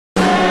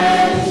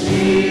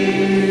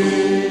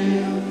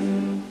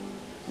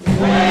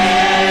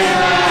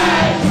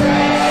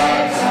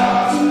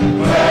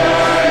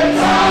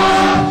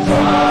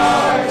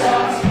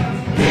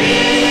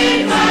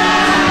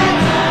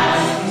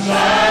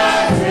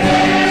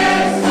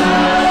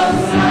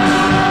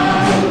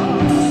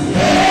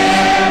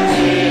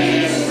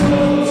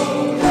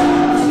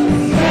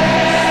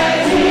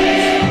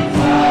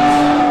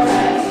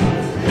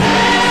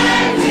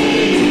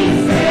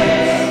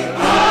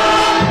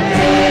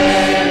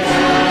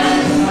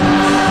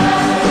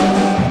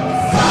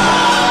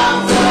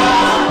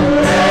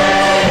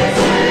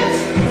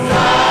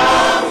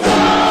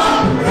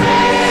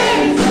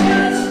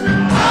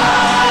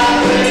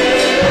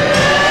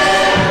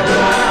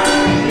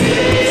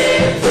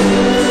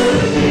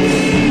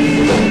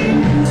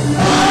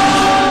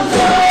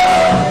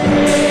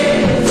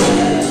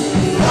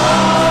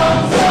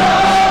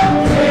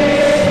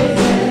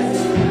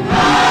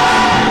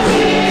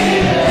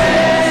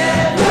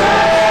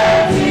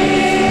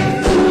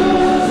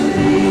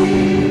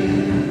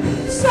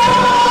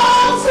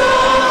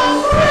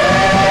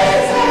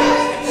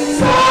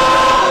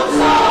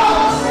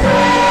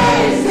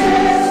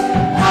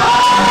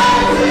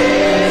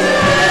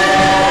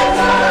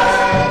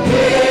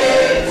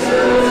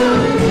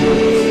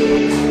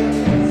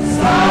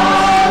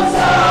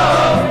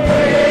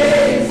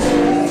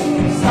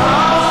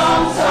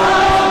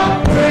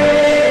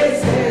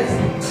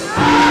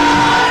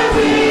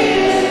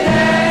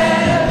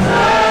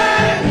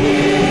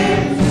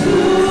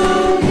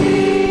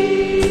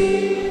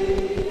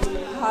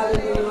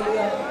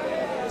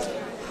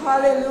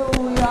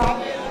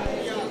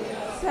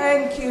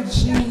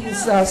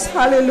Jesus.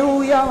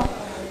 Hallelujah.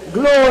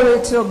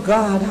 Glory to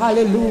God.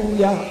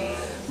 Hallelujah.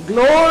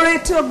 Glory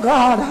to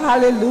God.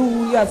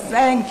 Hallelujah.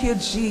 Thank you,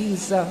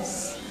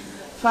 Jesus.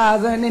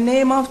 Father, in the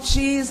name of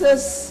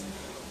Jesus,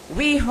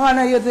 we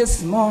honor you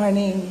this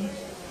morning.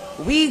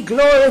 We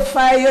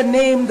glorify your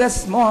name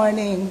this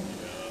morning.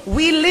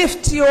 We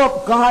lift you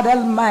up, God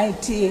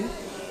Almighty.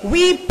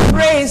 We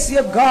praise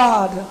you,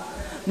 God,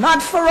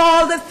 not for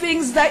all the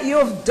things that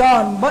you've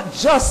done, but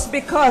just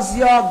because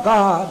you're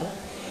God.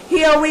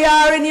 Here we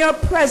are in your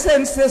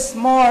presence this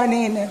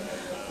morning.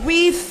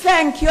 We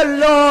thank you,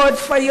 Lord,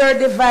 for your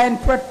divine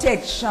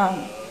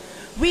protection.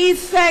 We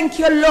thank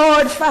you,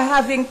 Lord, for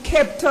having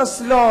kept us,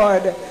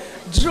 Lord,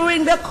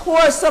 during the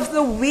course of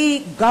the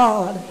week,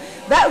 God,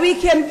 that we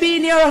can be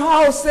in your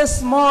house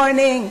this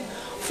morning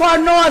for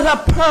no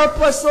other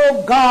purpose,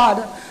 oh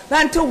God,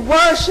 than to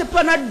worship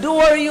and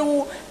adore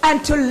you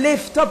and to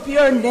lift up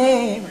your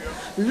name.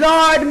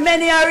 Lord,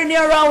 many are in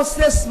your house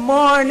this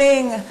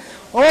morning,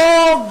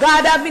 oh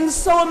God, having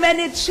so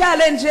many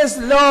challenges,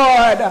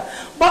 Lord.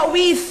 But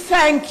we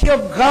thank you,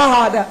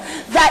 God,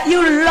 that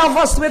you love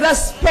us with a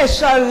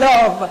special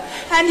love.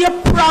 And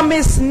you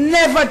promise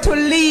never to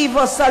leave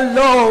us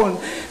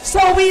alone.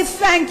 So we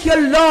thank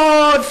you,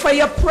 Lord, for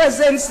your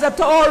presence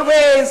that's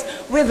always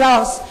with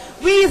us.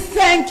 We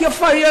thank you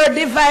for your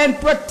divine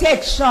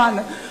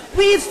protection.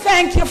 We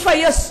thank you for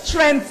your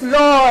strength,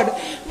 Lord.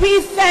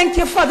 We thank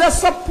you for the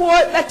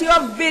support that you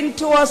have been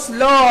to us,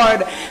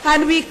 Lord.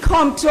 And we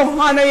come to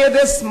honor you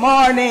this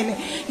morning.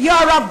 You're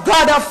a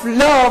God of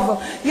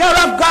love. You're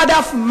a God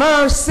of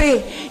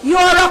mercy. You're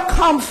a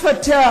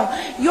comforter.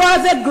 You're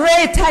the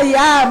great I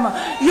am.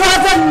 You're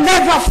the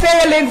never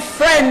failing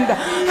friend.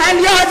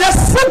 And you're the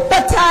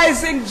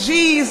sympathizing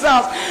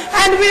Jesus.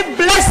 And we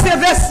bless you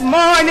this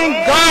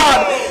morning,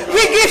 God.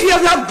 We give you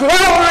the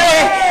glory.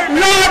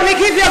 Lord, we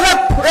give you the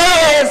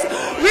praise.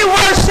 We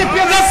worship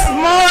you this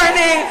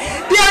morning.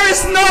 There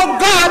is no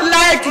God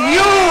like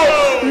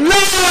you,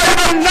 Lord,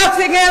 and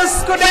nothing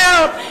else could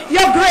help.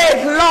 Your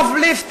great love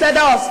lifted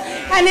us.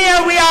 And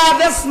here we are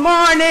this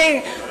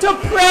morning to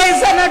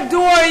praise and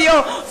adore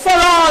you for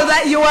all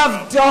that you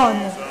have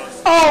done.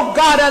 Oh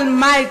God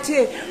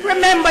Almighty,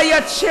 remember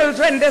your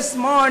children this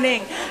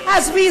morning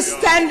as we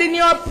stand in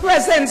your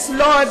presence,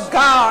 Lord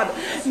God.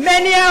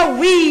 Many are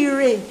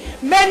weary.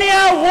 Many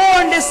are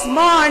worn this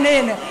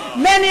morning.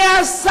 Many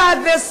are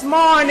sad this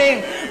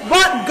morning.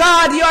 But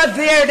God, you're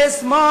there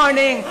this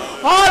morning,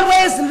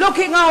 always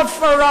looking out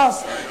for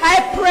us.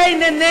 I pray in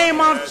the name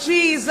of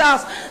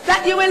Jesus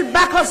that you will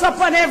back us up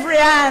on every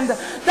hand,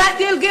 that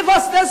you'll give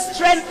us the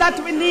strength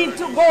that we need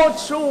to go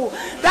through,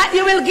 that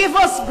you will give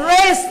us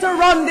grace to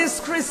run this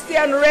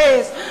Christian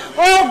race.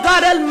 Oh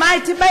God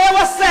Almighty, by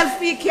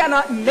ourselves we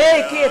cannot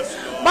make it.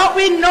 But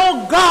we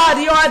know, God,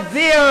 you are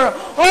there.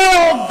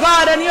 Oh,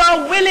 God, and you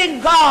are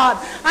willing,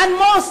 God. And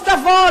most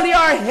of all, you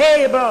are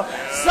able.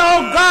 So,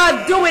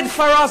 God, do it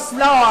for us,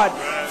 Lord.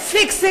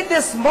 Fix it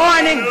this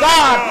morning,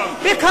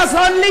 God, because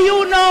only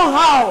you know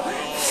how.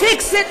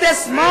 Fix it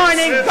this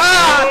morning,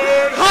 God.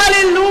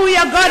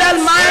 Hallelujah, God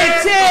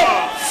Almighty.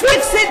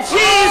 Fix it,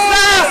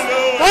 Jesus.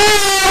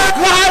 Oh,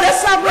 God,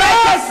 as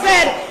Abraham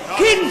said,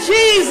 King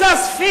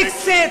Jesus,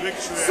 fix it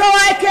so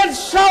I can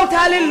shout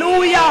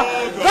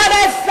hallelujah. God,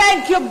 I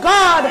thank you,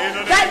 God,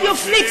 that you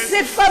fix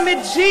it for me,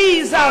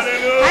 Jesus.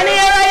 And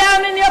here I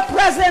am in your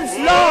presence,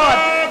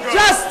 Lord,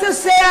 just to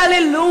say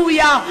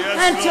hallelujah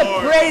and to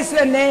praise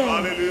your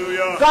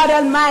name. God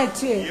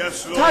Almighty,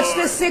 touch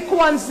the sick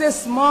ones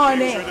this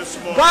morning.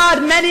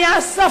 God, many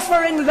are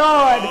suffering,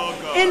 Lord,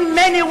 in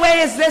many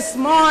ways this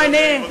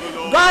morning.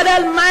 God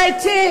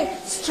Almighty,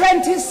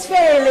 strength is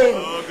failing,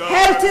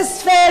 health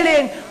is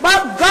failing,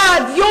 but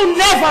God, you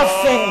never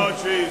fail.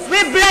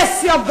 We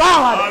bless you,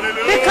 God,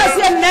 because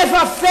you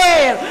never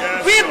fail.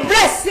 We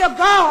bless you,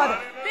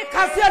 God,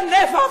 because you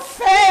never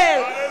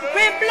fail.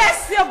 We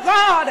bless you,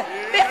 God,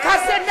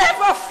 because you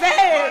never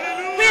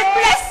fail. We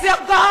bless you,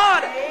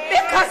 God,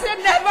 because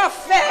you never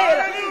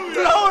fail.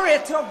 Glory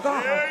to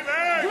God.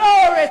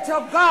 Glory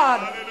to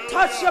God.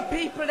 Touch your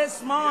people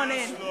this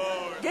morning.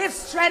 Give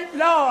strength,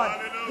 Lord.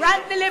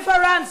 Grant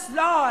deliverance,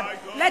 Lord.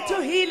 Let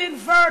your healing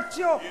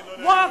virtue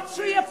walk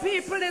through your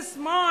people this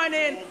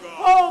morning.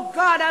 Oh,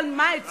 God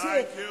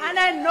Almighty. And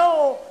I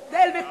know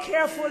they'll be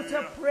careful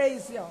to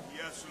praise you.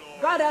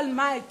 God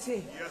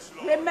Almighty,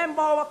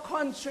 remember our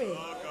country.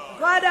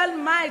 God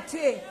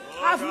Almighty,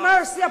 have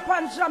mercy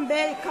upon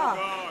Jamaica.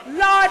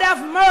 Lord,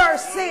 have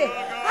mercy.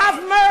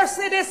 Have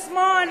mercy this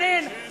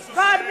morning.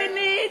 God, we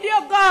need you,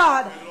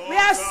 God. We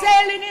are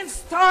sailing in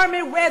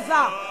stormy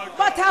weather,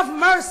 but have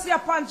mercy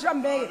upon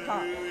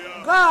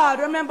Jamaica. God,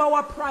 remember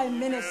our Prime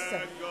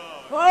Minister.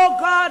 Oh,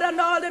 God, and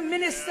all the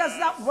ministers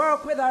that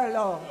work with our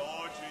Lord.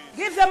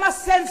 Give them a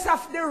sense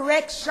of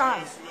direction.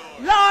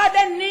 Lord,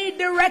 they need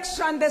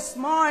direction this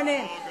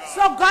morning.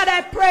 So, God,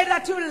 I pray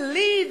that you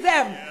lead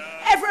them.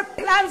 Every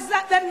plans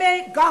that they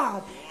make,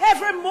 God.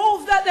 Every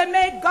move that they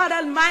make, God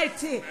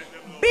Almighty.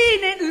 Be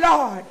in it,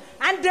 Lord,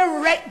 and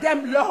direct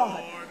them,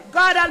 Lord.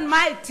 God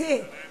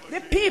Almighty,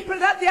 the people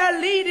that they are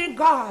leading,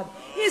 God,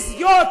 is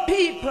your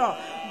people.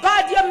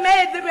 God, you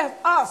made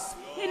us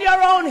in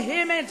your own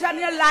image and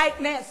your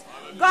likeness.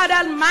 God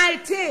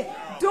Almighty,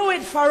 do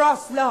it for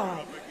us, Lord.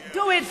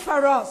 Do it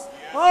for us.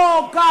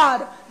 Oh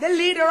God, the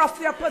leader of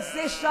the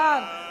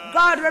opposition.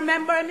 God,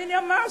 remember him in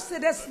your mercy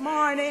this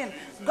morning.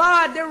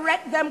 God,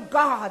 direct them,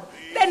 God.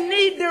 They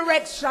need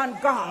direction,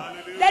 God.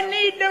 They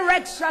need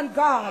direction,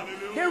 God.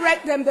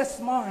 Direct them this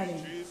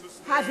morning.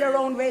 Have your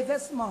own way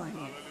this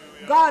morning.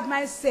 God,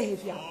 my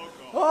Savior.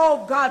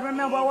 Oh God,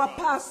 remember our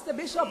pastor,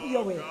 Bishop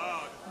Yoweri.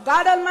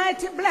 God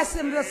Almighty, bless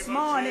him this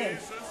morning.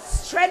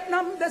 Strengthen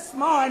him this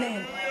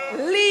morning.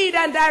 Lead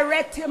and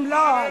direct him,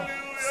 Lord.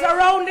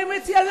 Surround him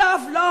with your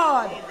love,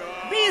 Lord.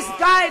 Be his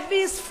guide,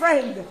 be his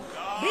friend.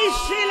 Be his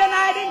shield and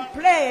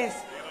hiding place.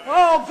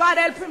 Oh God,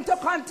 help him to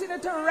continue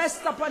to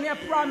rest upon your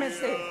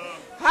promises.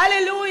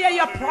 Hallelujah,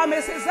 your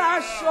promises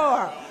are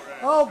sure.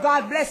 Oh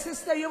God, bless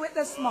Sister Hewitt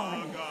this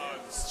morning.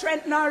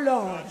 Strengthen our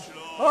Lord.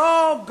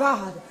 Oh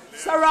God,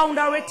 surround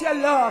her with your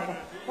love.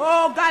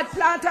 Oh God,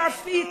 plant our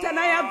feet on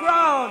higher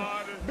ground.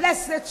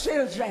 Bless the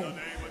children.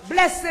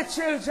 Bless the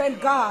children,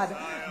 God.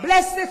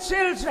 Bless the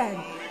children.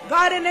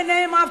 God, in the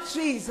name of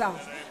Jesus,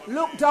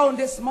 look down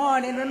this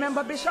morning.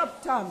 Remember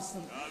Bishop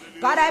Thompson.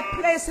 God, I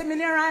place him in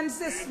your hands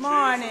this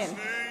morning.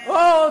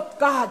 Oh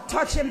God,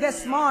 touch him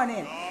this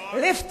morning.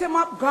 Lift him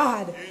up,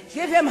 God.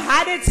 Give him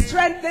added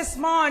strength this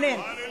morning.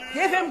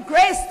 Give him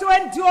grace to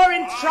endure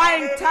in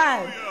trying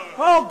time.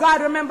 Oh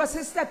God, remember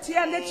Sister T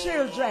and the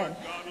children.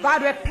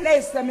 God, we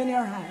place them in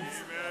your hands.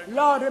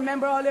 Lord,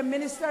 remember all your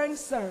ministering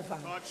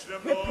servants.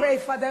 We pray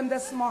for them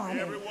this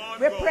morning.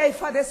 We pray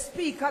for the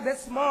speaker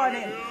this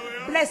morning.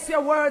 Bless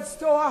your words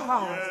to our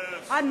hearts.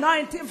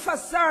 Anoint him for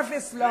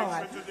service,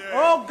 Lord.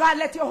 Oh God,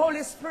 let your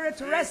Holy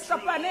Spirit rest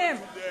upon him.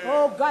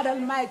 Oh God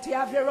Almighty,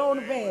 have your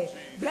own way.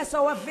 Bless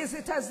our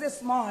visitors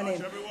this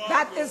morning.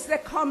 That is the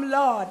come,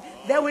 Lord.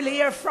 They will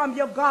hear from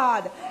you,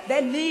 God.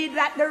 They need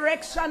that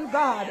direction,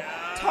 God.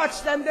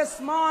 Touch them this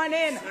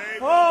morning.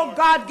 Oh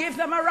God, give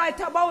them a right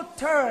about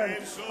turn.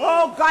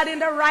 Oh God, in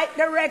the right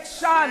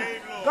direction.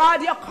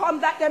 God, you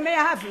come that they may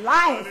have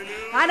life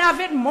and have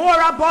it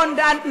more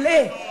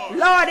abundantly.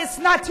 Lord, it's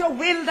not your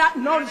will that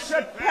none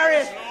should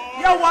perish.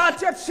 You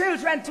want your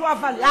children to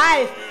have a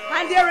life,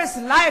 and there is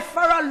life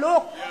for a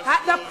look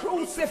at the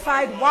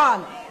crucified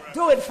one.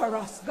 Do it for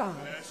us, God.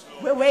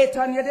 We wait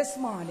on you this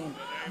morning.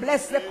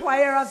 Bless the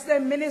choir as they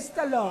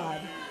minister, Lord.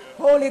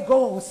 Holy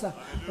Ghost,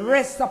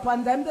 rest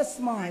upon them this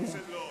morning.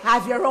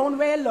 Have your own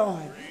way,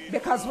 Lord,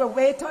 because we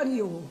wait on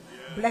you.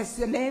 Bless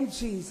your name,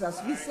 Jesus.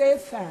 We say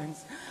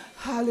thanks.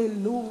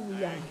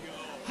 Hallelujah.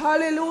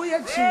 Hallelujah,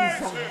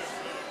 Jesus.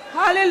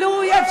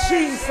 Hallelujah,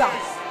 Jesus.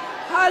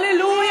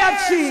 Hallelujah,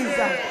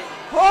 Jesus.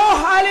 Oh,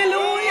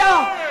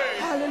 hallelujah.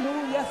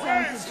 Hallelujah.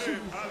 Thank you,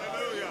 Jesus.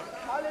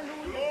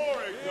 Hallelujah.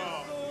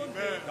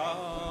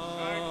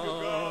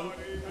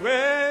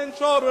 When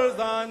troubles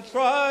and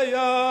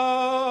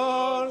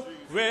trials,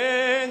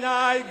 when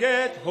I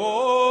get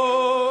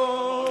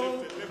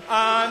home,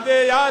 on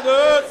the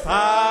other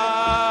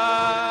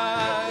side,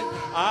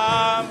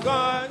 I'm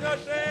gonna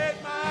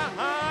shake my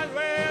hand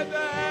with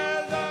the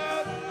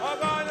elders. I'm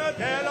gonna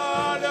tell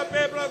all the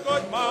people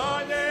good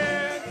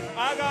morning.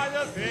 I'm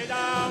gonna sit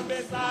down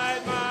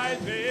beside my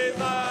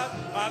Jesus.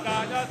 I'm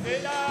gonna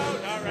sit down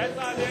and rest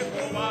a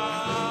little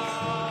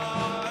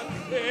while.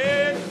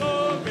 It's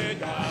so big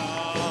down.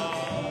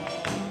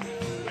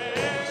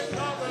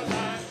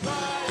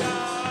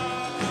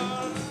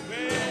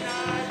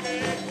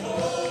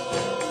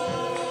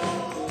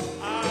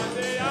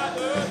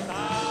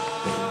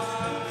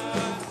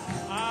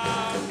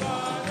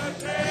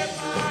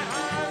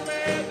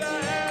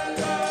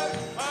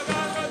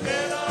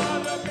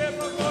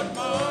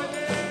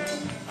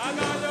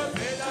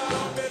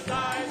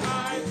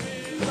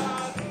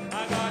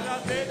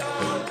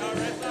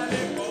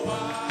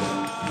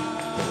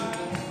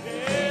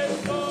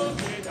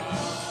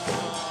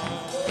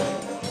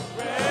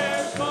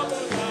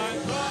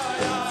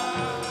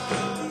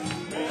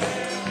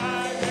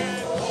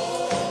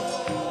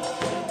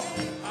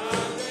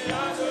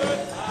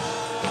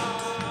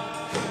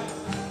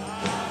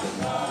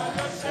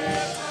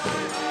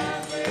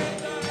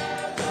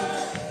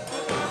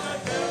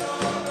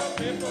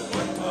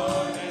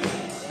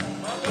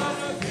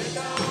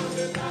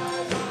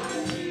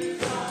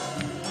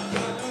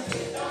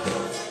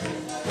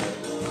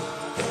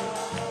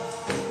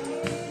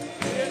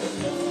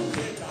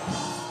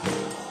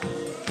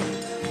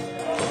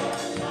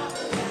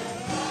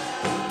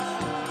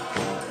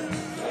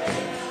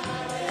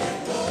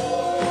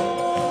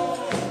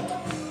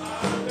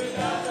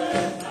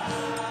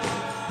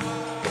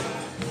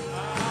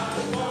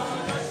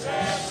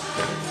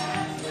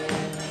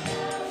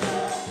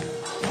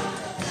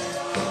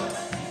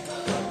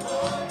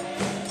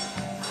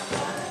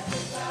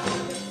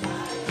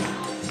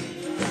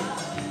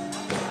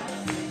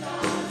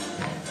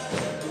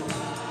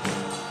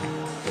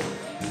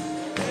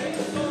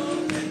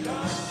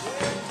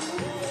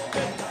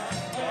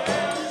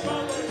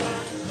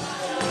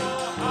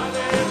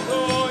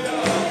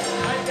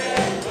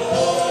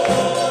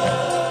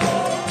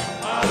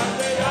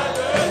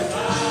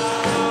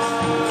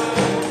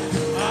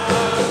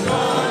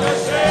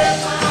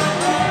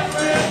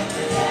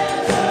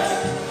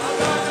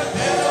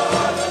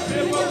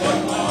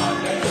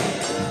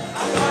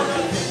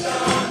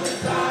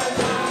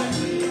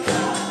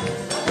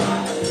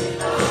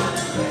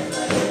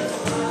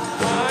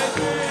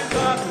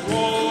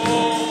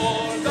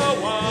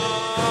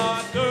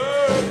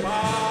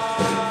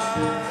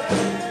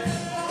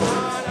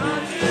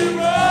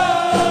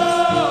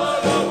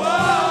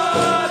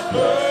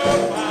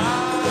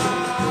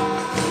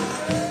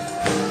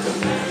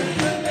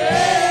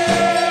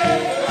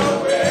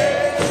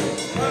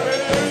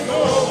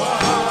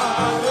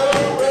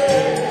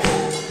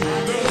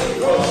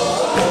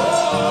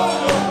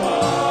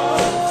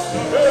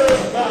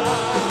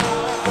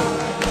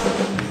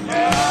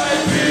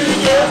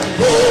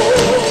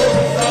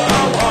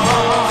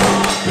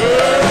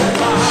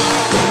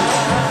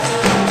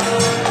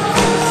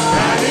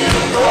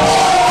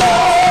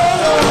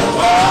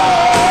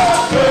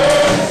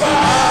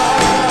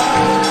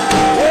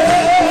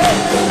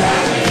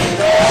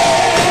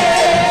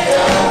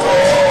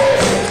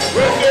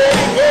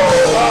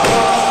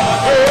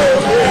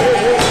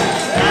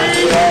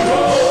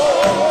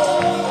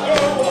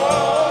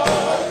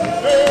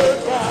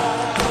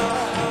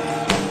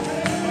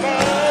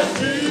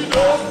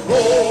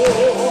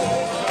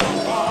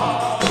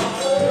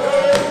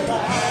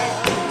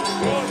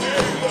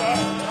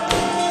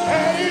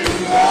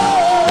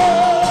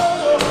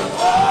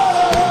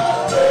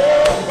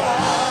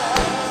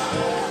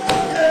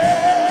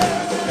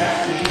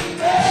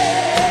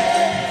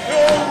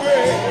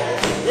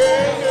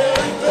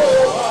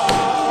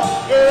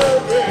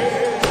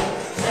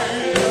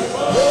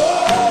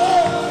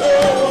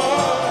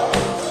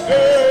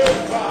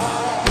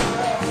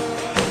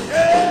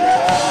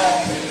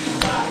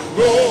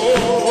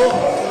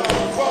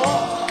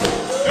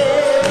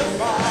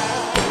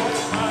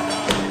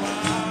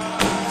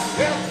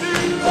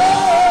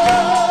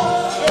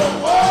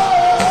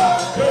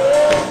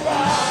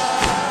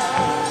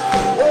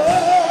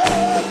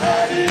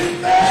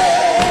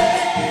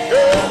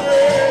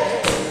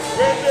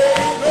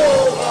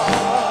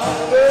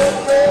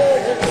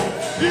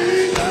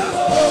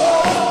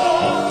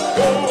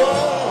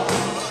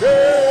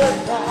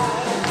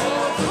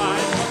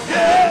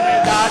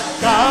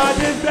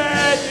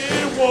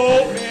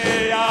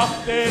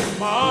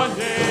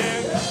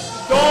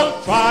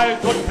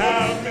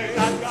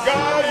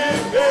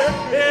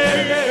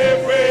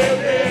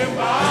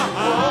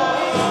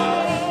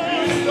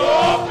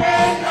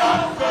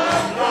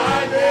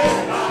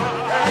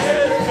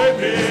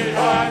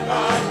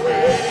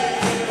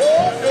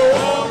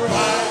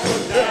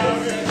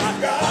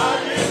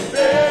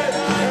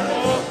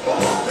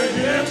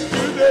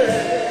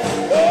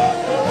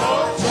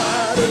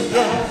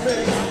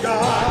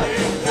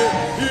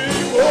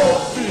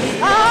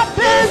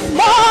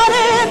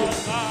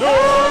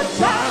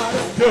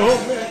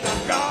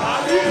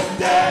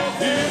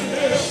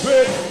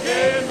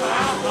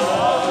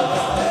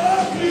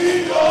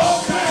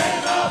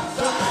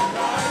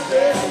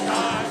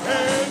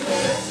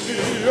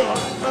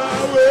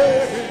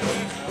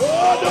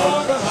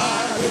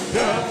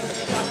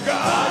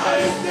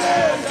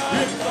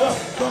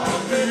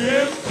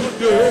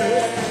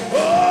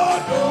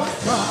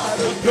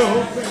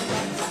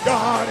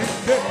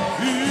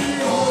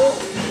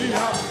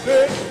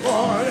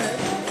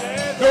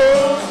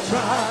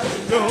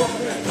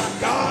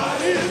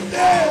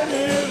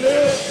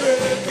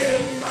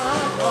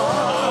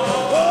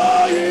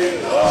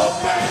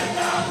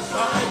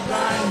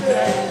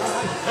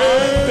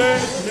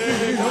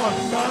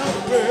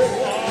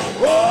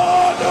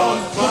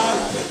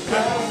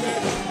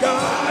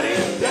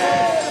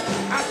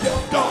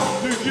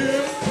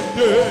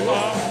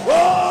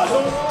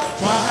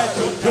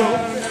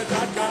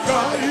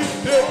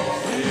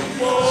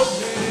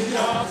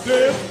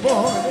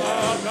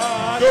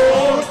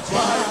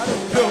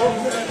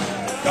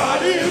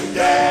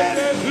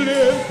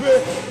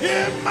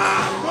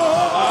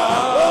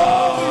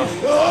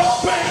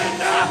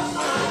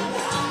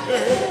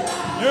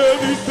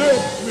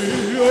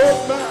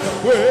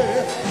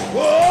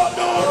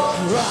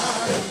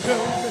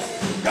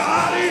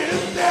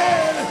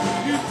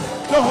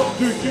 talk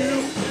to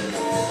you.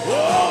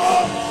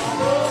 Oh,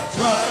 don't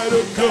try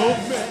to kill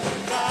me.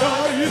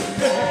 God is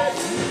dead.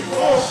 He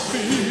woke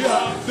me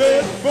up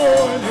this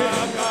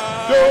morning.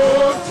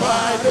 Don't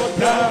try to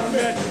tell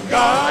me.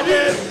 God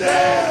is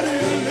dead. He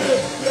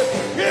lives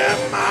in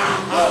my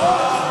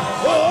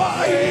heart.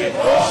 Oh, He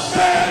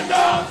opened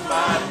up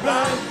my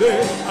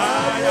blinded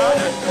eye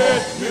and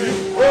set me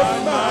on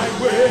my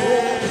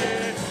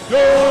way.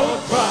 Don't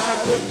try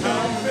to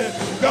tell me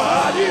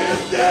God is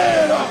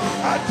dead.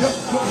 I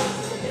just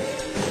want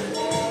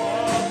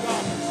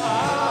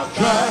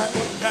try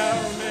to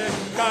tell me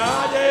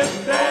God is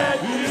dead.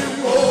 He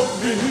woke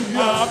me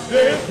up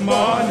this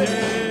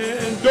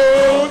morning.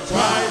 Don't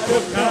try to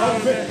tell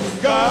me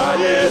God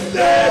is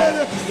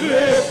dead.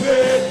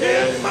 Living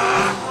in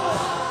my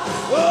heart.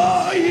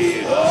 Oh,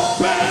 He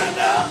opened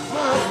up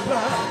my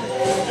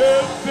blinded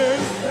and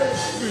set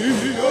me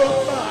on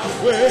my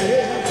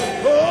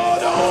way. Oh,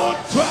 don't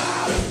try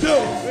to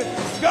tell me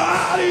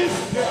God is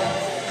dead.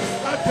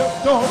 I just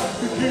don't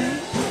begin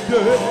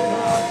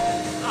today.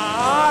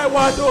 I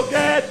want to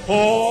get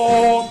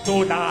home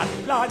to that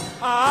land.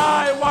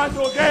 I want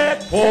to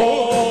get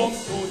home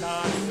to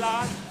that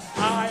land.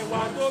 I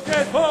want to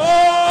get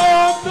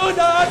home to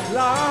that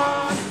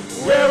land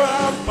where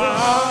I'm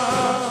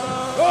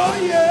found. Oh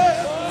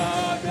yeah.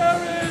 Oh,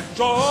 there is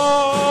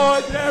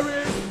joy, there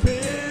is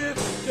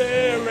peace,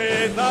 there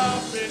is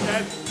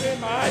happiness in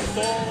my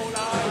soul.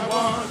 I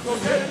want to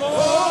get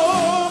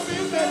home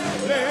in that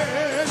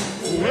land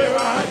where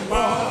I'm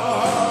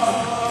found.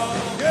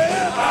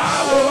 I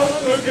want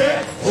to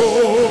get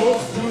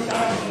home to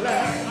that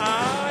land. I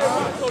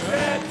want to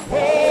get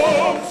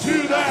home to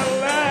that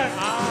land.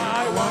 I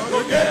want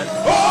to get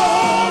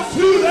home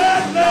to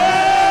that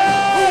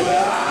land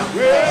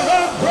where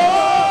I'm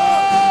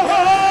from.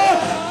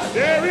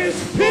 There is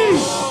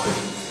peace,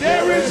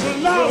 there is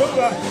love,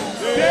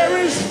 there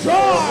is joy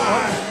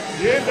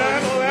in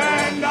that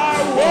land. I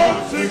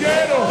want to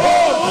get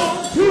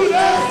home to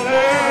that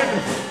land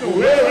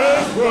where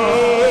I'm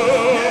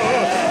from.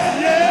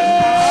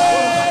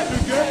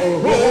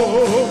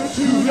 Home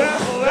to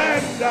that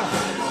land. I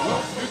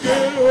want to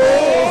get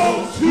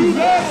home to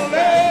that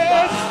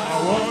land. I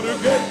want to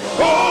get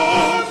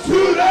home to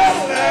that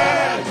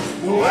land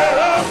where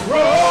I'm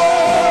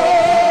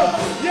from.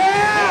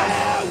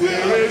 Yeah,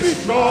 there is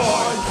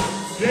joy,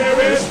 there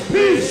is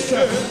peace,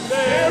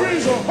 there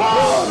is hope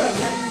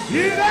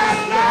in that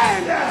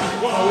land. I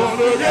want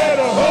to get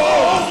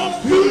home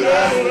to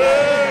that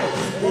land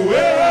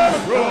where I'm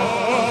from.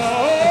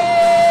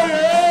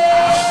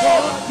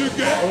 To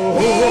get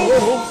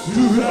home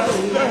to that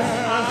land.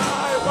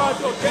 I want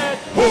to get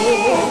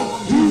home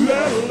to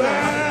that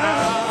land.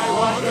 I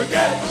want to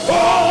get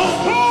home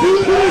to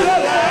that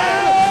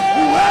land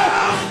where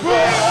I'm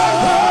from.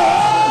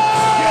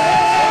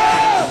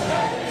 Yeah.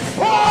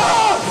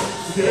 Oh,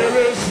 there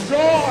is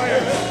joy,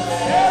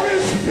 there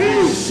is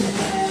peace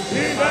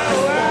in that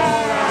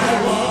land. I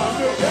want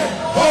to get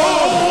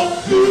home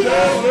to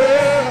that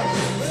land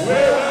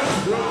where I'm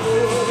from.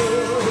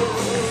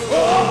 Oh,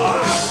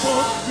 I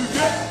want to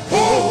get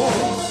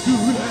home to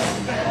that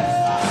land.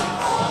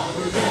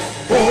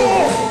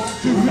 Home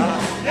to that.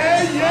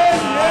 Yeah, yeah,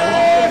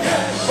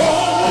 yeah.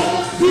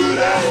 Home to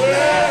that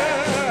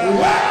land.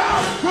 Where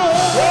I'm from.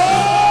 Oh,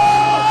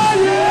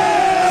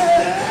 yeah.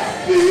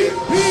 There be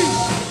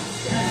peace,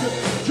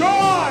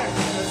 joy,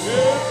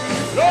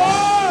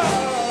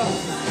 love.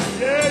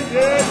 Yeah,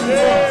 yeah,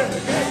 yeah.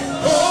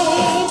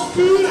 Home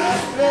to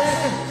that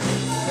land.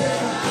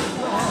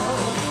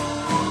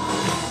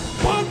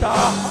 What the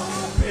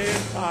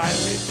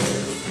time it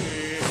will be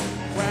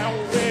when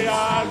we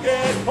all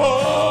get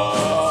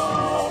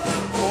home.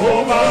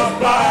 Over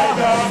by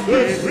the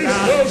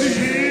crystal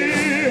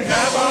sea,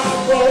 never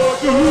go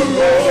to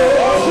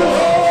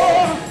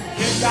road.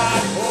 In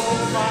that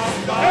home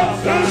of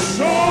the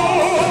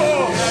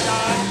soul, in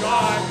that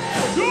joy,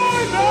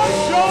 joy that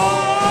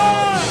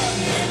shine.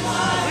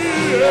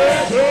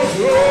 Let us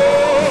go.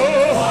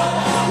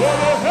 What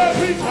a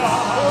happy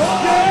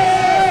time.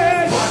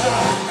 Yeah, what a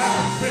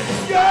happy,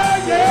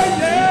 yeah, yeah,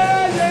 yeah.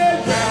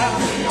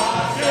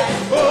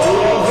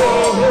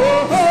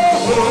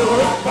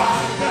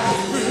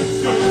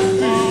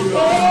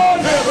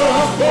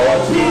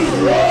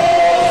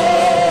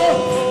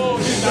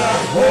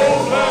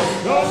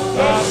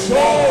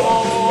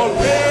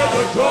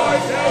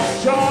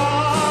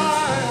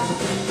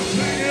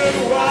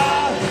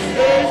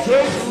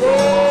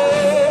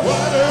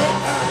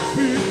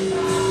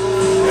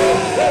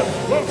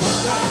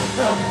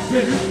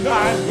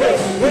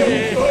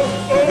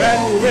 When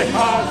we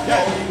are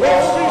dead,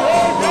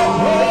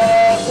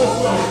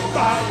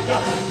 by the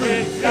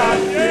Christian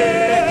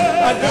year,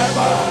 I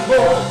never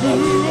go to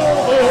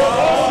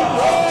road.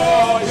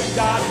 In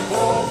that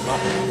home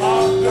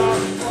of the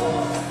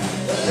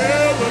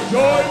where the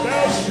joy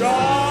bells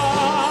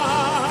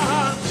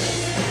shine.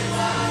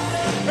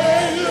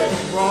 Hey, look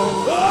from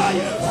the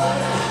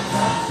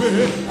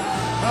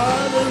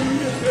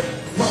hallelujah,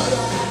 what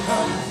a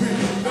happy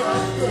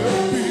number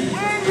be.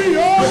 When we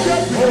all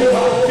get home,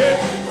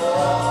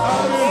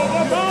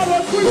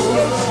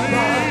 hallelujah.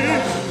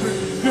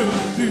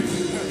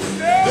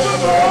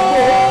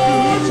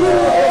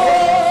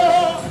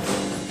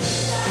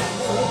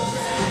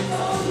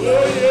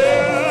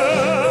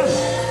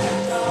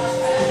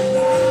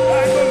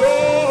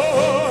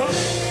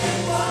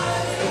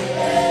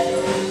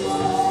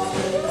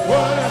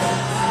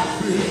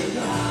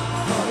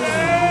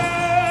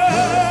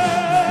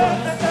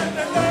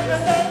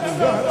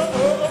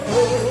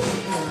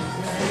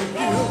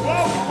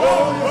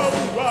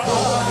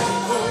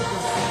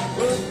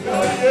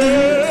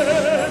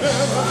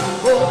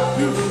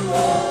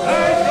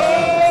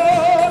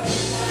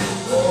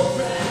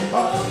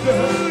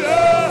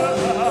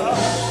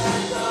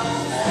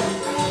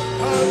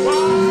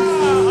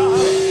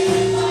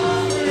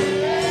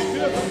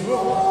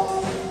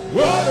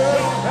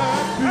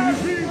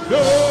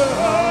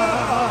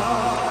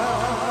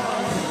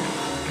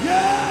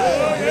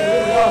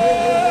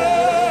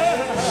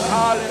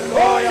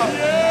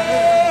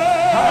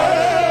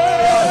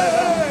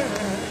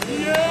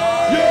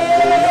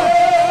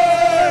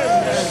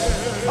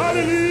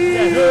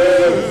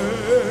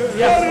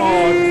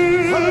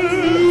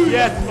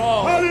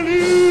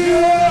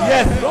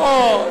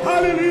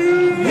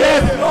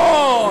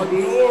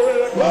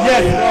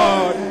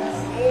 Yes,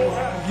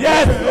 Lord.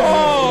 Yes,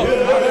 Lord.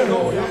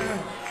 Hallelujah.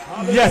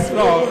 Yes,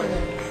 Lord.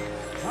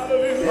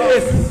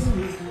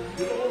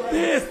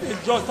 This is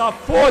just a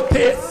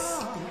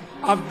foretaste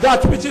of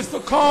that which is to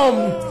come.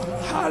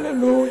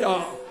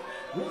 Hallelujah.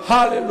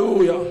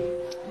 Hallelujah.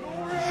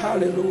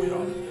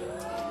 Hallelujah.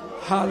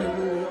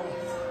 Hallelujah.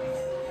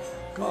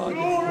 God is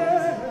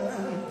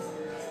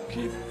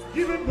good.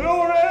 Keep the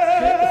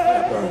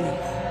fire burning.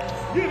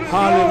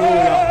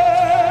 Hallelujah.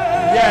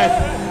 Yes.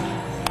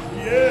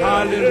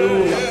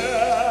 Hallelujah.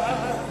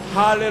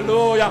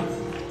 Hallelujah.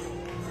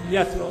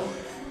 Yes, Lord.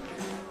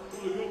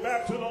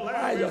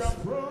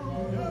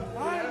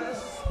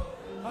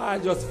 I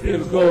just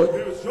feel good.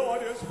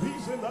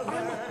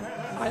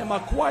 I am a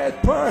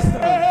quiet person.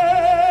 But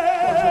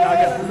when I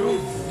get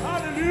loose.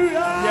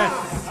 Yes.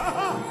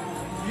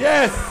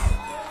 Yes.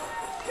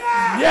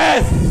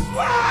 Yes.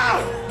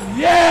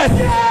 Yes.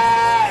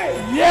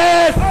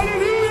 Yes.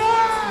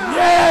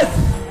 Yes.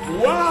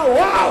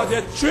 Wow.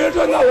 The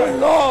children of the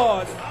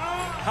Lord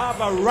have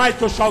a right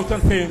to shout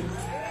and sing.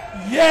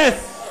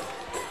 Yes.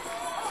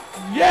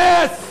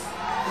 Yes.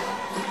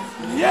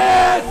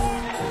 Yes.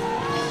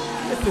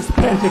 It is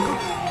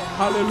Pentecost.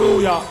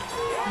 Hallelujah.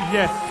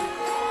 Yes.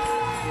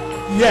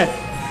 Yes.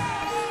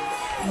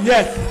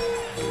 Yes.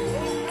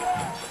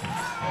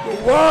 The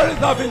world is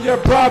having their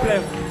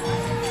problem.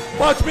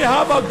 But we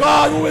have a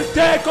God who will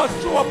take us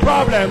through a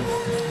problem.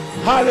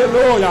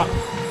 Hallelujah.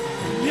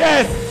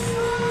 Yes.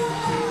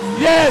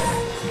 Yes.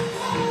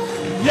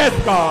 Yes,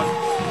 God.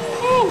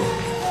 Ooh.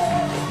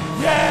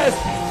 Yes.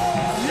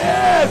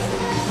 Yes.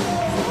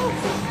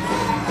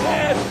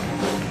 Yes.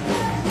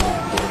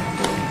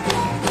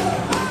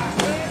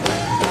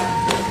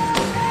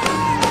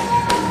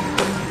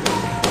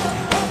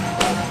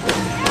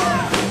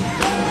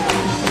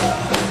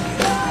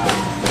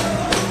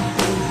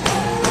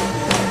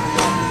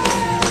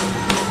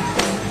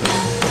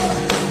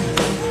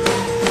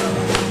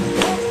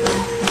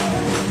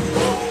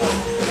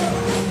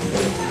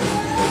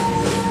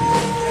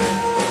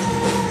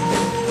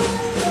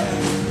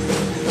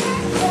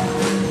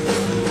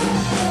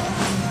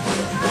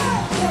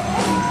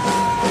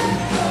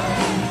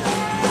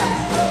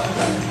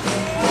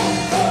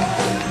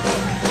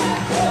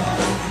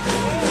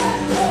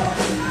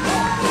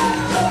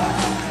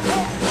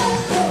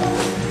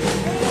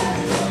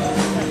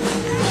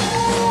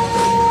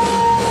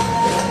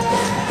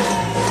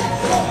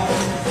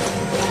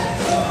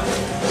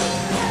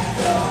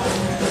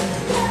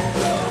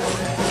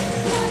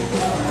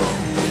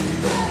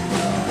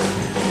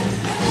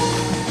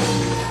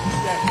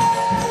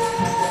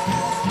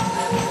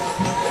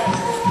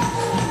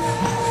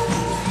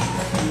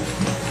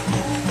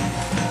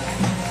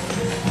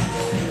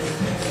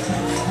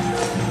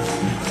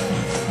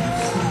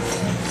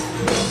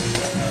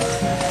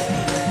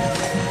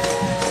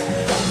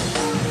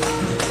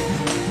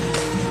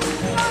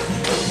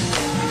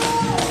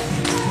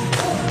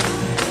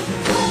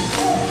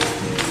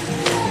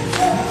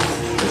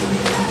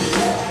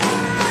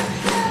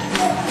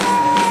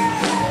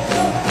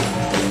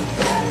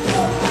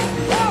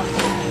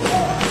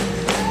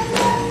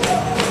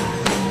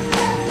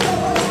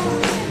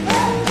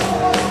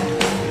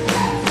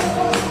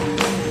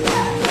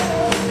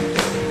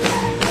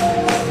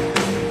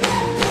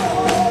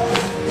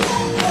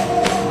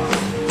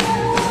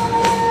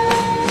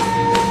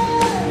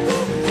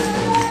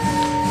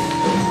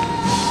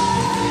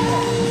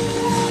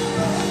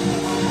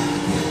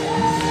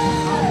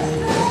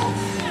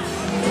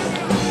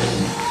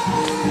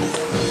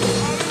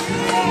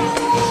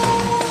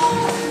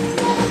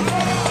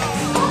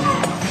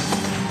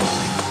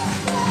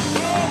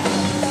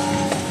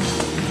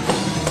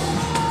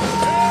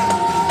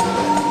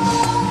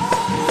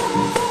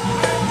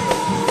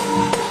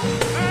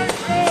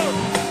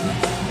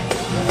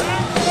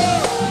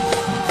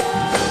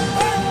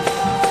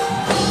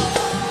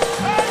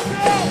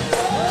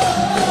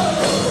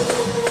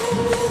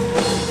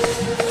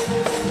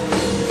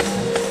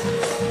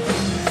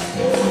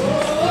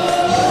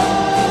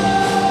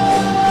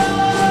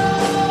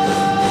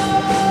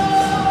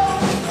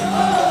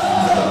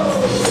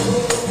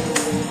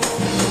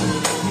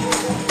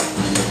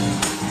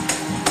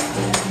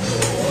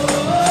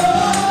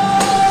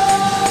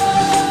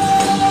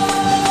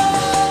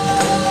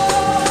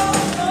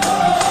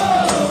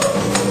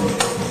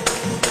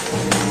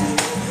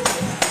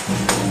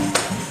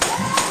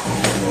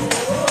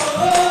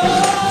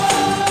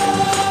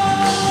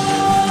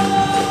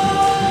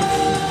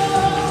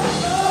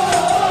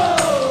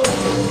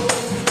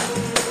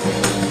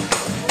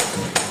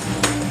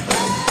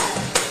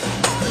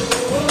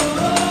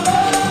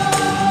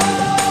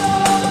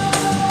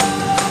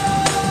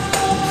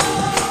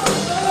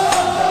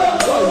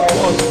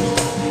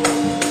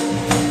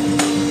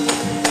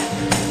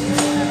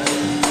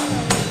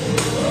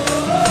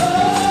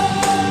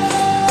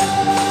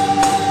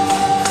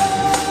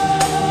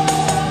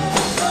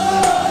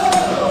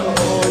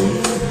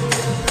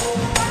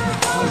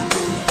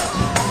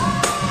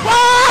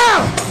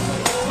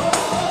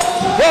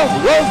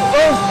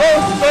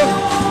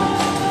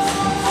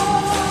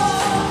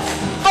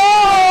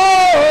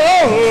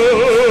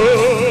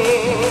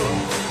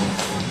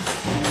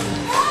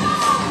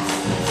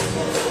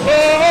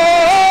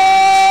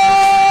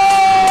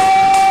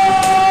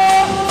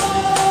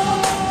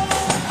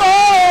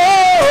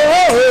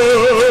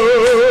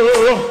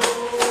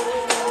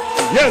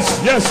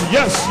 yes,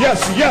 yes, yes,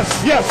 yes,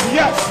 yes,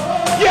 yes,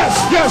 yes,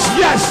 yes,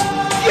 yes,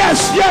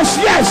 yes, yes,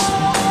 yes,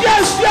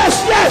 yes, yes,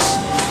 yes.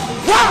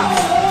 Wow!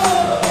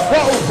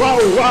 Wow! Wow!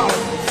 Wow!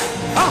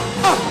 Ah,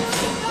 ah.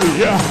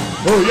 Yeah!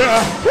 Oh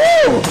yeah!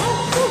 Woo!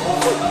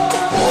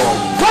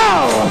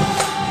 Wow!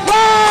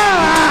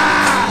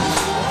 Wow!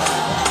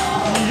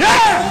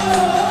 Yeah!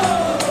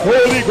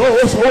 Holy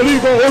Ghost! Holy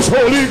Ghost!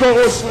 Holy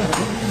Ghost!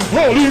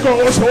 Holy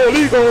Ghost!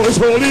 Holy Ghost!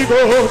 Holy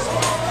Ghost!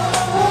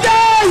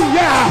 Yeah!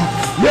 Yeah!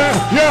 Yeah!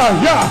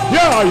 Yeah! Yeah!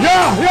 Yeah!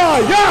 Yeah! Yeah!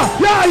 Yeah!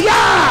 Yeah!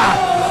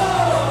 Yeah!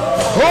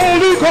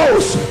 Holy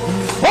Ghost!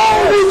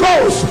 Holy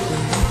Ghost!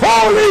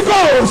 Holy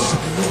Ghost!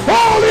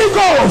 Holy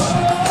Ghost!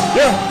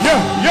 Yeah, yeah,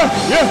 yeah,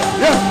 yeah,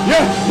 yeah,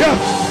 yeah, yeah,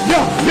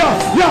 yeah, yeah,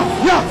 yeah,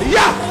 yeah,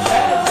 yeah.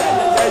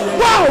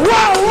 Wow,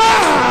 wow,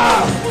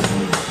 wow!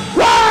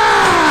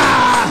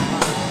 Wow!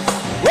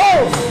 Whoa!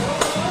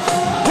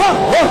 Whoa,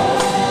 whoa,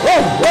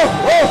 whoa, whoa,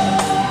 whoa,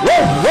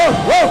 whoa, whoa,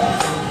 whoa!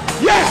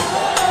 Yeah!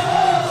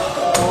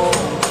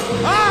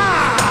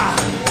 Ah!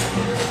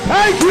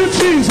 Thank you,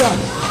 Jesus!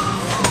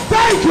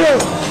 Thank you!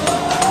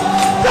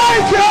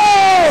 Thank you!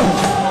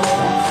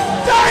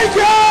 Thank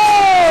you!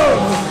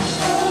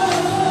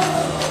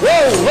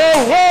 Whoa, whoa,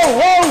 whoa,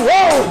 whoa,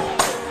 whoa!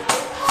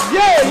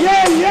 Yeah,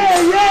 yeah, yeah,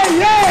 yeah,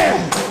 yeah!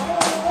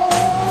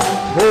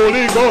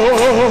 Holy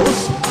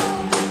Ghost!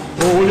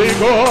 Holy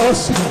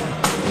Ghost!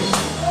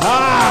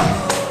 Ah!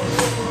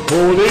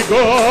 Holy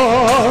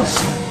Ghost!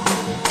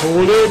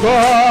 Holy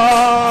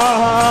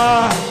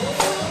God!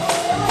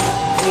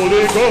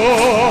 Holy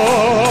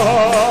God!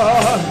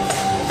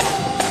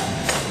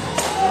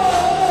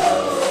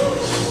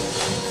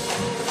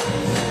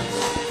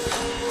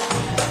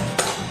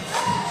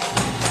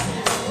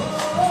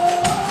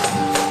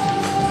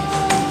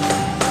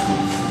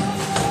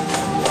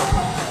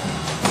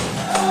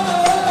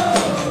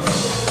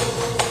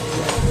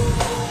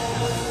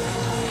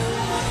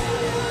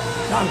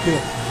 Thank you.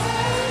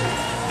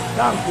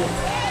 Thank you.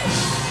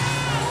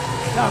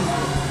 Thank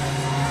you.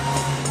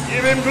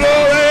 Give him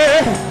glory.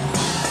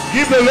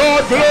 Give the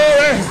Lord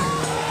glory.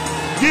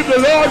 Give the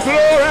Lord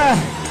glory.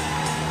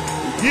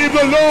 Give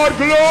the Lord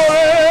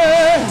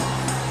glory.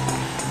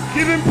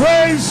 Give him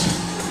praise.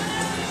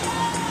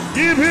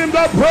 Give him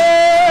the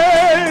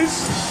praise.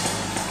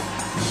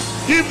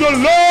 Give the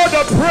Lord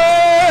the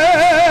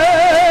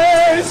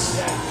praise.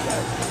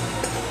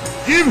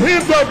 Give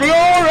him the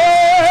glory.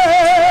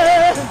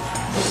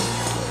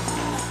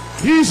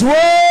 He's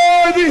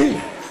worthy.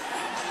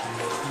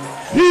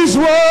 He's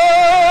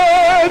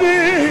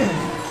worthy.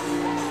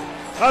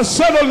 I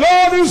said the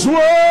Lord is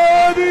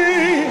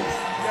worthy.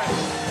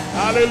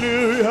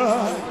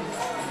 Hallelujah.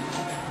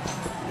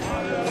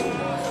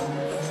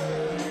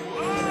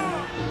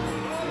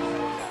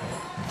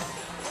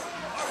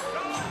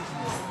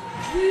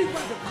 We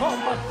got to come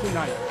back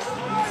tonight.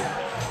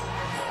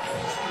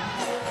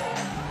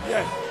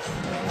 Yes.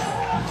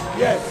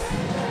 Yes.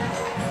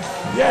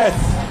 Yes.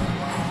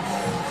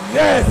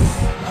 Yes.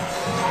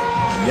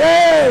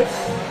 Yes.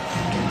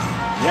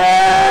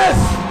 Yes.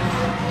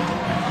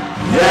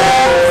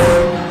 Yes.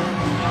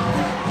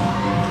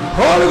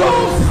 Holy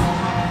Ghost.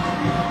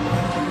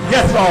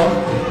 Yes, Lord.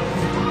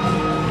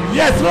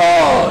 Yes,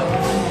 Lord.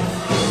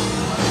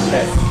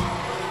 Yes.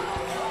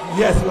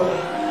 Yes, Lord.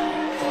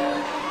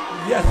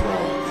 Yes,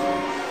 Lord.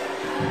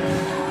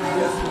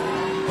 Yes, Lord.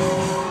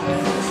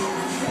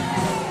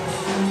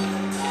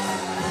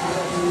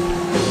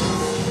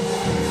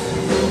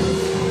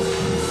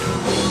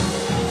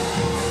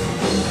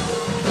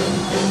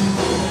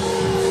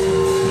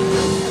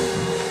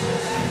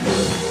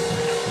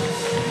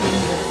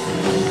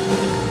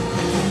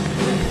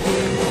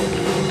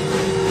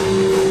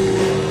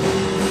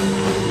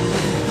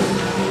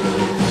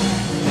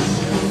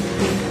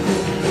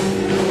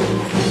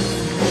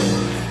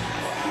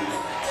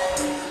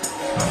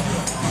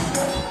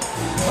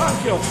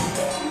 Thank you.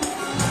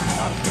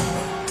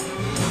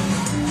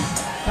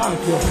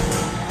 Thank you.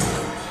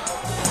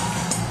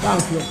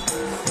 Thank you.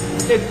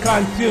 It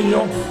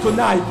continue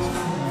tonight.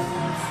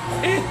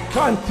 It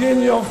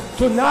continue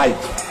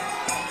tonight.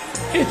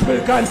 It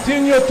will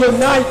continue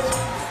tonight.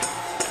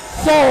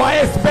 So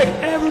I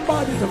expect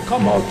everybody to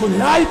come out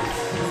tonight.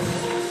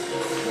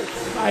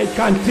 I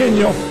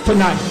continue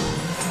tonight.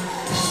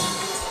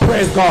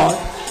 Praise God.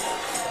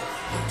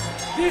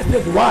 This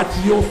is what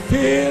you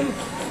feel.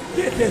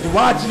 This is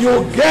what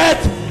you get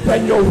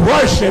when you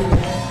worship.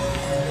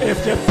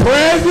 If the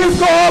praises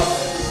go up,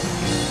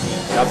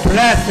 the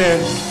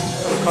blessings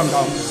will come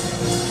down.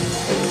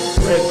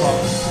 Praise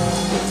God.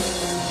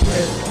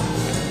 Praise God.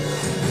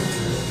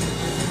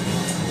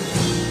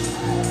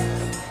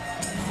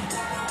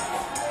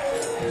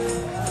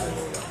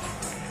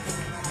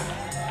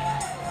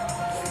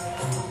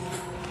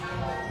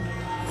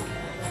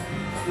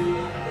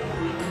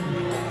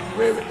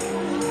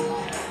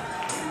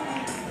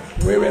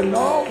 We will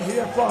now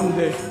hear from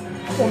the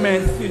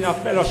Women's Senior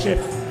Fellowship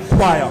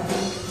Choir.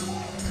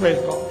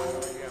 Praise God.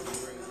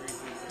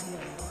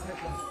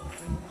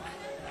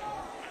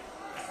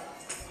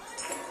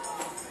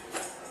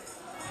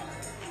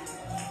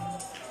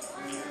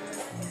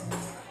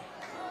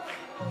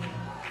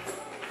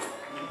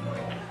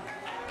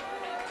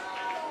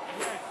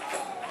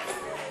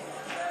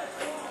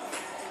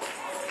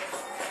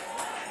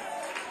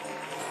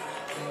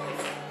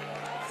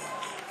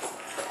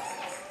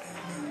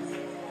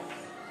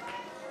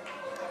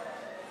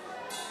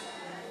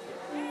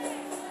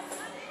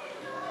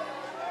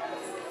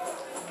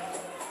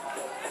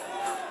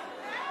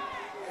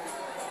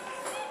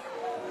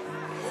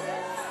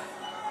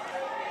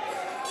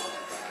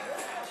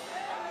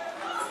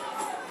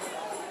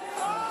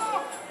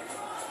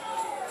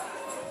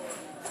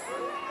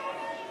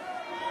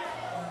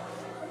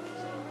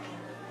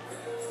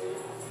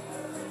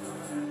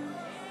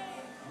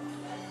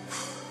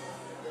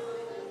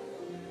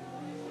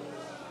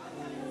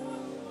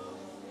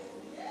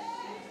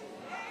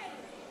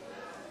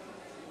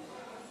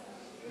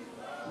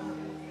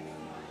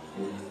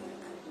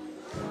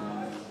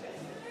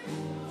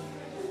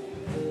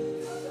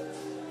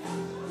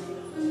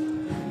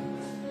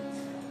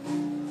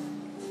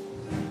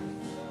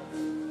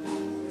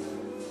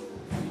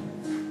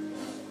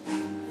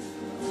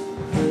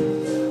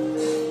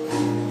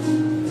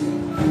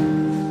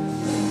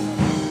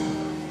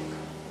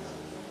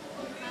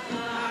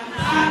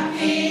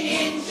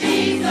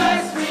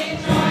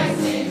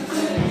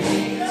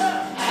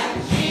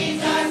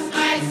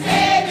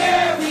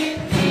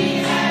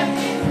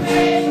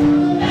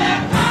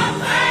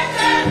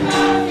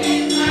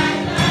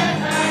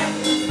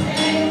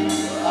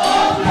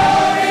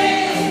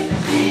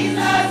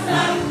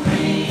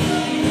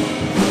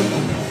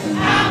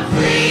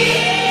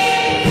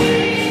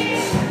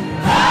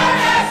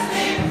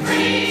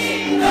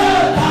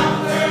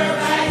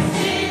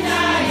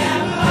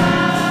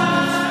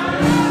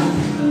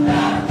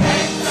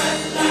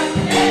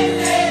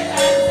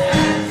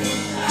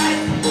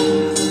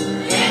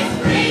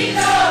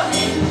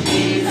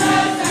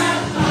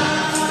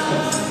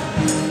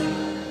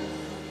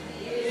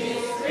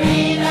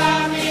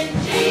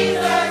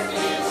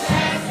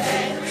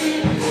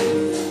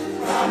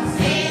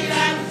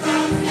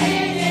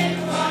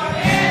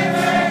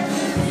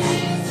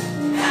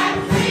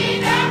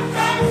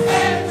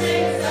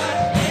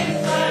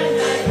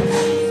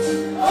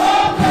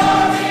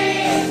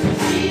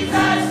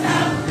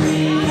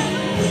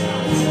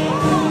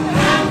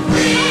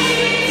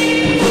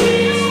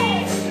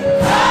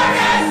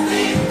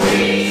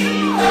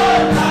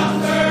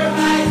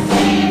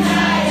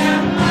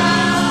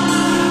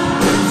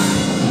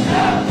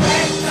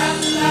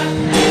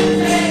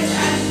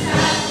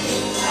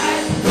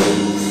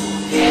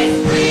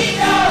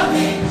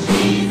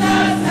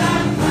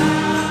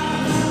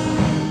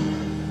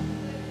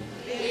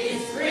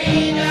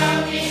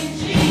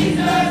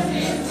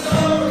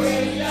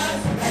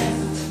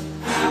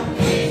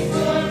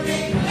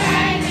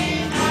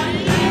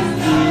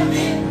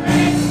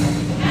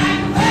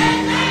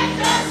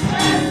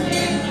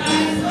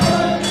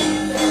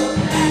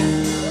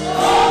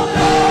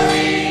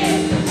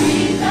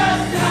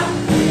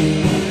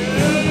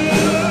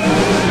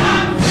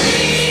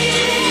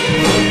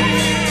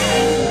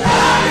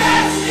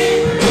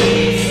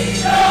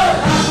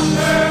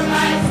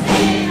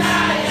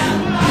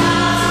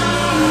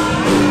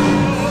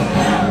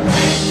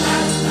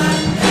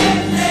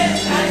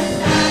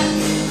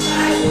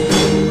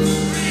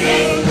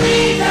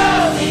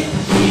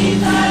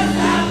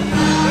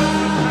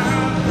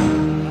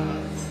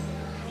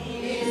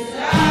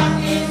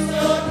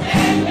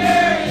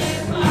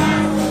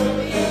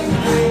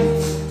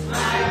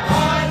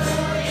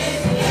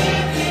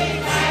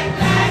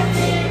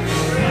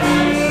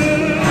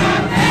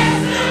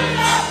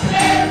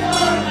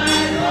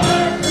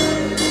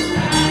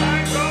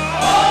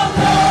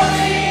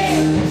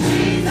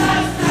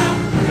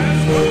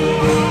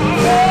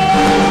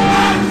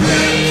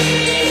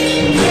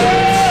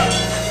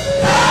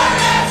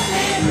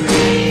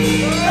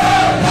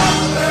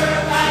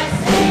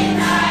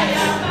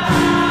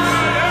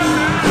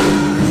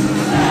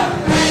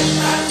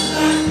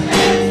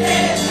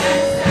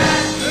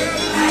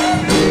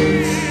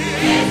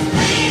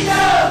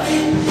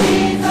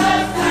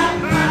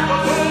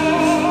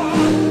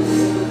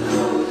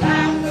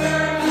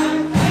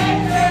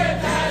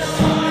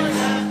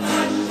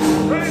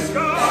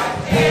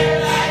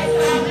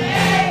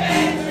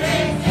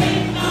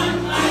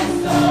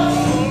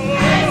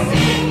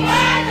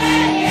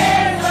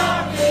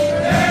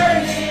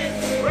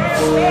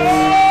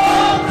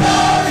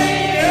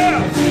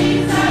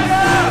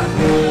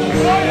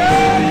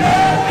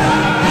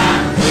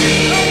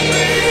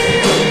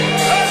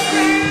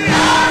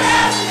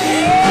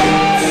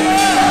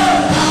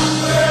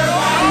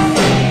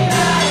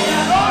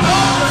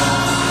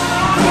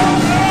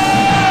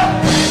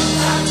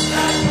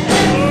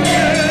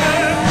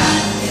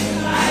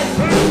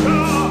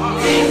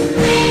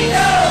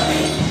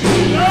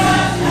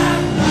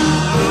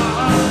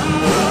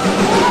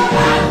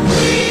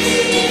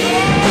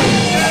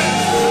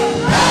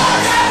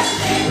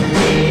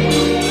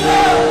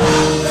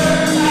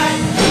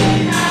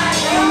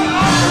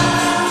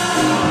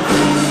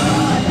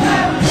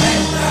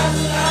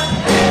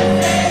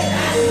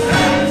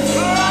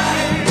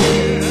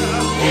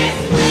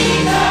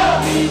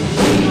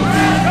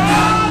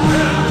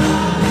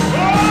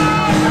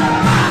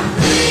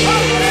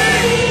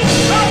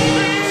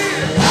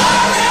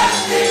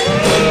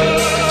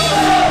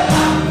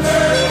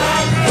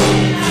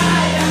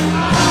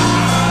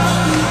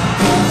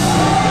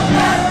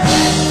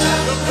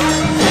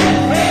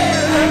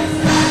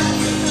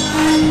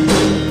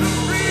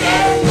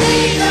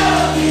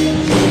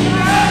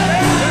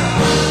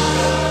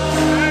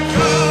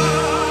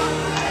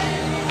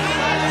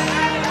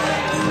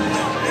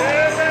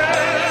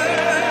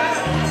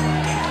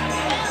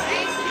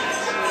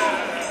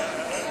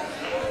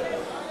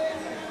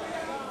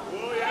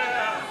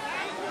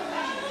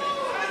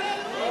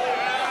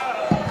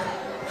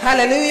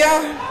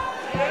 Hallelujah.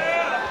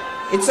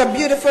 It's a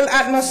beautiful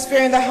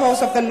atmosphere in the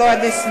house of the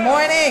Lord this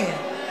morning.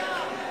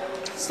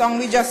 Song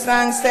we just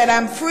sang said,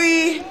 I'm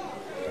free,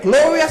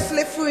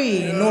 gloriously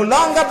free, no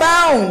longer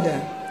bound.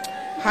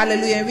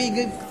 Hallelujah. And we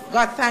give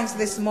God thanks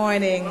this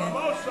morning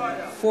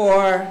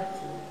for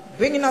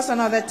bringing us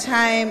another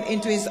time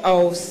into his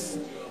house,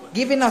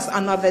 giving us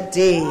another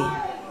day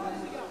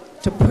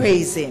to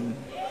praise him.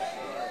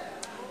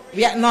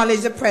 We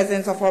acknowledge the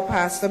presence of our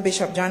pastor,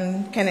 Bishop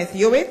John Kenneth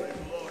Hewitt,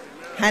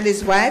 and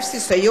his wife,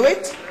 Sister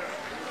Hewitt,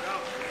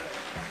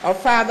 our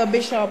father,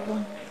 Bishop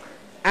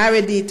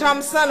Harry D.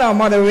 Thompson, our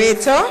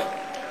moderator,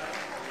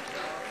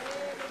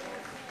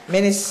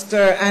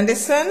 Minister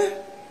Anderson,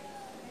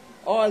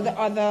 all the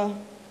other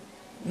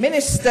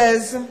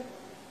ministers,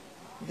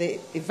 the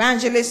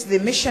evangelists, the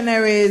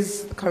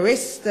missionaries, the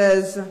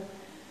choristers,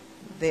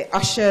 the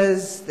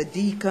ushers, the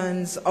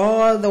deacons,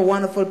 all the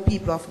wonderful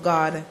people of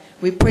God.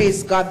 We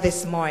praise God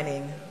this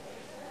morning.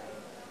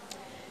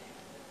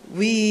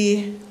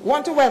 We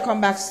want to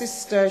welcome back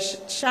Sister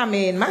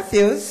Charmaine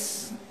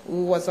Matthews,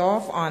 who was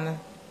off on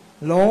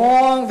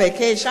long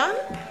vacation.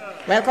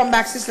 Welcome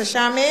back, Sister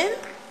Charmaine.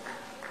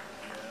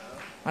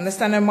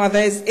 Understand her mother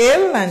is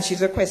ill and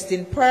she's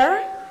requesting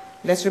prayer.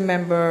 Let's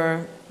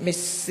remember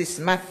Mrs.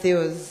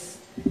 Matthews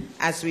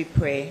as we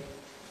pray.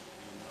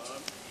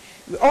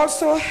 We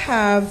also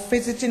have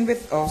visiting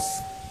with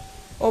us,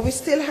 or we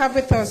still have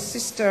with us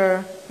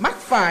Sister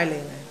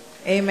McFarlane.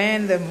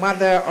 Amen, the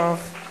mother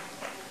of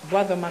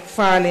Brother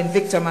McFarlane,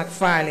 Victor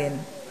McFarlane.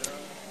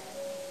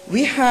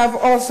 We have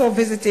also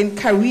visiting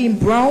Kareem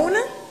Brown,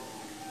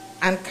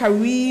 and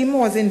Kareem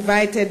was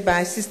invited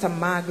by Sister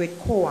Margaret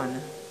Cohen.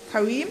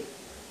 Kareem,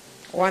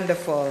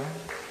 wonderful.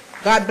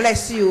 God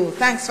bless you.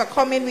 Thanks for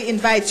coming. We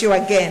invite you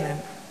again.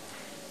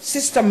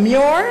 Sister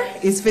Muir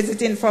is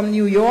visiting from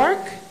New York.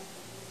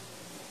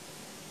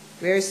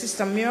 Where is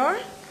Sister Muir?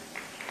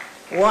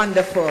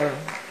 Wonderful.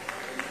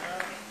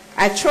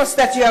 I trust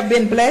that you have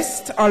been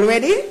blessed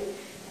already,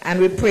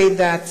 and we pray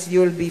that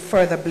you'll be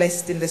further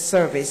blessed in the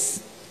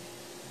service.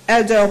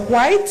 Elder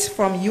White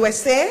from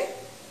USA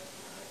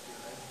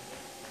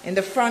in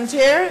the front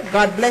here.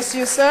 God bless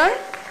you, sir.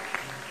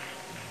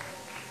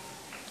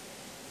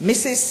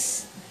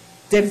 Mrs.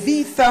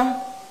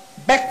 Devitha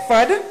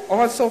Beckford,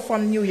 also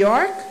from New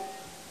York.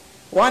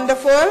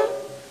 Wonderful.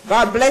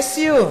 God bless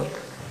you.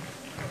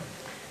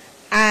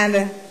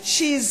 And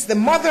she's the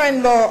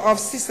mother-in-law of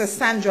Sister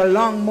Sandra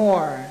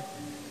Longmore.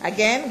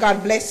 Again,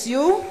 God bless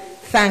you.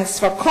 Thanks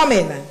for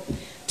coming.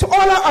 To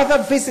all our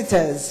other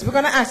visitors, we're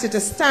going to ask you to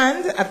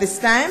stand at this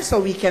time so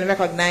we can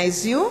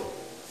recognize you,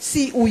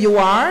 see who you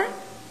are.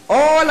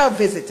 All our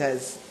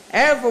visitors,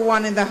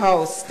 everyone in the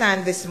house,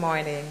 stand this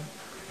morning.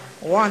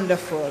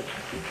 Wonderful.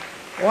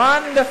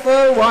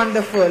 Wonderful,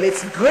 wonderful.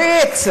 It's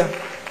great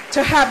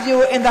to have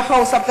you in the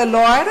house of the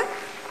Lord.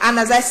 And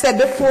as I said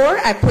before,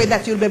 I pray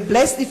that you'll be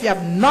blessed. If you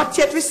have not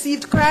yet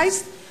received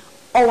Christ,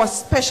 our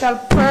special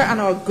prayer and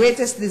our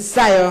greatest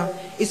desire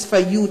is for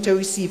you to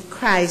receive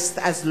Christ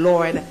as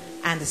Lord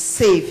and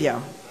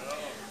Savior.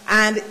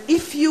 And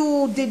if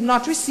you did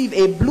not receive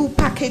a blue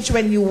package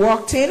when you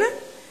walked in,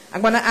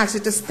 I'm going to ask you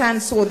to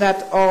stand so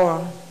that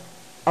our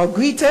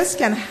greeters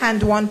can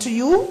hand one to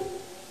you.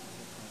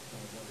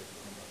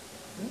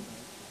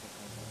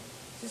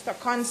 Sister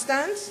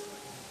Constance.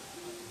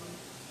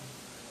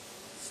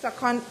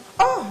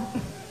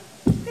 Oh!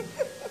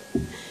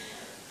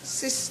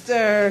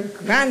 Sister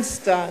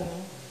Granston.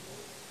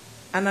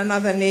 And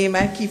another name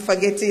I keep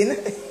forgetting.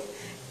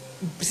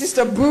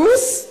 Sister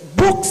Brooks.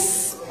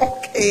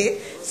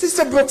 Okay.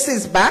 Sister Brooks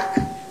is back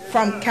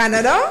from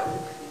Canada.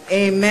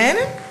 Amen.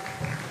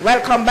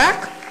 Welcome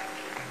back.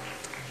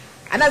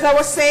 And as I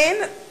was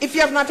saying, if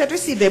you have not yet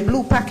received a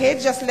blue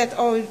package, just let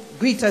our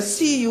greeters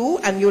see you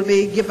and you'll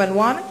be given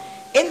one.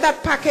 In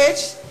that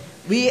package,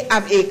 we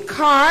have a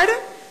card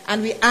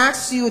and we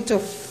ask you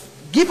to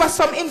give us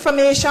some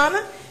information,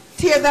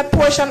 tear that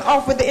portion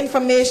off with the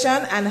information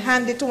and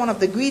hand it to one of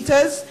the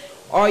greeters,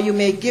 or you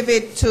may give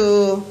it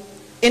to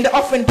in the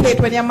offering plate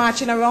when you're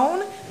marching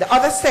around. The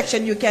other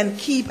section you can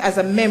keep as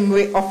a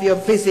memory of your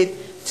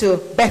visit to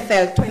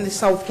Bethel 20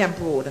 South Camp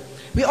Road.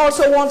 We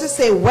also want to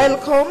say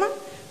welcome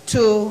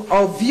to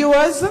our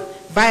viewers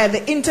via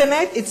the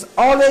internet. It's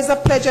always a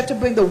pleasure to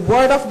bring the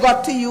word of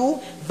God to you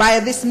via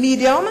this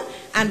medium,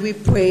 and we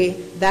pray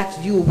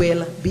that you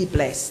will be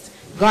blessed.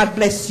 God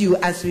bless you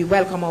as we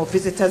welcome our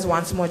visitors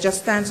once more.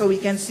 Just stand so we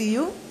can see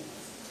you.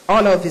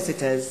 All our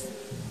visitors.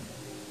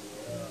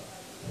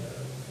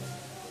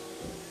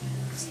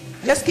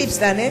 Just keep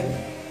standing.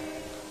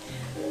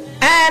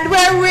 And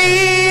we're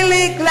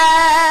really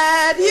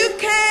glad you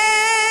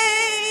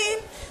came.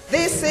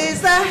 This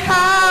is the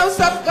house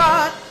of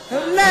God.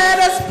 Let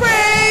us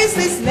praise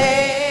his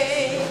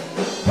name.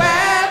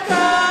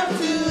 Welcome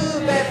to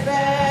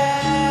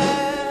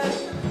Bethel.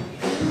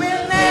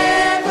 We'll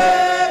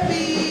never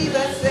be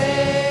the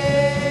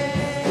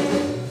same.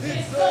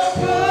 It's so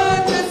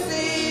good to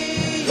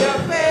see your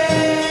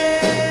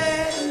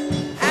face.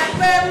 And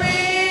we're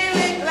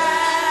really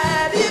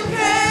glad you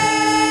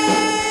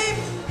came.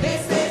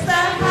 This is the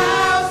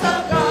house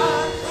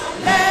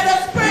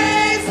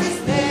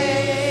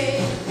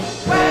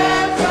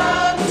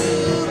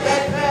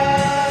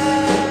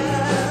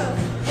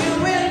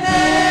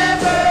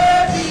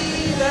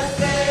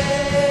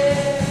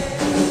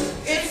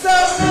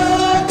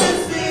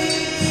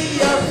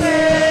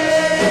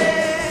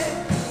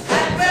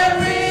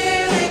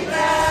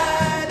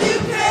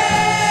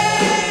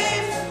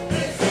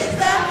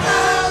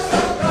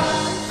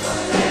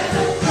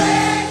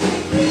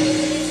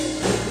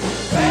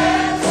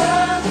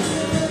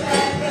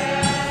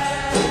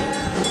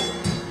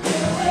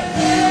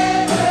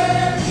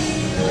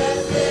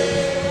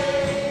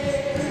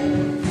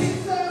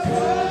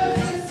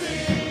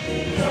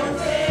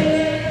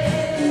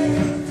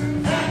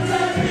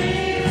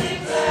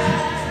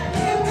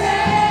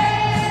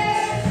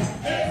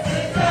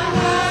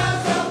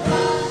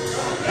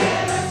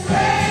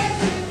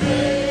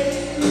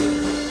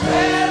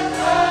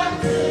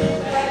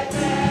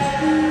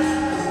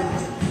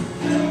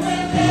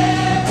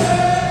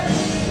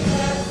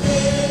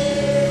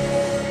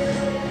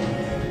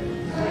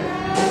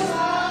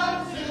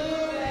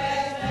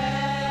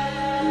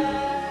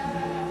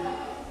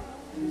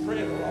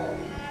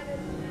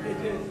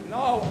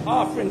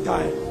offering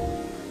time.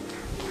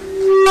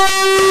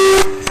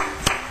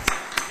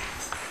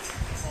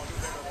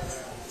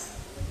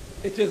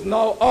 It is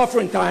now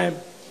offering time.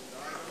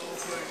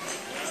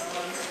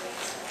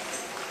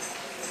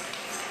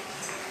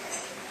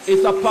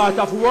 It's a part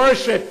of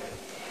worship.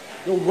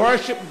 You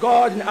worship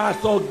God and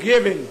also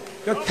giving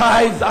your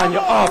tithes and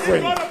your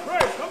offering.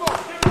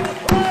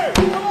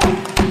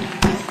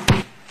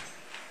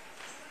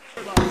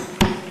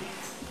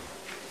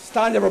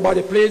 Stand,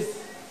 everybody, please.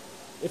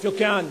 If you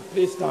can,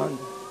 please stand.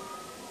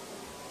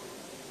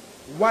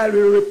 While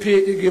we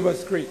repeat the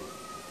Giver's Creed.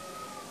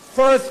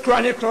 First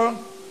Chronicle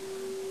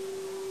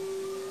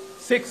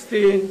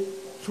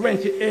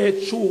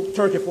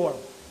 16:28-34.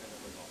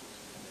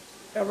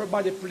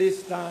 Everybody,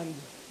 please stand.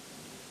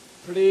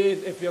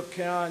 Please, if you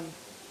can.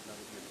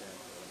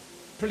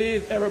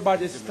 Please,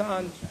 everybody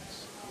stand.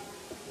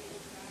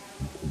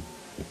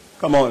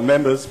 Come on,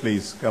 members,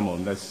 please, come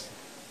on.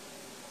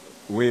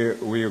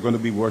 We're going to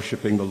be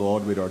worshiping the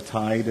Lord with our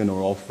tithe and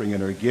our offering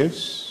and our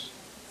gifts.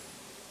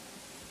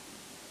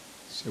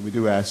 So we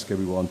do ask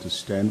everyone to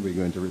stand. We're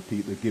going to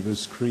repeat the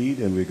Giver's Creed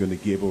and we're going to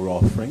give our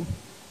offering.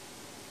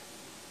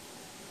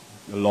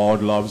 The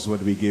Lord loves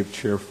when we give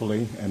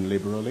cheerfully and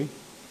liberally.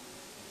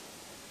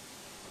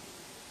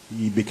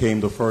 He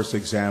became the first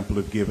example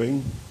of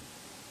giving.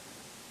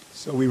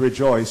 So we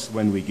rejoice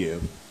when we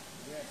give.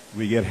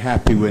 We get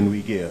happy when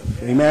we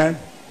give. Amen?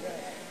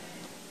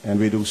 And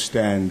we do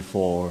stand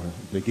for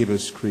the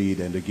Giver's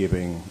Creed and the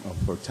giving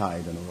of our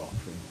tithe and our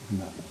offering.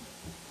 Amen.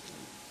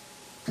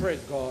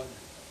 Praise God.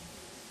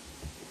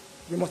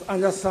 We must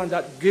understand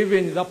that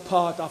giving is a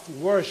part of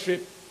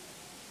worship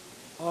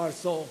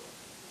also.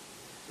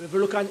 If you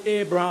look at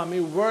Abraham, he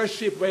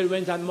worshipped when he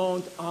went on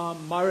Mount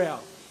Moriah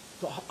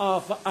to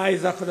offer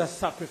Isaac the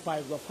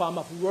sacrifice, a form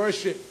of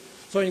worship.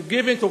 So in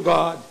giving to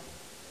God,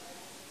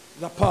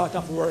 is a part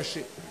of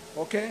worship.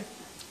 Okay?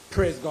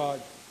 Praise God.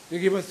 The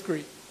Giver's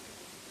Creed.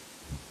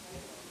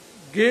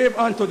 Give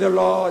unto the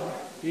Lord,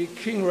 the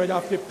King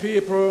of the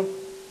people.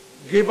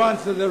 Give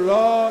unto the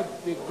Lord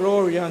the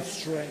glory and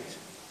strength.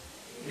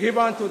 Give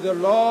unto the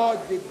Lord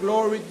the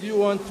glory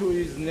due unto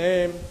his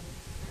name.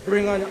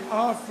 Bring an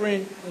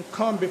offering and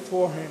come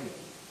before him.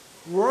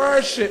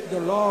 Worship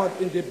the Lord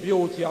in the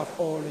beauty of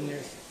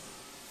holiness.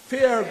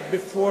 Fear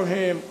before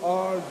him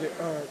all the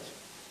earth.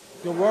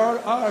 The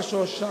world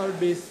also shall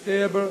be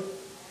stable,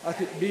 as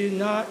it be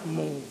not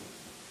moved.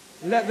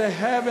 Let the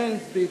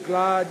heavens be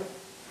glad,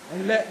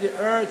 and let the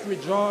earth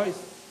rejoice,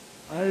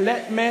 and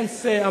let men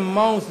say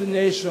amongst the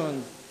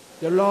nations,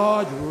 the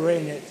Lord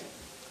reigneth.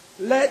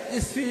 Let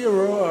the sea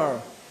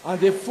roar,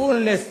 and the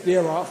fullness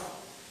thereof.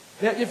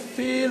 Let the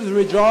fields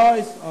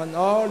rejoice, and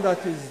all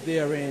that is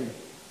therein.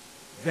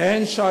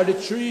 Then shall the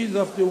trees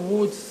of the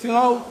wood sing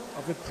out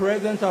of the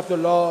presence of the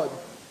Lord,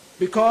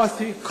 because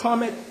he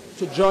cometh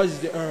to judge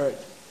the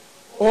earth.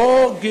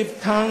 Oh, give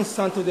thanks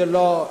unto the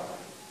Lord,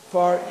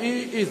 for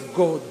he is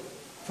good,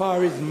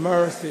 for his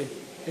mercy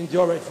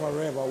endureth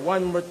forever.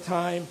 One more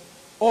time.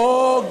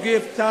 Oh,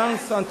 give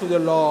thanks unto the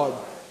Lord,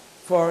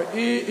 for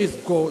he is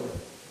good,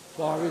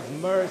 for his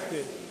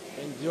mercy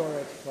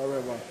endureth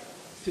forever.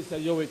 Sister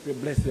Yowick will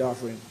bless the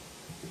offering.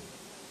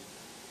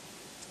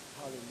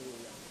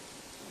 Hallelujah.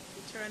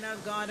 Eternal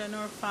God and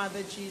our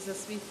Father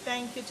Jesus, we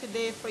thank you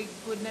today for your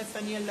goodness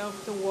and your love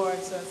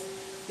towards us.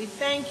 We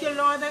thank you,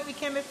 Lord, that we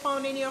can be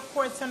found in your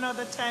courts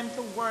another time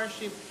to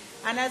worship.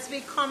 And as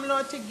we come,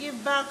 Lord, to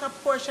give back a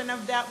portion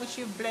of that which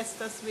you've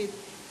blessed us with,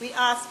 we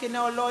ask you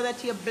now, Lord,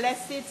 that you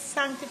bless it,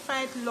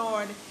 sanctify it,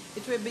 Lord.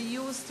 It will be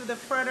used to the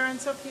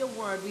furtherance of your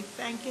word. We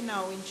thank you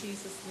now in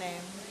Jesus'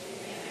 name.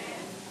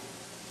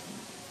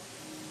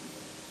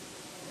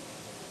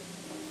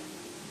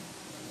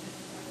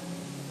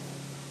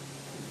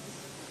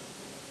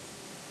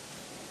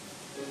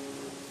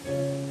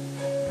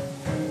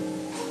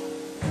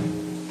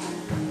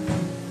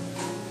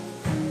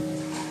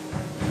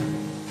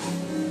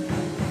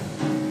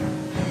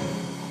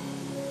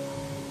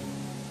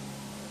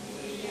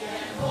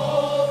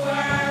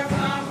 Over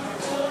from our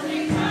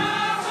holy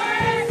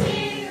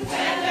poverty,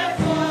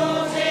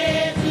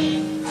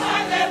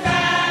 on the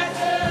back.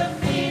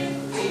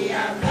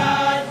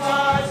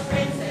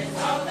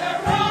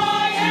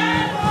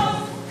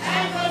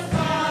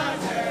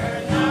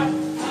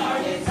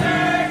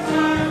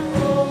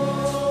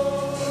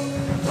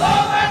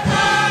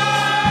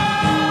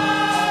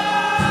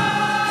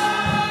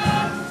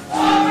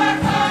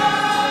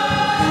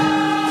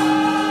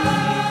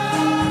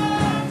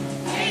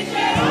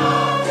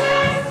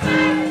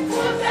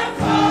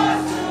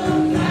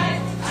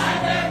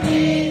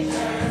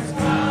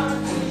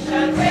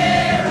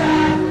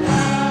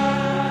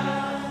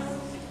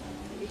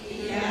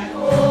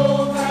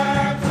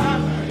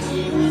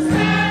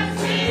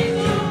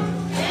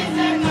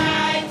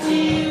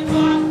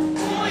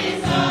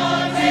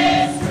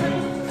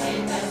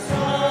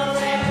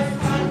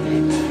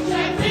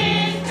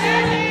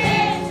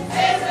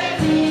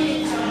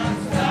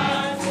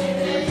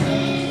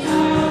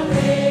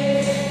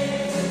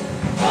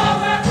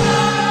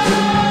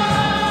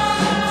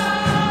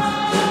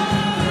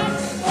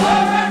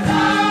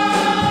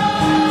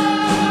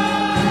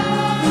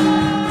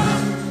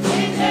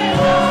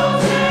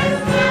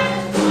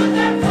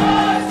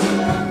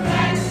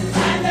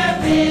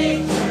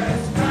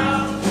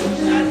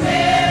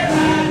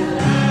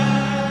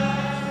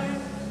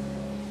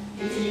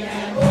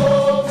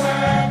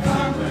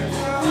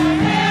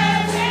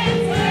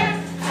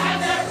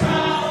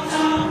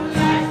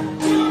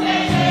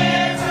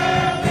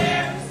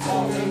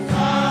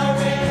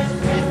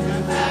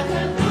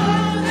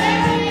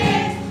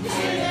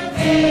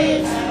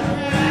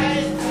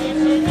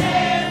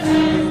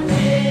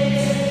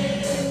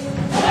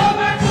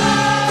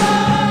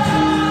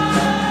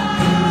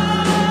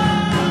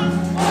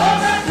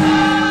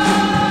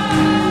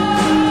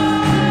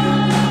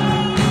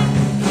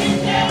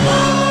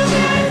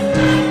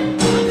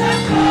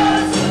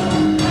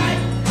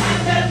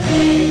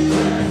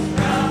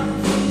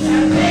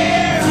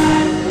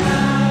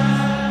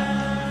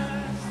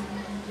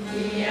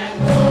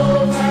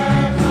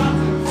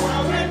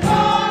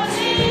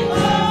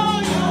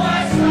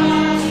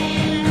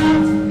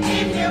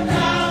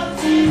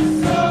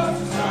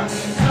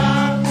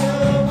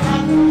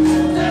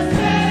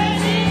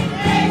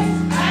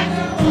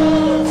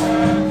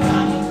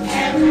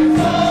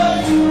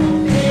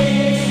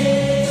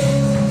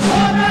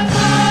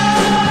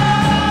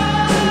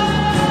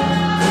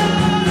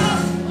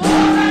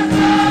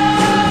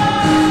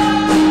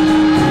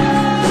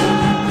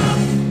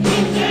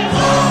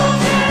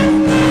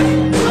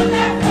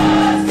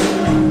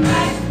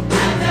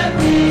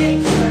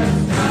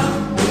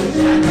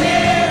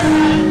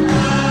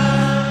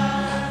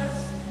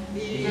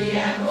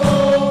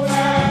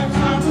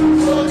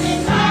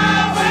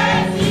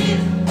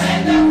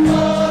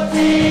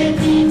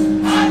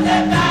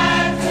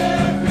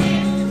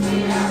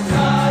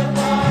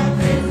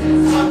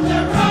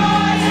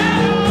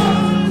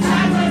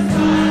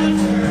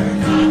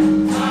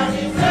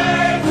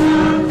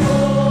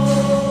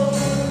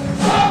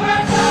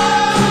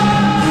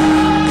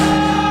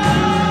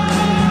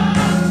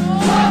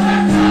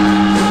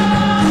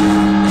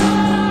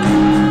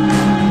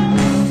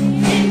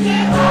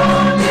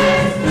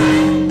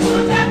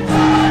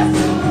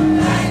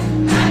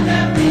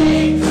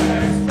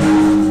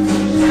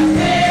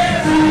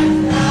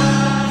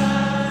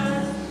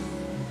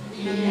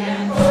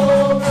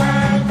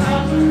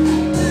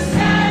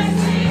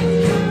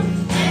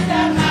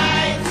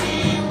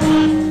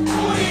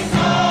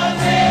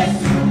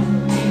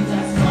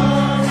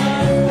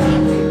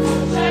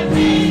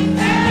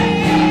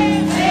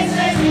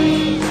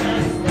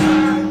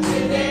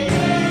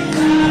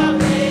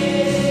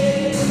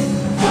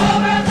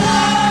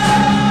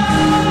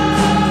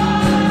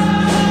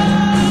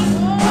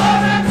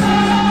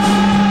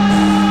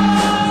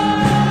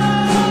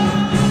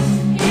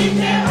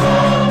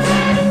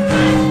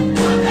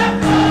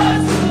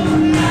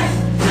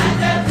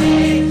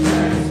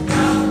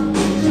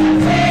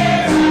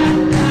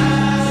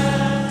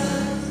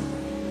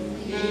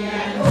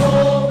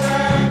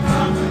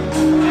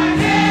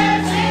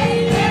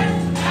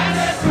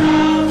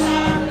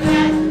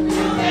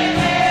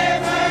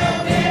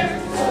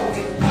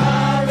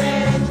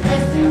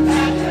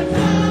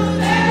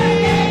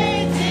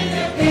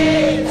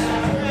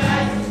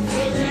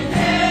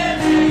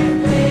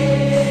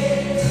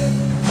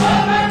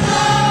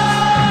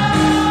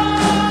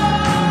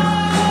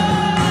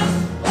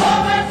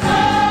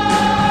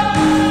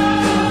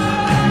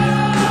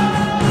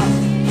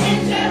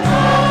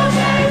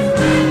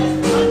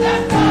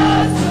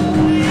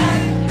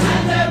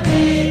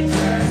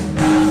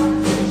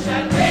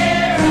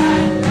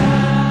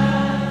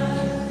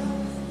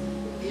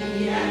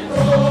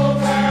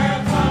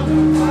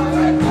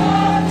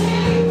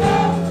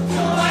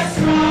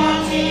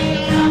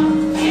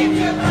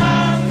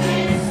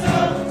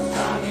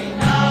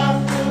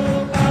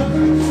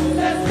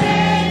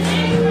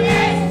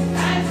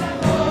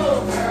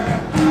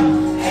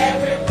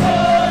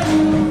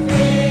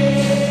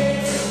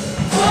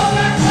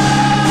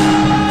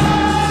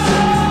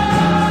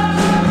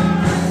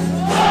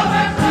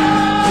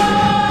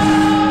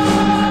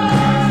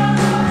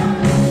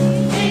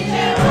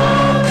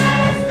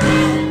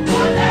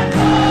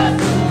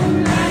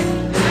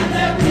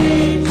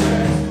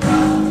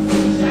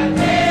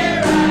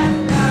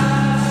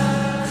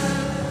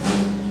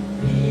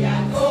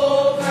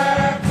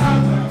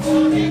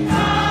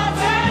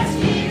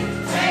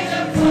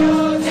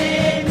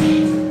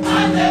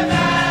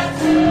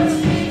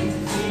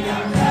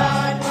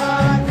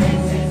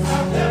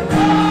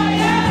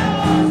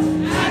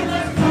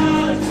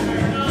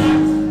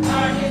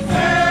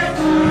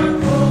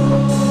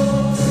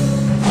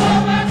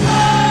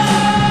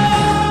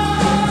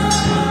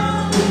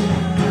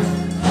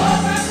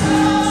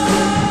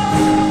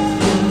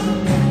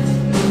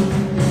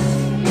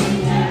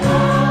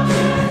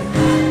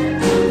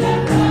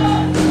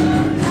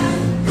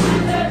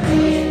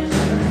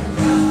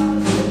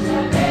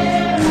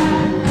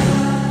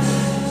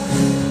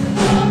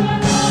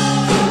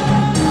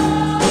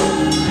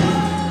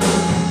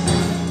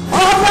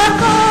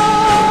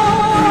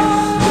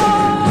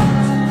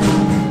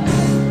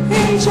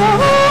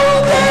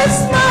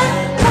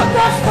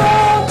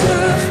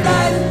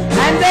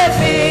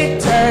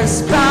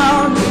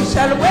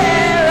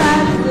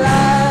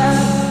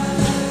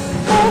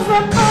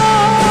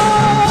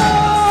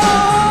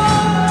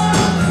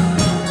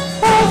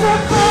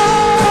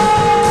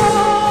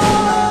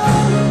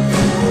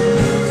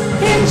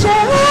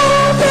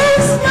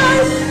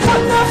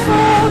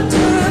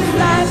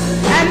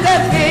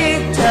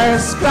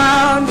 victor's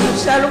crown you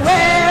shall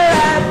wear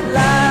at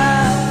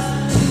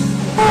last.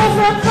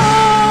 Overcome,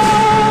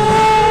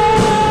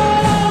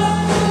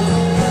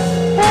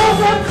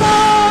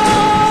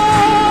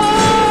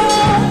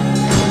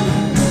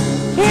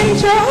 in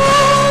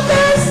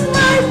Jehovah's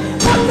might,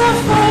 from the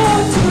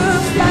foes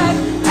will fly,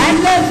 and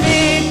the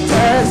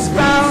victor's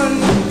crown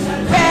you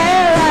shall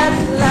wear at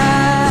last.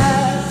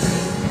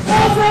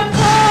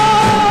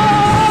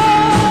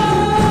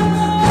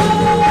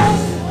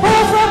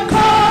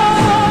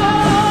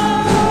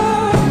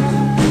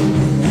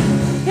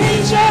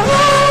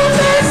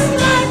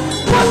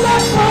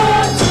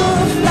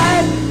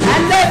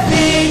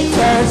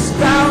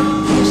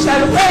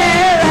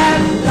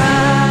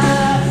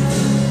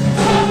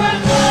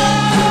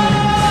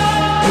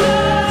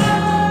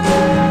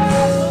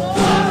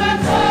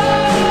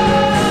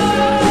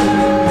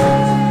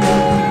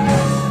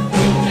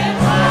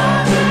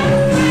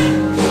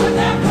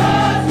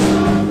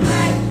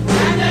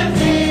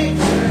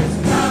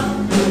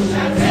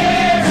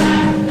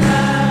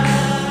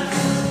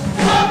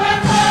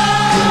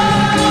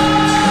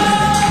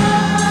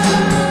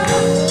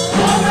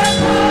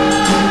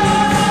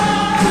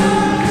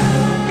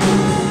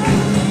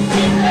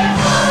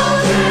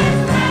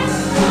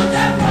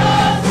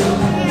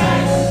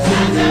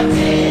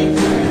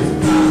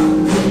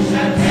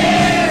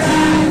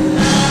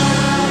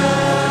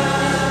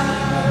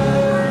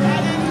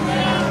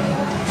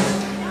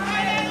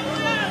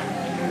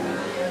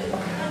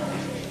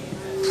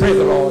 Praise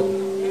the Lord.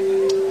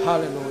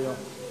 Hallelujah.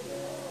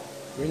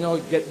 We now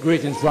get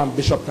greetings from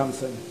Bishop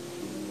Thompson.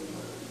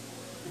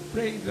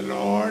 Praise the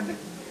Lord.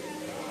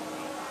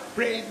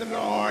 Praise the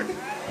Lord.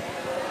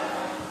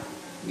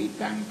 We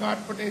thank God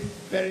for this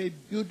very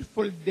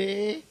beautiful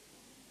day,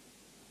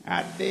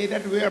 a day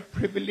that we are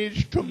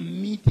privileged to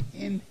meet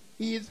in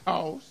His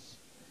house,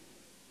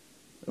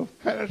 to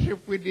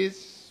fellowship with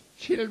His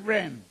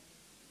children.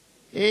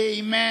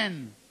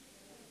 Amen.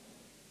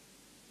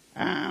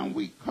 And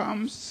we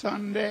come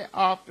Sunday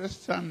after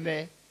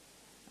Sunday,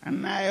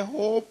 and I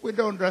hope we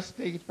don't just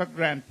take it for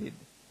granted,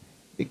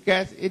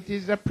 because it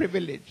is a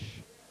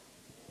privilege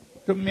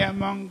to be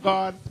among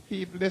God's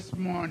people this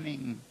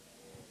morning.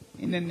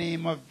 In the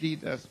name of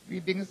Jesus.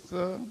 Greetings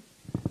to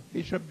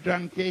Bishop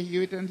John K.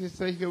 Hewitt and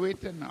Sister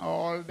Hewitt and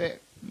all the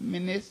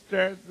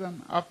ministers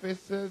and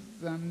officers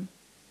and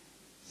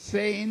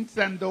saints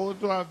and those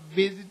who are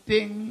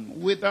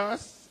visiting with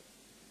us.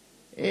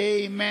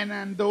 Amen.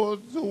 And those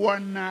who are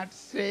not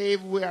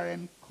saved, we are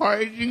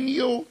encouraging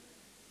you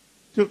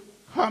to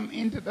come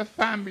into the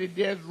family.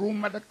 There's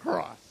room at the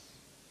cross.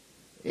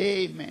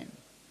 Amen.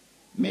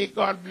 May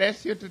God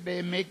bless you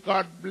today. May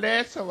God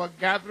bless our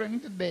gathering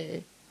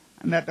today,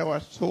 and that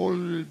our soul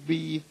will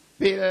be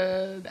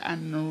filled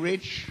and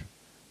rich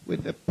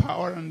with the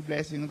power and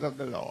blessings of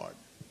the Lord.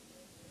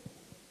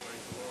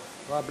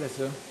 God bless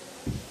you.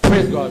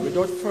 Praise God.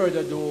 Without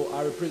further ado,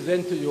 I will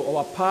present to you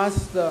our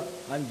pastor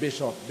and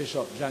bishop,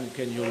 Bishop John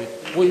K. Hewitt,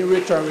 who in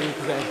return will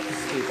present the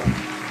speaker.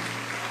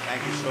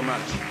 Thank you so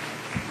much.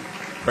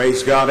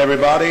 Praise God,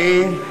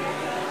 everybody.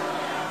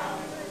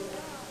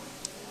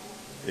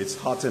 It's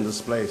hot in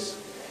this place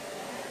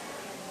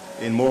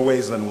in more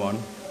ways than one.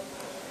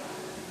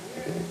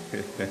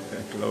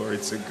 Glory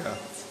to God.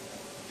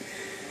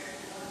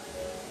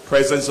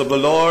 Presence of the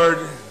Lord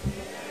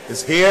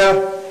is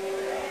here.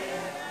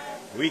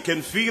 We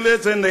can feel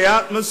it in the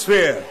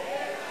atmosphere.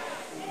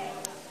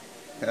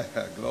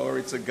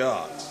 Glory to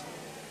God.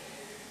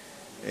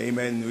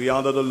 Amen. We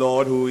honor the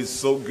Lord, who is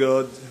so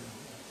good,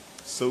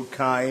 so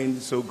kind,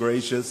 so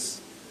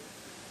gracious.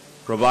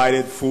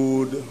 Provided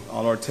food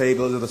on our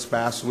tables this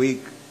past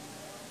week.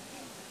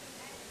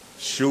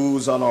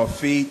 Shoes on our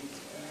feet.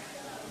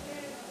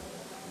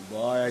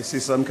 Boy, I see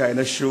some kind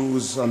of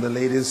shoes on the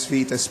ladies'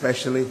 feet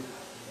especially.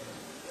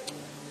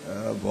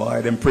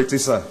 Boy, them pretty,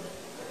 sir.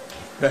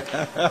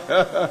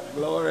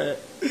 Glory.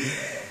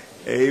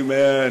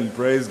 Amen.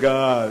 Praise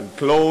God.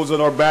 Clothes on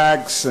our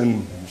backs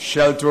and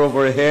shelter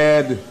over our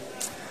head.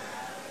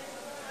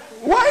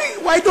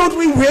 Why don't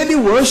we really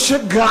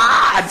worship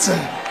God?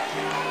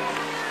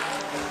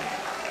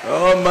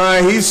 Oh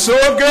my, He's so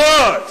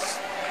good.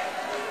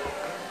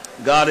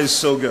 God is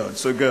so good,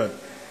 so good.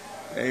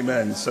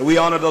 Amen. So we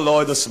honor the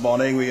Lord this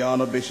morning. We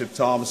honor Bishop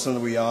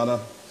Thompson. We honor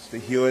Mr.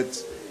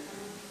 Hewitt.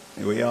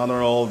 And we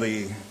honor all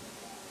the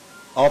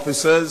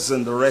officers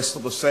and the rest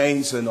of the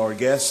saints and our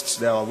guests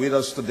that are with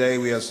us today.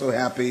 We are so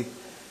happy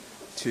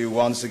to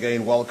once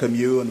again welcome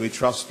you, and we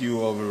trust you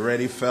have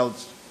already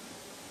felt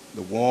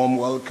the warm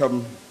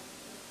welcome.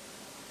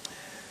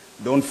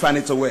 Don't fan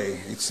it away.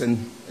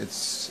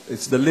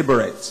 It's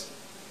deliberate.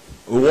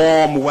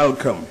 Warm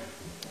welcome.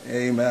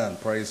 Amen.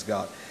 Praise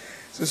God.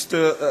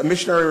 Sister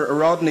Missionary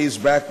Rodney is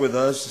back with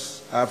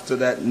us after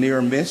that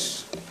near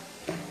miss.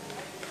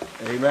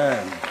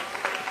 Amen.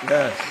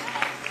 Yes.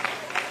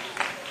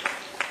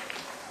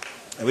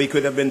 We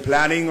could have been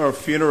planning her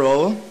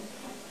funeral,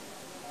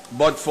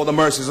 but for the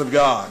mercies of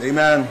God.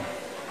 Amen.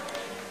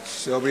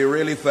 So we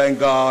really thank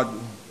God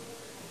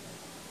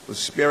for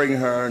sparing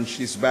her, and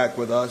she's back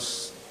with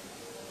us.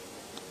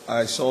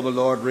 I saw the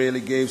Lord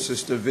really gave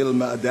Sister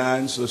Vilma a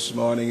dance this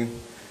morning.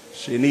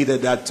 She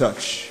needed that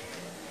touch.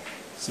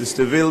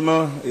 Sister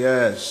Vilma,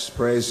 yes,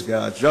 praise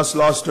God. Just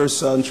lost her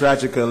son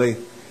tragically,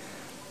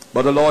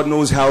 but the Lord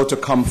knows how to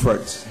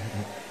comfort.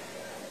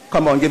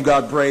 Come on, give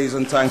God praise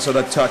and thanks for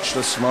the touch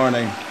this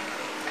morning.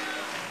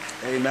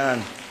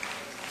 Amen.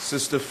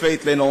 Sister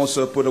Faithlin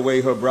also put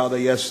away her brother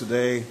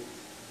yesterday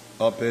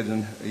up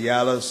in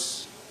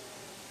Yalas.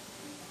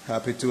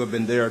 Happy to have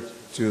been there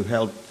to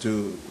help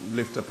to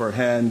lift up her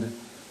hand.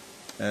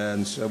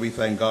 And so we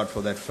thank God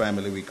for that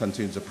family. We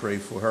continue to pray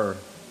for her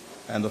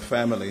and the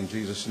family in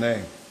Jesus'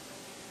 name.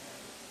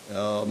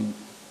 The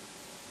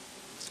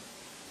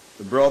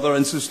brother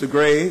and Sister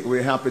Gray,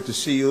 we're happy to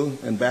see you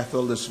in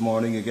Bethel this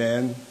morning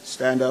again.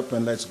 Stand up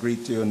and let's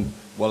greet you and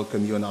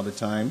welcome you another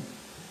time.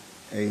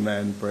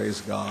 Amen.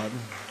 Praise God.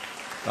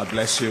 God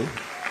bless you.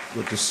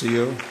 Good to see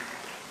you.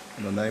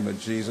 In the name of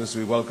Jesus,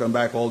 we welcome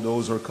back all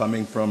those who are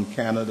coming from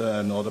Canada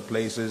and other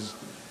places.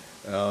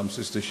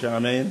 Sister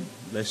Charmaine,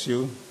 bless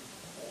you.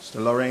 Sister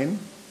Lorraine,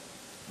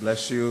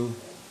 bless you.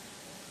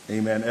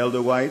 Amen.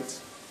 Elder White,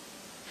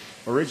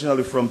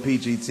 originally from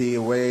PGT,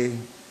 away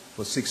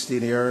for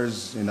 16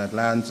 years in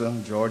Atlanta,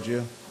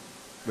 Georgia.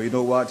 But you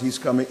know what? He's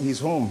coming. He's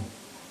home.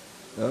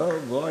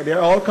 Oh boy,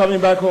 they're all coming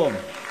back home.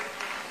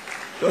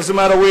 Doesn't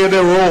matter where they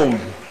roam.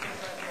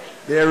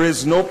 There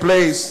is no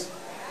place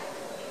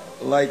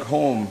like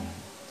home.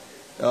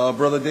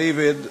 Brother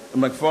David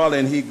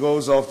McFarlane, he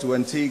goes off to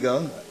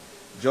Antigua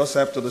just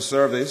after the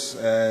service,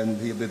 and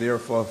he'll be there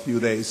for a few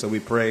days. So we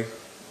pray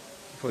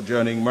for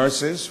journeying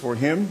mercies for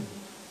him.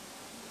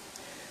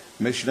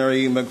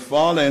 Missionary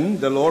McFarlane,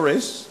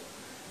 Dolores,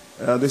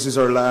 this is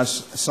her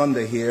last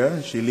Sunday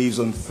here. She leaves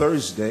on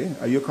Thursday.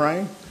 Are you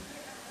crying?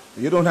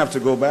 You don't have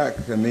to go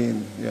back. I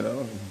mean, you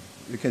know,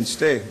 you can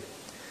stay.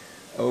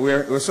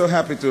 We're so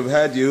happy to have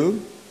had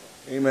you.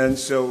 Amen.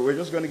 So we're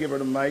just going to give her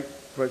the mic.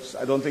 But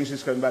I don't think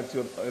she's coming back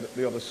to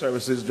the other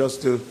services,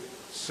 just to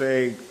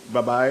say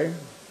bye-bye.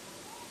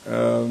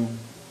 Yeah,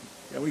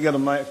 we got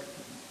a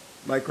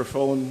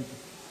microphone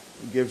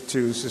to give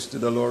to Sister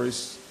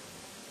Dolores.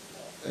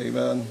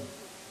 Amen.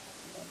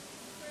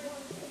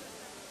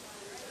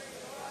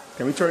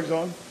 Can we turn it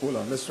on? Hold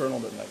on, let's turn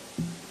on the light.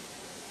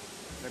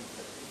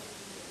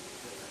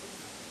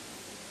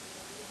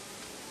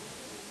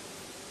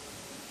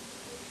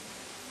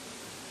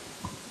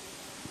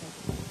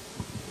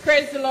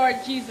 Praise the Lord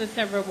Jesus,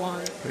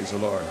 everyone. Praise the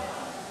Lord.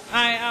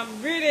 I am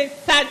really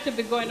sad to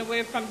be going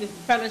away from this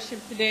fellowship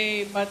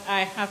today, but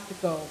I have to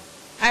go.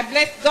 I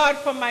bless God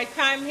for my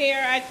time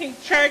here. I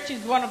think church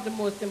is one of the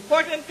most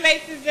important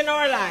places in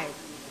our lives.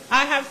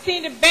 I have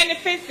seen the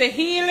benefits, the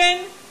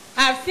healing.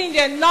 I've seen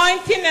the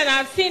anointing, and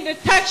I've seen the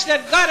touch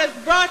that God has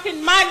brought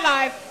in my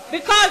life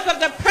because of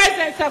the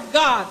presence of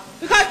God,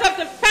 because of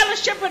the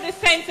fellowship with the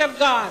saints of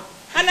God.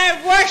 And I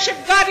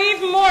worship God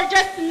even more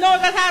just to know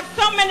that I have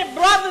so many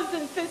brothers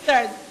and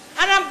sisters.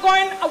 And I'm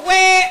going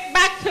away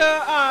back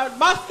to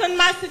Boston,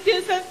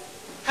 Massachusetts.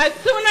 As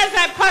soon as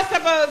I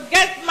possibly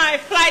get my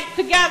flight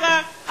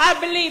together, I'll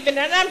be leaving.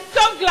 And I'm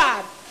so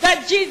glad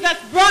that Jesus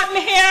brought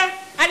me here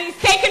and he's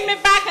taken me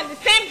back. And the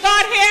same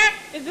God here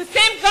is the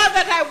same God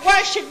that I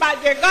worship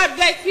out there. God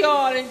bless you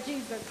all in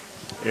Jesus.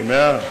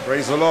 Amen.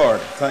 Praise the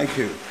Lord. Thank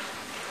you.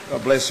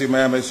 God bless you,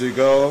 ma'am, as you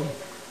go.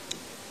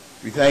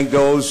 We thank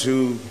those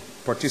who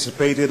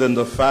participated in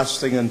the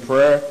fasting and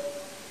prayer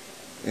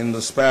in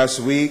this past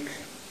week,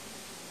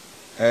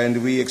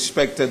 and we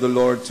expected the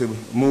Lord to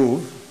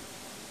move,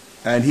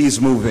 and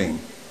he's moving.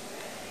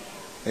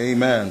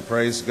 Amen.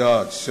 Praise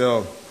God.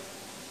 So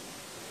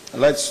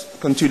let's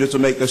continue to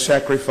make the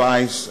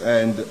sacrifice,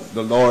 and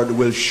the Lord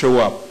will show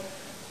up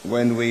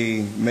when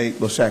we make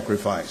the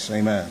sacrifice.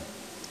 Amen.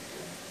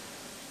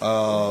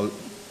 All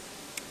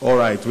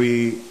right,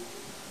 we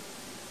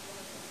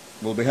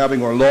we'll be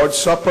having our Lord's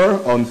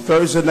Supper on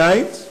Thursday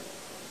night.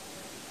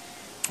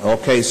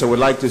 Okay, so we'd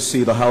like to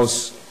see the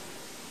house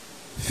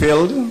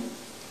filled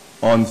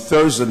on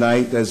Thursday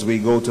night as we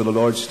go to the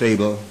Lord's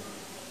table.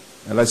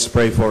 And let's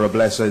pray for a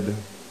blessed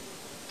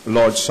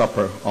Lord's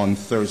Supper on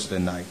Thursday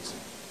night.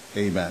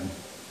 Amen.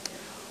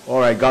 All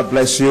right, God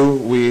bless you.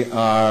 We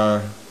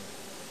are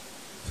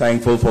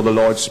thankful for the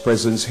Lord's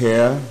presence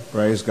here.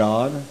 Praise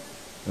God.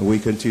 And we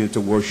continue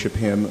to worship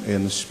him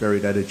in the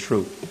spirit and in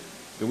truth.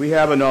 Do we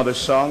have another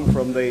song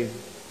from the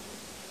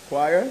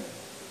choir?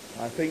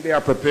 I think they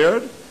are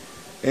prepared.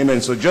 Amen.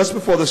 So just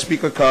before the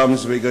speaker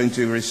comes, we're going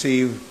to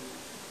receive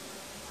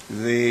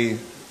the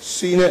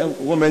Senior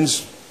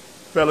Women's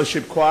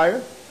Fellowship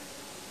Choir.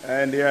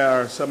 And there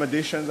are some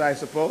additions, I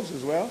suppose,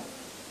 as well.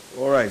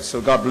 All right. So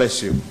God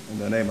bless you in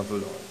the name of the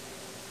Lord.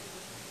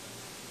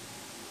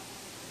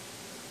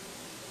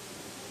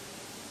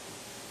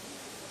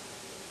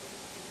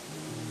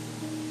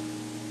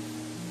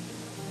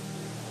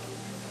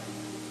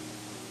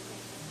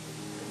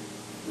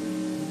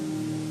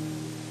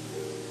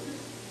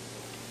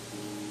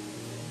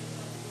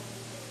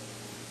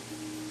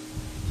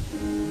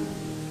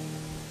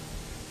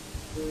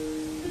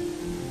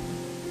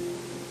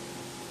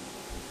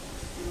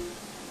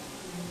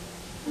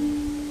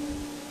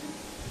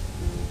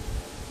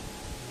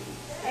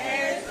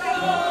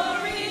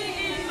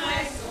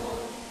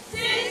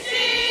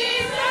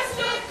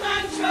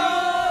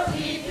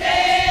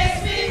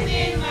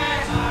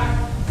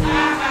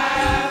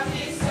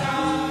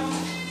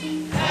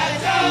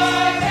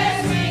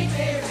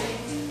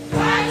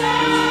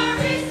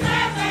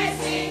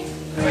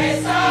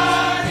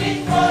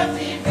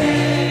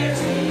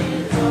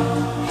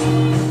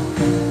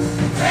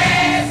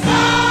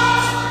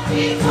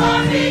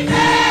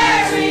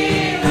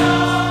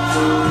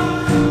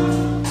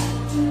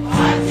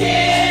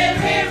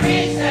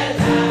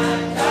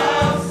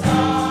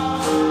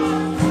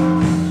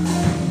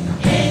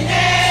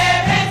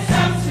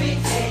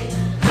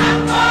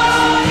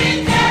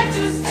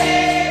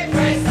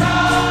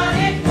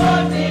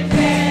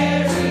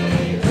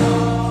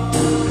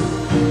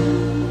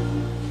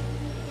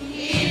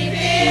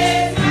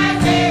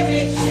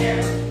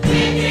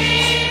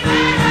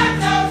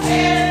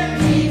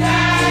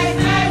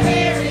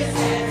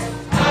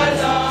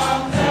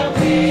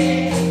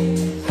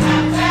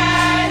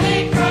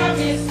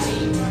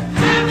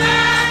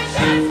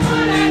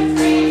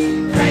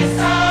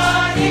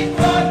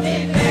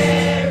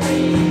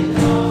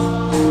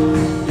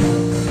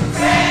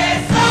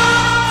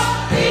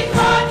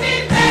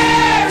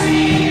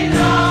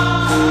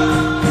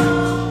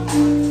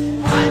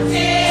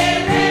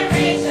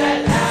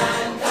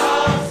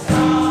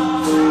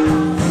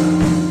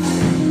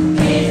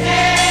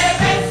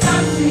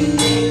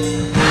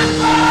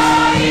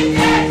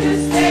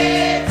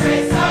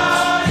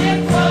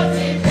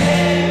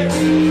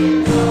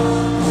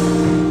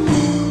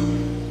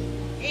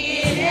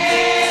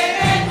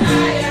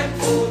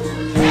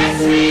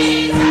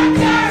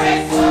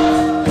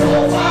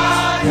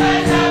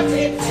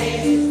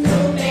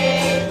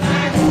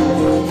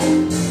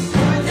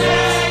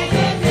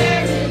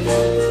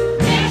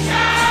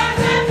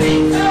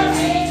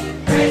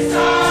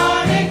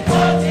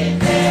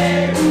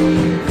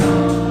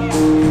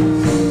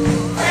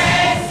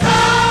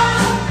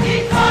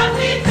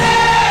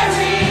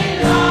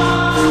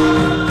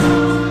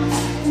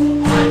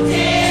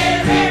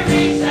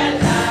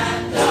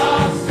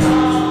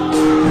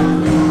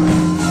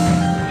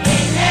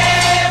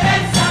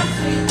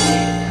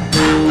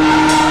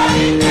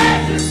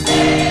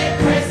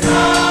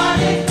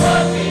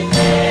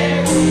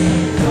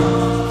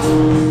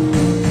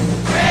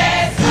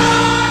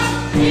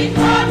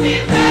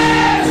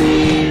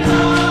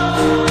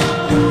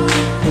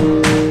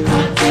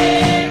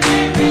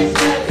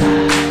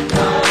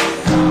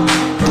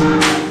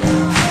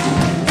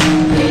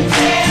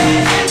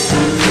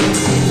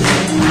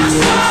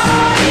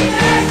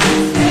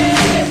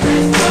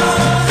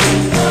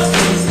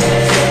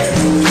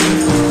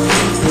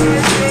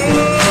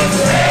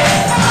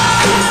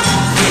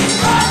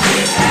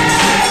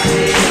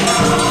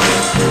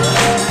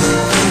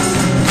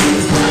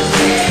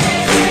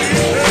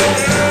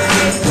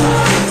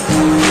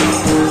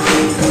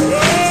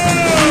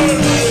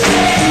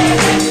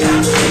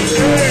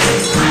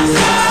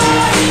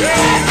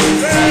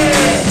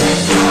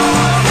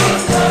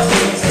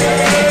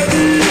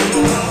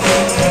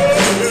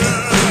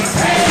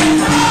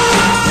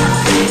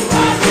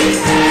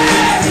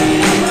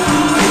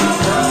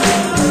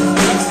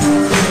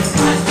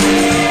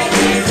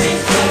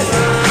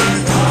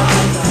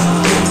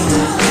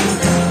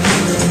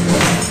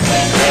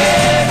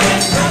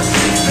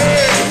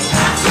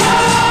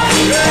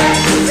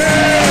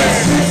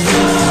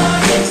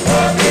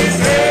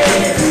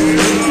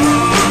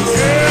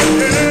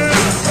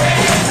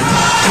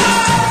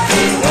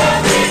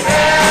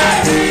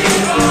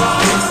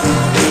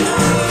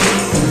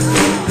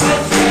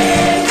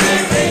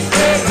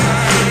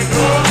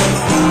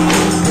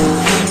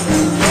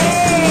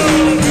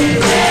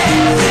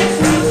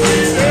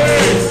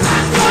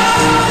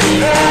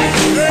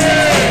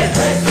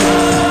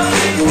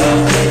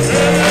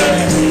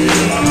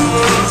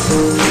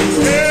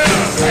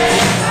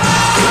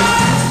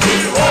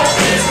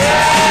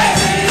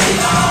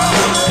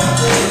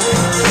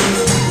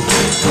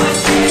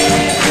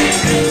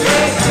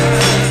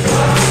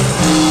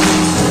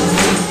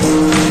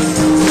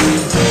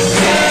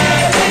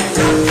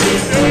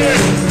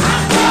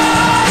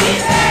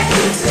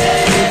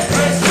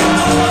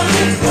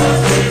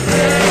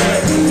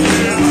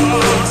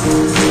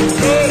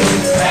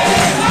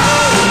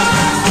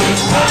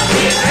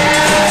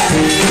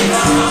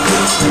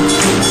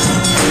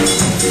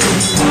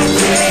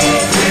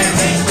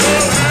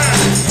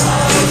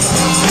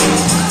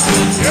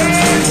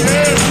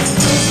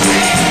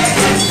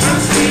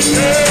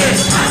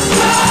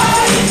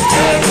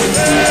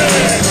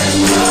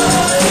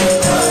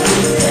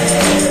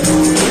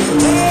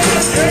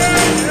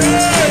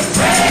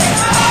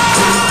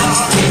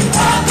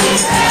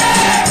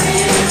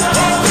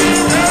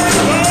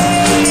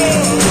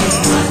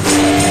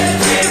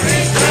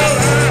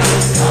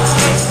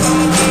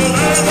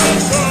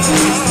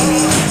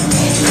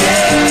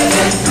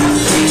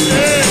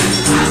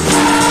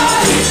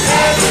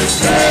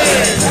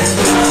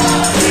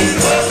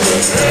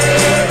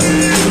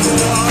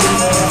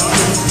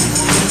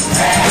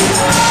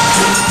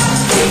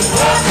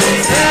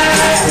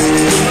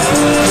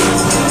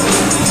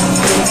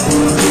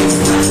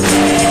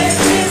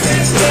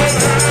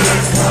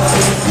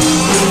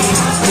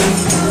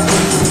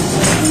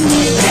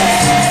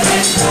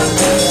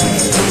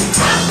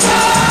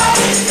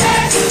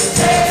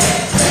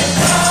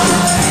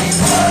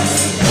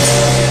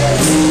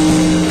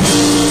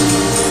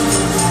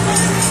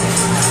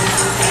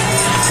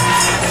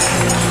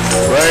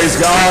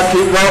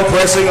 keep on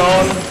pressing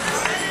on.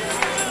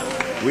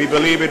 We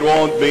believe it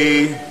won't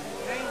be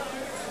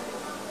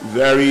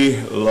very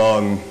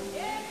long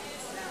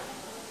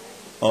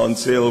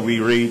until we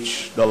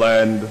reach the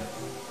land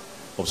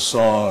of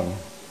song.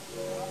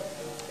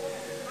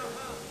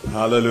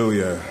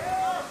 Hallelujah.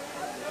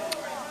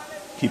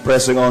 Keep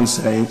pressing on,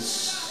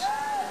 saints.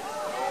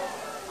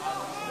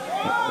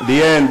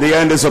 The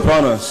end is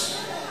upon us.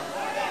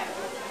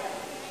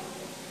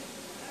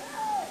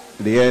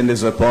 The end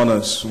is upon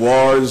us.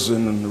 Wars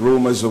and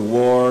rumors of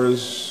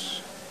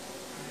wars.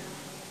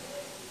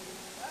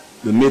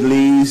 The Middle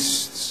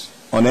East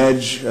on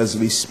edge as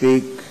we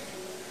speak.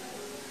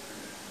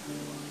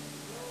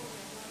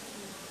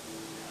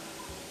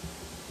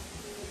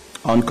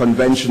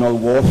 Unconventional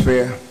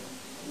warfare,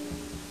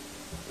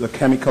 the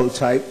chemical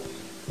type.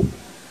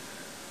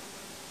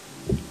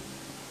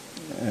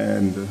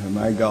 And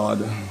my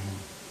God,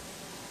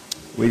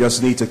 we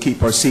just need to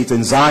keep our seat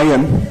in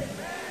Zion.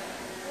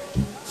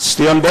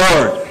 Stay on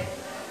board.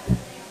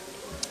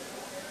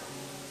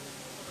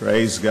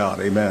 Praise God.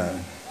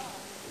 Amen.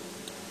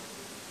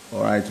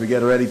 All right, we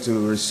get ready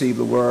to receive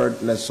the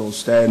word. Let's all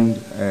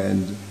stand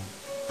and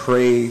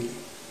pray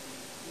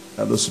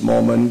at this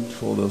moment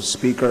for the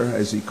speaker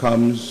as he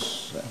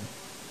comes,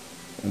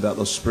 and that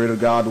the Spirit of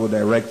God will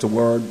direct the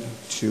word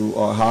to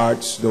our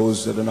hearts.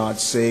 Those that are not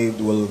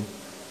saved will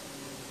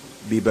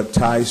be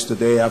baptized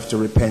today after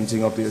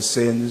repenting of their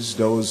sins.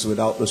 Those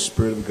without the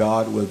Spirit of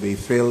God will be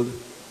filled.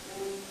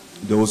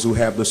 Those who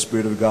have the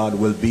Spirit of God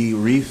will be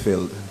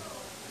refilled,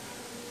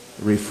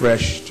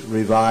 refreshed,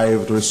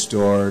 revived,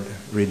 restored,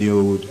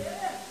 renewed,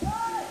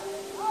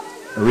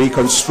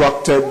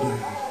 reconstructed,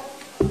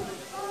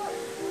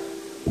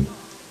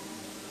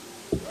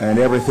 and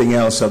everything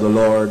else that the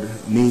Lord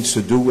needs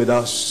to do with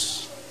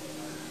us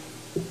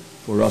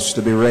for us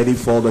to be ready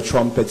for the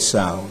trumpet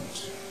sound.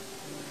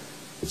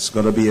 It's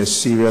going to be a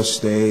serious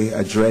day,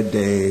 a dread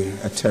day,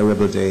 a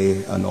terrible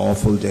day, an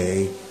awful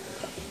day,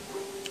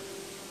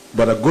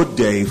 but a good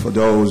day for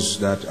those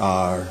that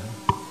are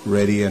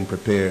ready and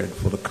prepared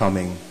for the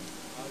coming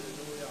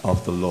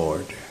of the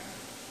Lord.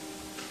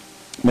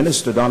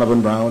 Minister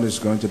Donovan Brown is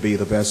going to be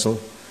the vessel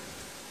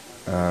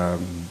to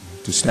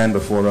stand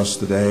before us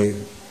today.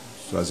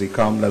 So as he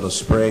comes, let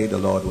us pray. The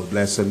Lord will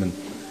bless him,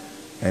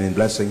 and in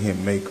blessing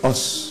him, make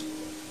us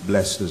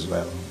blessed as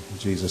well. In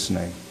Jesus'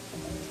 name.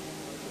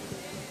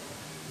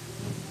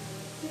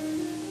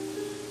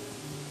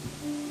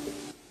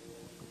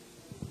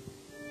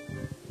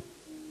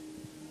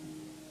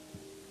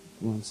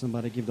 Come on,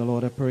 somebody give the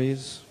Lord a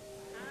praise.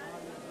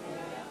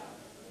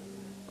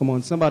 Come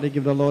on, somebody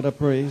give the Lord a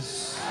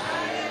praise.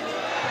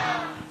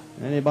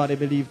 Anybody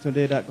believe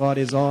today that God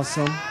is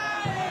awesome?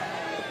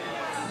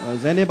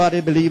 Does anybody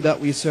believe that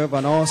we serve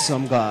an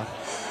awesome God?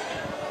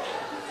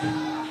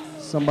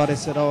 Somebody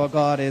said our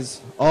God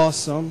is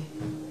awesome.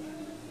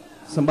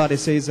 Somebody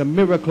says he's a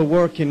miracle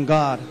working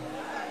God.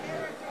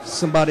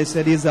 Somebody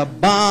said he's a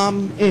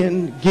balm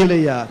in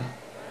Gilead.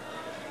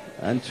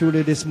 And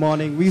truly this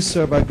morning we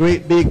serve a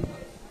great big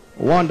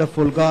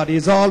wonderful God.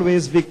 He's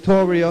always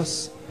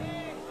victorious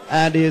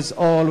and is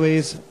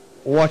always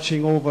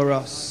watching over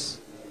us.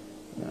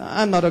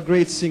 I'm not a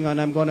great singer, and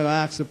I'm going to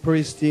ask the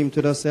praise team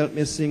to just help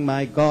me sing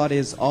My God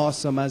is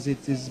Awesome as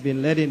it has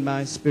been led in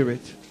my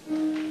spirit.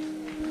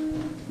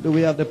 Do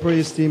we have the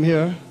praise team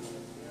here?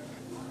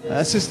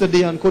 Sister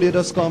Dion, could you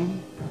just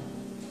come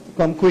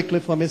quickly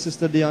for me,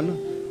 Sister Dion?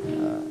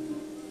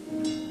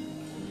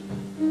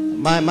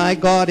 My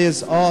God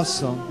is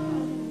awesome.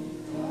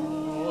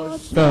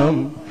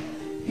 Awesome.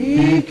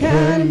 He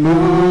can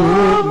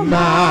move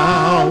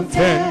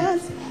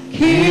mountains,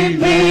 keep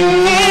me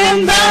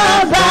in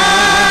the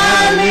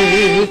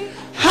valley,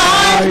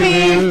 hide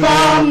me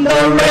from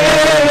the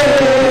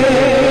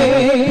rain.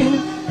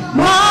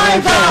 My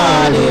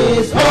God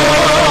is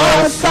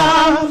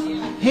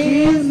awesome.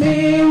 He's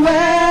me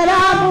when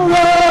I'm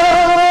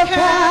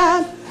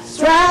broken,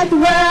 strength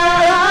where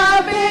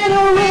I've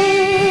been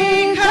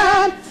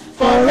weakened.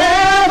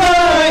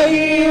 Forever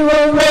he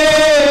will reign.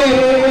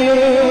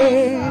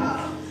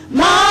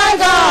 My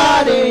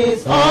God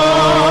is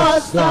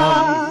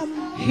awesome.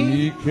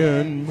 He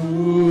can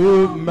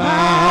move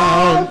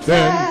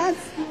mountains,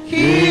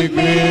 keep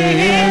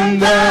me in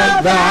the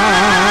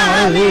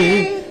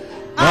valley,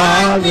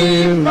 I'll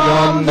live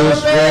from the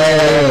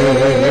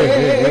strain.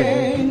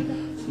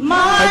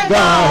 My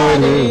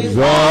God is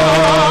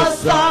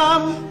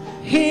awesome.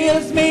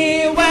 Heals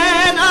me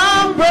when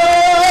I'm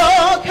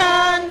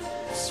broken,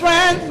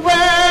 strength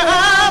where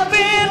I've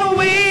been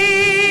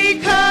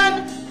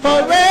weakened.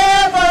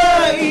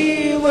 Forever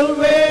he will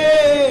reign.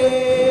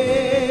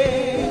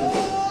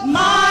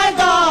 My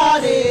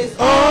God is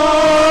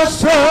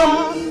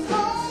awesome.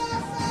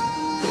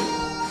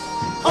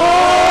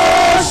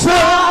 Awesome.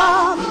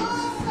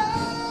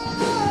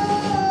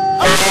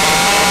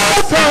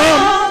 Awesome.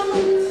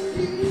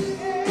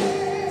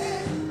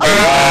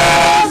 Awesome.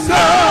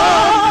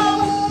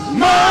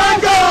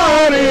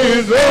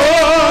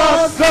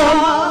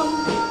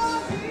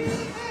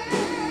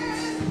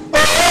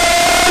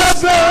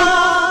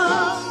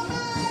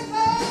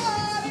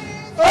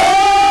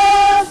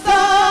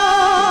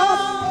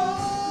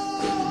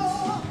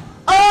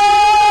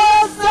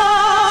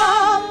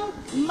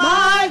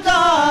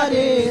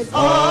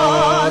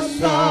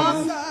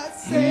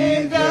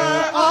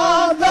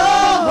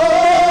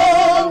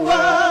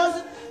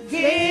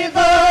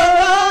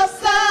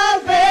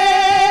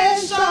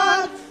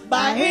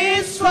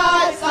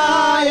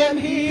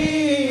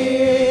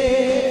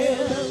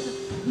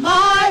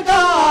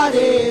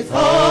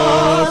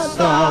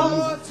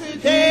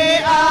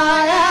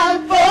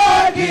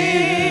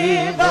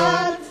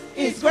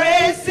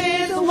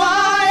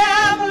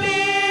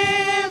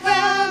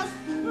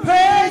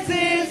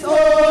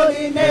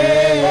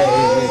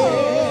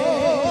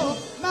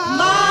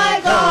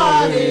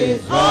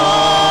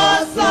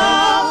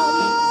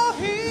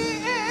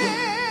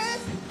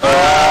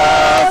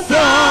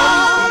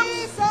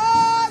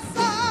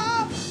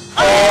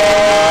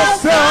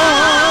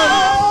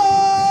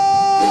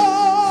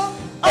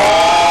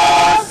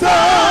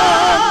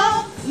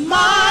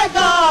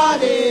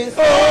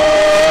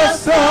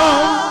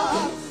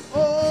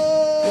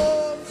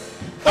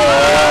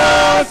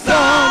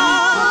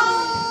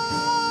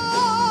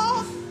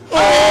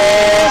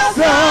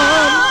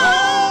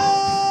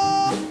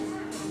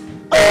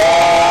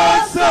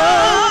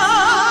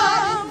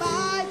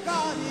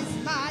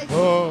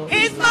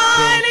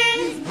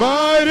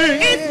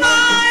 It's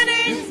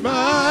mighty. It's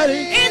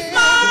mighty. It's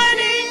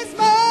mighty. It's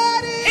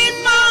mighty. It's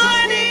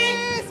mighty.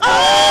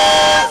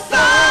 Awesome.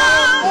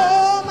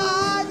 Oh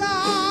my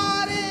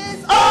God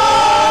is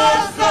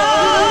awesome.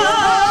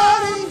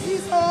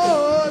 He's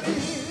holy.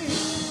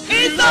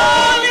 He's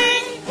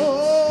holy.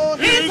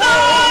 He's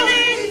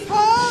holy.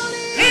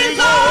 He's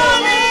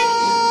holy.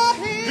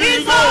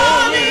 He's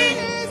holy.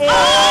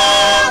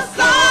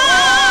 Awesome.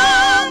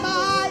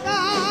 My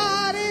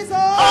God is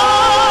awesome.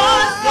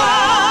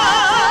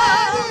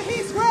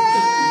 He's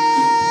great.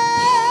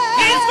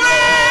 He's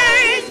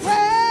great.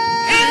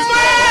 He's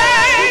great.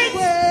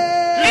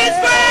 He's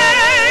great.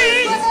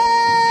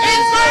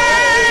 He's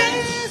great.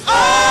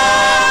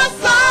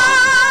 Awesome.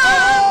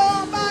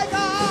 My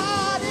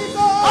God is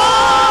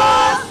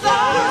awesome.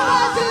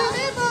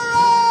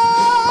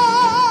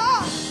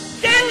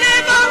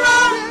 Deliverer.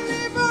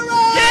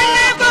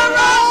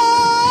 Deliverer.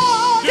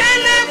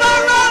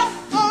 Deliverer.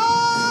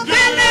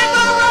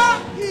 Deliverer.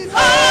 He's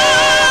awesome.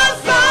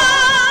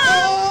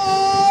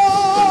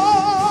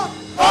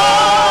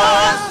 Awesome.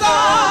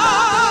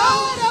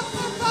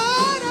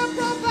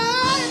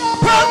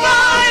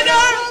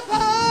 Provider.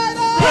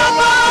 Provider.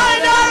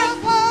 Provider.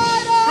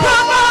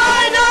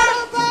 Provider.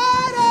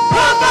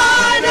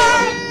 Provider.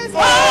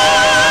 Awesome.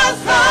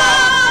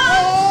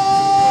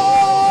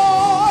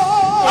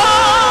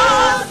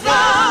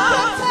 Awesome.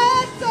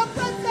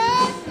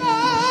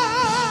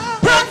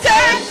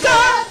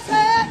 Protector.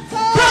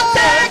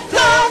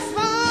 Protector.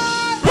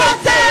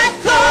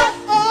 Protector.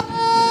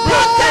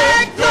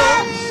 Protector.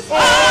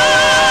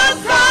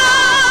 Awesome.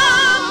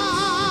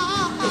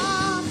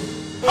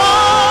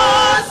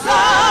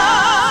 Awesome.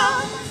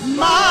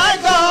 My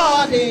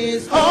God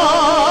is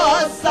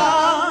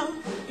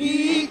awesome.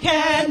 He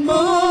can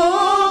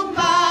move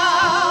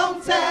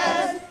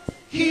mountains.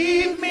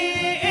 Keep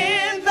me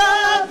in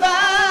the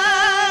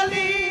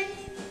valley.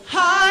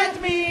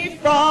 Hide me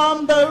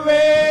from the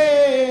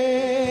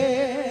rain.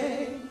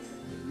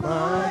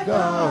 My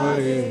God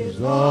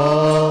is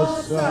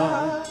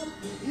awesome.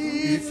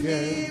 He's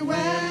me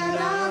when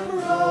I'm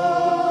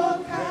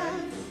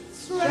broken.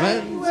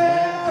 Strength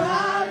where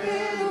I've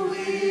been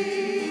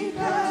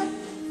weakened.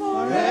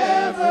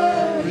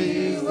 Forever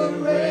is the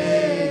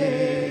rain.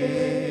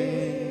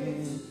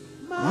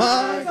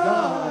 My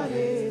God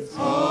is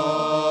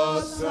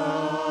awesome.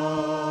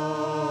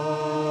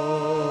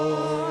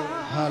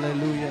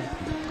 Hallelujah.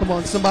 Come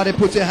on, somebody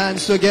put your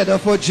hands together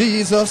for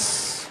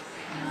Jesus.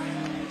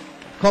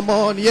 Come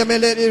on, hear me,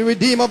 let the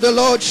redeemer of the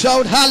Lord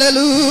shout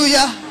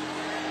hallelujah.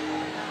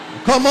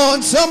 Come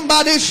on,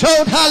 somebody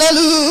shout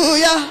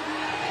hallelujah.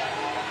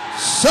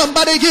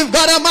 Somebody give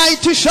God a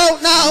mighty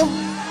shout now.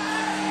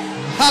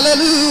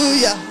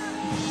 Hallelujah.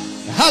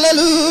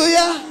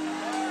 Hallelujah.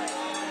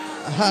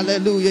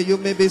 Hallelujah. You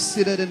may be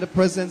seated in the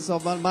presence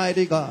of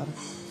Almighty God.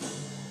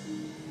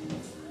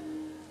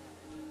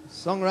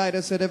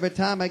 Songwriter said, every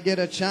time I get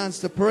a chance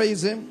to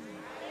praise Him,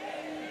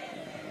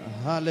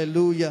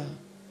 hallelujah.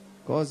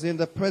 Because in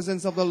the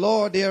presence of the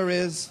Lord there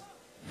is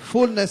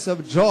fullness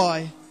of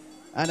joy,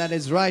 and at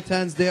His right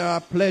hand there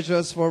are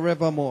pleasures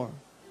forevermore.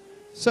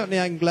 Certainly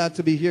I'm glad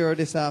to be here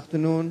this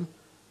afternoon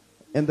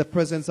in the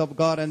presence of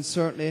God, and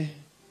certainly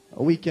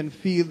we can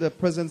feel the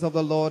presence of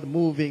the Lord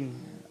moving,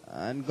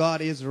 and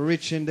God is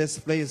rich in this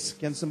place.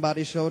 Can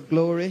somebody shout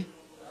glory?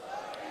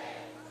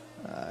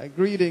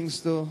 Greetings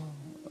to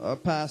our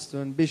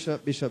pastor and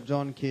Bishop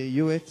John K.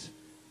 Hewitt,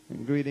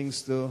 and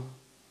greetings to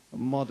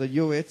Mother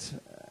Hewitt.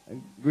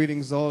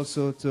 Greetings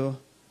also to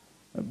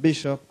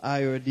Bishop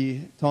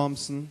I.R.D.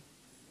 Thompson,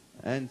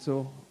 and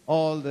to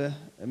all the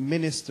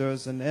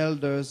ministers and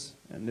elders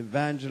and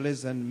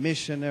evangelists and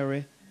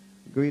missionary.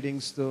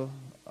 Greetings to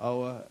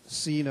our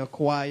senior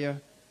choir,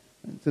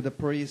 and to the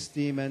praise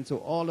team, and to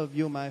all of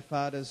you, my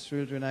Father's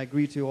children. I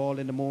greet you all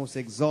in the most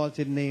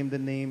exalted name, the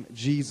name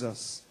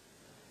Jesus.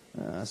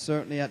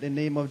 Certainly at the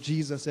name of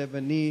Jesus, every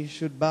knee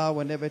should bow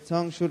and every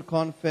tongue should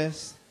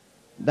confess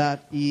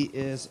that He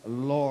is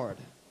Lord.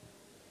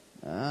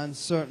 And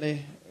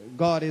certainly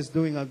God is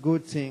doing a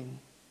good thing.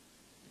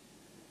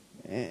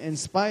 In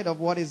spite of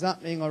what is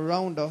happening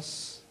around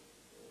us,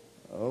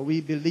 we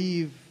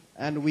believe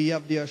and we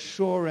have the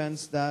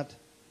assurance that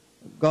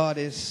God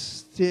is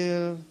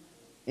still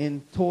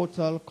in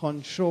total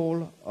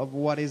control of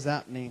what is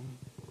happening.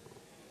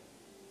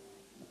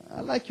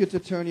 I'd like you to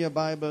turn your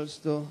Bibles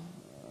to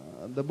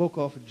the book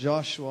of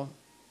Joshua,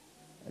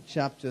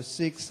 chapter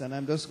 6, and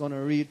I'm just going to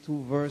read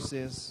 2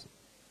 verses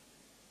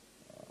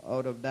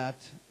out of that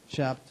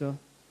chapter.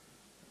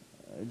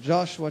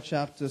 Joshua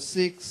chapter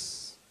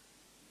 6,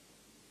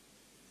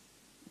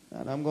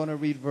 and I'm going to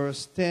read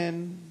verse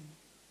 10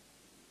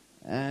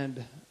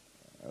 and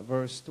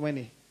verse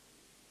 20.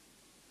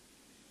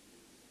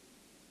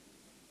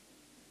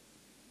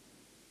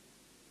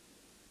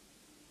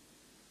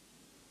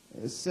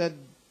 It said,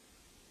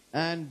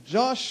 and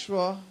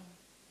Joshua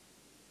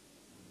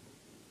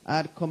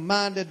had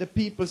commanded the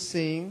people,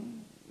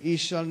 saying, ye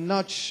shall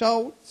not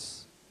shout,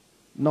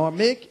 nor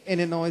make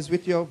any noise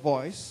with your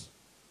voice,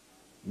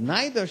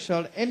 neither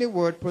shall any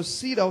word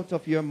proceed out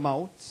of your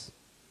mouth,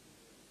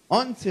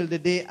 until the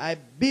day I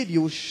bid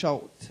you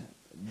shout,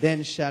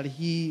 then shall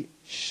he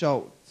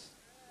shout.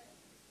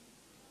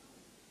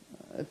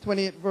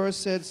 28th verse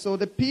said, so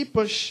the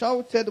people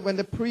shouted when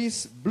the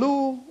priests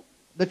blew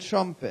the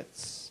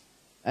trumpets.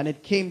 And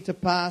it came to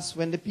pass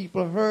when the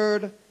people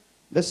heard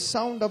the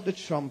sound of the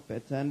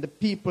trumpet, and the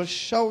people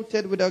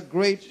shouted with a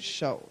great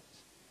shout,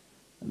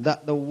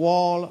 that the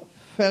wall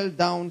fell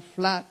down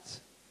flat,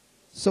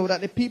 so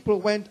that the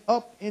people went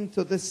up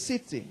into the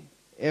city,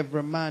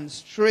 every man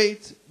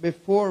straight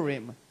before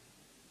him,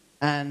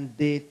 and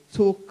they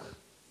took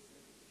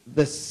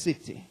the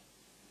city.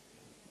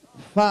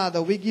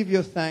 Father, we give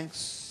you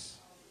thanks.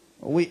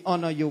 We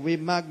honor you. We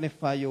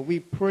magnify you. We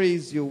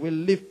praise you. We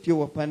lift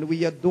you up and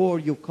we adore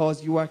you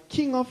because you are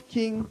King of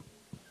kings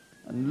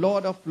and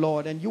Lord of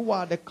lords. And you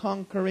are the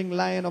conquering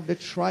Lion of the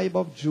tribe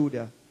of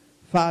Judah.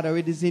 Father,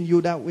 it is in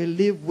you that we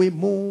live, we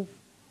move,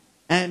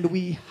 and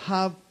we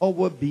have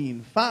our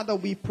being. Father,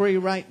 we pray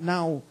right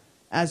now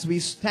as we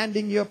stand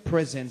in your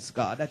presence,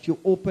 God, that you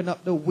open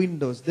up the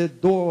windows, the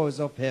doors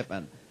of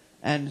heaven,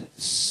 and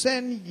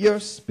send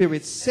your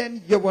spirit,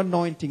 send your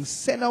anointing,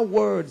 send a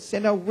word,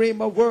 send a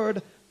rhema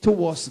word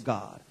to us,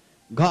 God.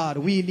 God,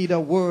 we need a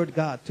word,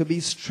 God, to be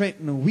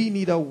strengthened. We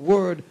need a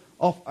word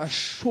of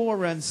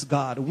assurance,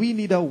 God. We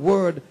need a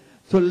word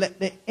to let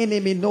the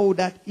enemy know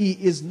that he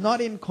is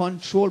not in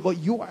control, but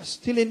you are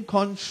still in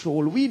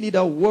control. We need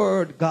a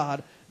word,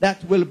 God,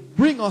 that will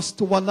bring us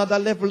to another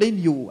level in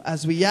you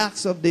as we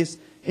ask of this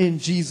in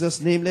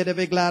Jesus' name. Let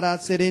every glad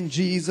heart say in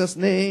Jesus'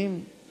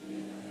 name.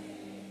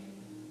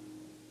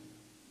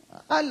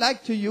 I'd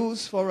like to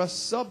use for a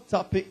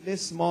subtopic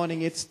this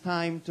morning, it's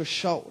time to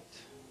shout.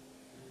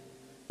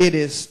 It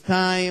is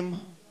time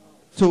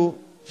to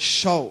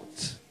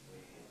shout.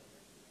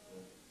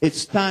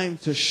 It's time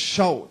to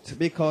shout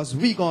because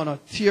we're going to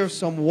tear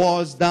some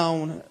walls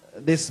down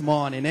this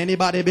morning.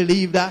 Anybody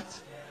believe that?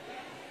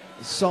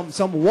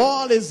 Some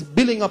wall is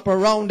building up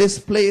around this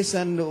place,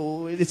 and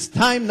it's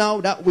time now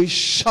that we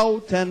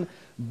shout and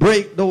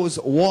break those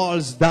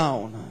walls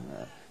down.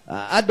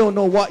 I don't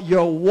know what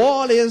your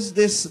wall is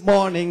this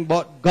morning,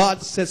 but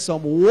God said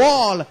some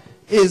wall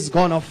is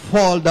going to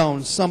fall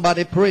down.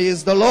 Somebody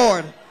praise the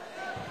Lord.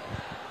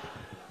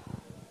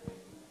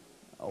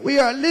 We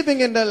are living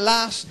in the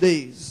last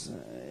days.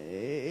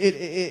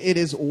 It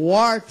is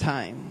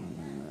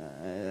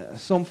wartime.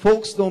 Some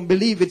folks don't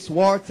believe it's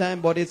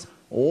wartime, but it's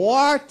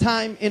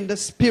wartime in the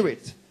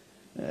spirit.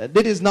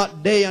 This is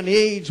not day and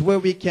age where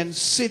we can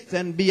sit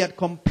and be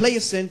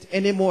complacent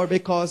anymore,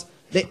 because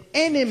the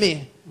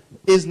enemy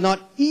is not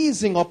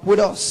easing up with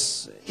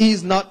us.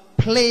 He's not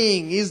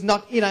playing. He's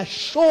not in a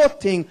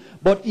shorting,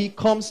 but he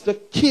comes to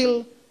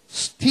kill,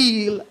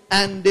 steal,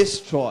 and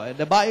destroy.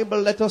 The Bible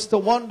let us to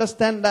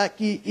understand that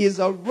he is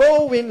a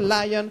roaring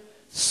lion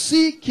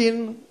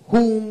seeking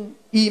whom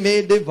he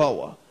may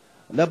devour.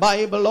 The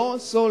Bible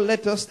also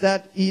let us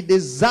that he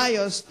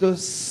desires to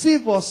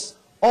sieve us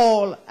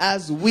all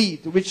as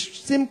wheat,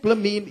 which simply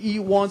means he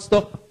wants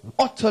to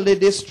utterly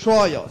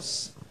destroy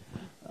us.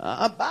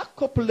 About a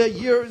couple of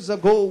years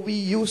ago, we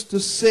used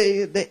to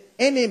say the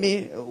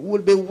enemy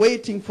will be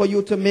waiting for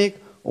you to make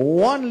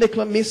one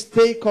little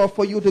mistake or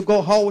for you to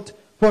go out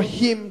for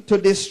him to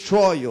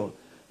destroy you.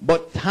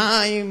 But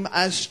time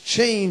has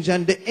changed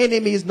and the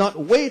enemy is not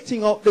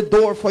waiting out the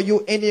door for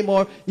you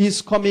anymore.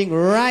 He's coming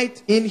right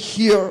in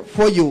here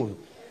for you.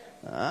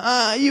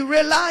 He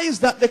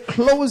realized that the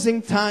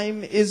closing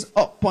time is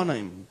upon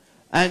him.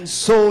 And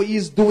so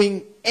he's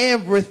doing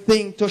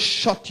everything to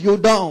shut you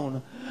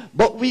down.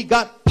 But we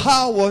got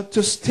power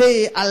to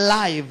stay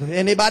alive.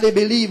 Anybody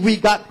believe we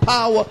got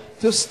power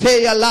to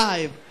stay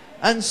alive?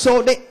 And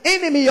so the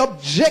enemy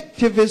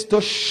objective is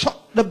to shut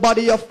the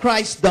body of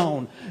Christ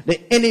down.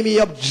 The enemy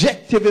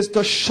objective is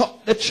to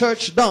shut the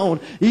church down.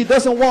 He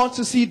doesn't want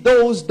to see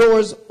those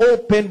doors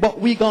open, but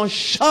we're going to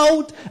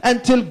shout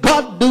until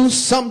God do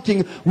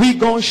something. We're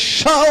going to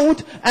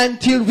shout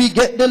until we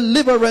get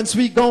deliverance.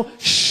 We're going to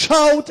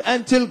shout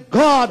until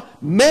God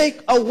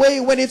make a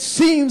way when it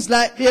seems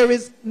like there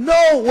is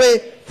no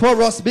way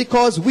for us,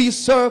 because we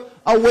serve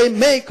a way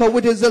maker,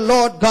 which is the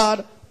Lord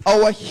God,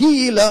 our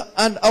healer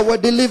and our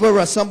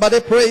deliverer. Somebody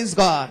praise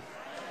God.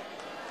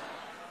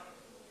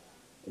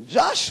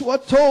 Joshua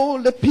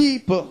told the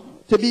people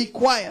to be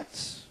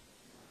quiet,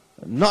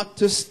 not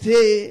to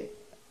say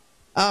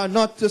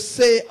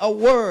a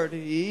word.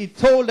 He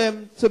told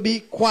them to be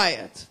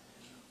quiet.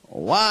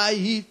 Why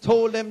he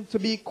told them to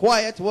be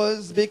quiet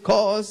was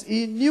because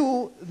he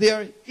knew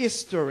their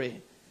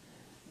history.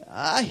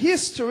 A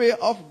history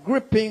of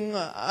gripping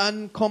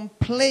and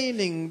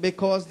complaining,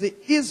 because the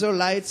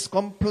Israelites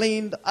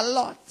complained a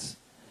lot.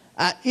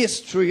 A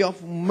history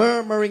of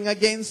murmuring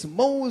against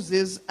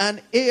Moses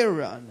and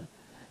Aaron.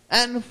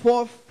 And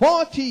for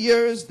 40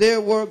 years they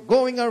were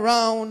going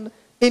around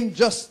in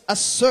just a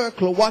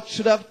circle. What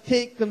should have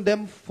taken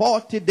them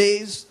 40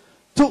 days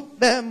took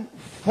them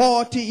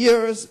 40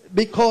 years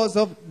because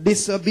of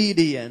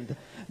disobedience.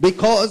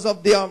 because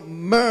of their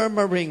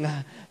murmuring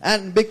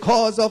and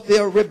because of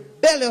their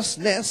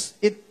rebelliousness,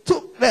 it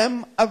took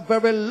them a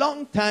very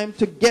long time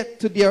to get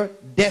to their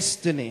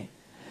destiny.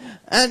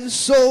 And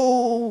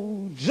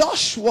so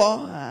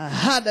Joshua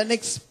had an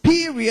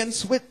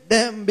experience with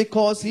them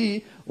because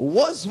he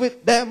was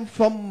with them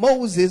from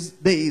Moses'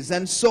 days.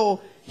 And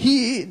so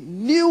he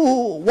knew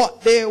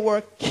what they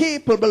were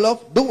capable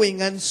of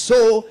doing. And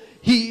so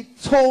he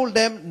told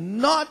them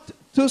not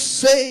to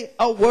say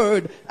a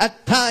word.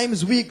 At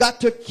times we got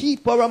to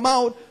keep our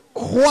mouth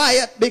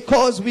quiet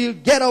because we'll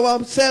get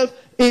ourselves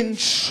in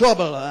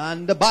trouble.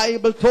 And the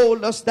Bible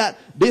told us that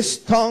this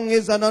tongue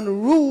is an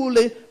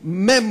unruly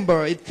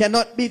member. It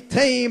cannot be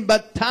tamed,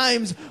 but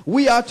times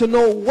we are to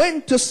know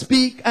when to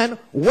speak and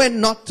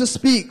when not to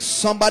speak.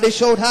 Somebody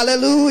shout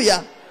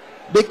hallelujah.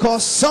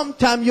 Because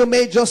sometimes you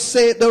may just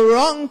say the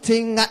wrong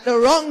thing at the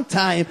wrong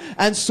time.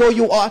 And so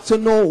you ought to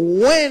know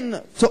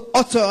when to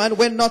utter and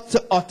when not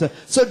to utter.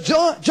 So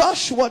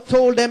Joshua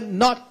told them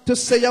not to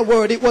say a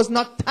word. It was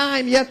not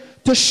time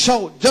yet to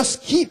shout.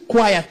 Just keep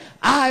quiet.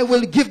 I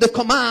will give the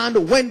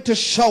command when to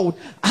shout.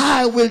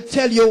 I will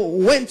tell you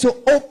when to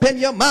open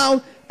your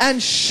mouth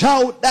and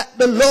shout that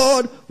the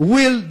Lord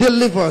will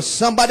deliver.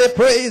 Somebody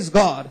praise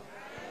God.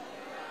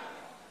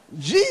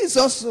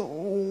 Jesus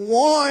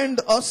warned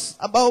us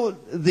about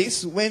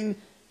this when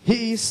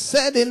he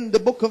said in the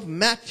book of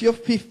Matthew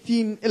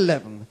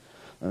 15:11,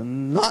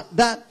 not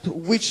that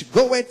which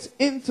goeth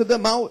into the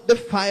mouth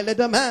defileth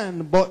a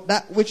man, but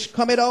that which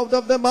cometh out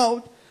of the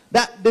mouth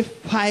that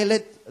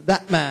defileth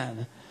that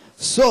man.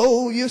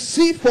 So you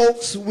see,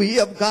 folks, we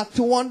have got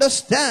to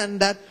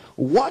understand that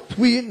what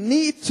we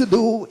need to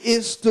do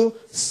is to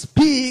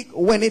speak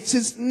when it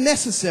is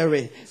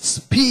necessary.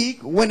 Speak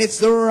when it's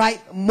the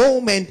right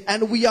moment.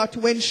 And we are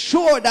to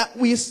ensure that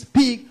we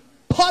speak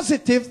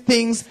positive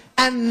things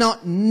and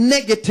not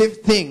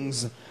negative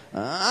things.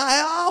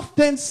 I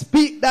often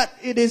speak that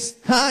it is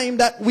time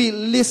that we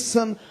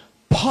listen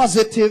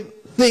positive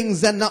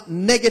things and not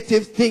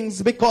negative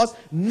things, because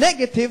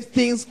negative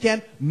things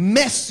can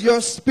mess your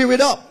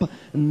spirit up.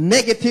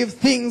 Negative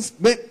things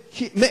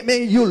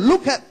may you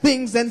look at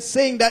things and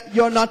saying that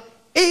you're not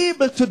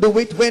able to do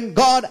it when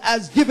God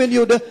has given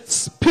you the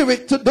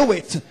spirit to do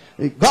it.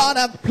 God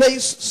has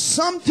placed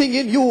something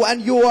in you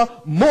and you are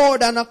more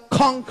than a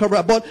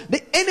conqueror. But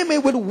the enemy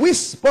will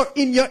whisper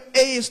in your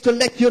ears to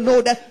let you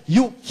know that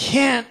you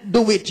can't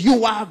do it.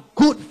 You are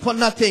good for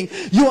nothing.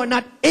 You are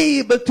not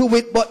able to do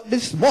it. But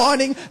this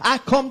morning I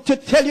come to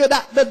tell you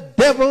that the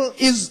devil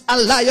is a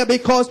liar,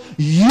 because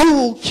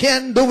you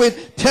can do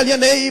it. Tell your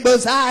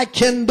neighbors, I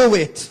can do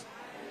it.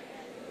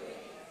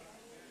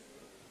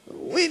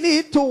 We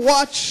need to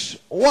watch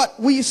what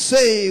we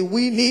say.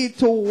 We need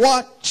to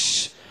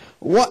watch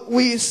what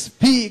we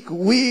speak.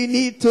 We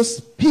need to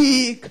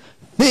speak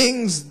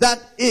things that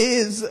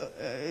is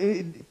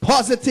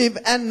positive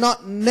and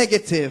not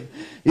negative.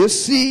 You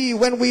see,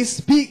 when we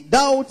speak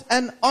doubt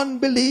and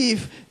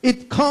unbelief,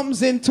 it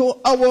comes into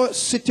our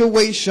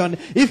situation.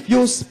 If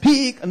you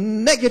speak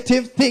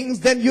negative things,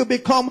 then you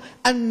become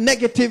a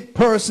negative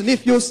person.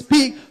 If you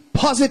speak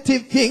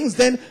positive things,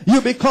 then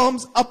you become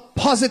a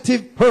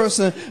positive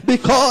person,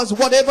 because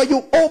whatever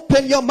you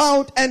open your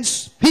mouth and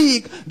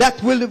speak,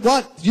 that will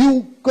what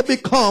you could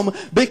become.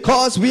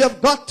 Because we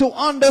have got to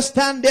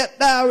understand that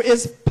there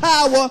is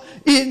power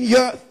in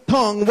your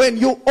tongue. When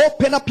you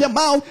open up your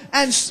mouth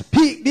and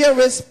speak, there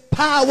is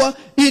power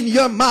in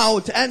your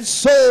mouth. And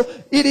so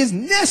it is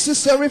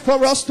necessary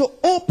for us to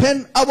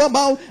open our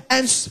mouth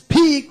and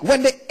speak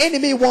when the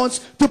enemy wants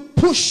to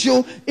push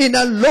you in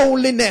a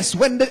loneliness,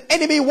 when the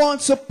enemy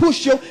wants to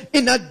push you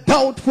in a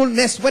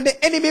doubtfulness, when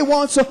the enemy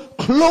wants to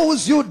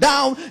close you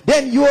down.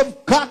 Then you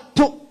have got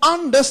to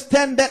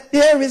understand that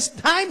there is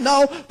time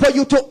now for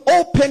you to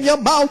open your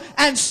mouth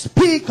and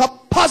speak a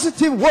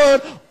positive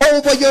word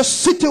over your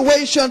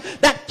situation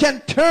that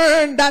can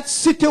turn that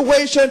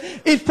situation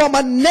from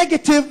a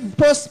negative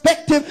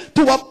perspective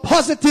to a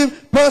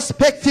positive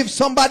perspective.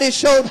 Somebody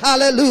shout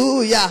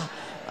hallelujah.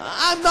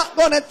 I'm not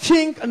going to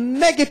think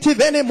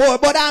negative anymore,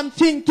 but I'm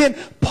thinking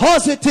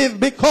positive,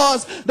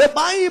 because the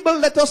Bible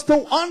let us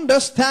to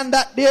understand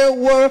that there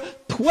were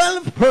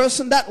 12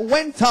 persons that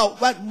went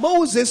out, that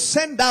Moses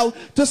sent out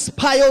to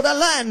spy out the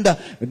land.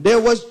 There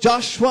was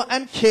Joshua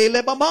and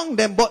Caleb among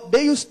them, but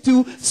they used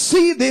to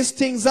see these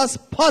things as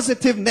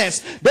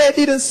positiveness. They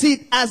didn't see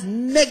it as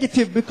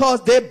negative,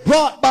 because they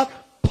brought back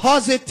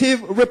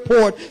positive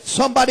report.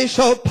 Somebody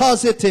shout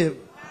positive.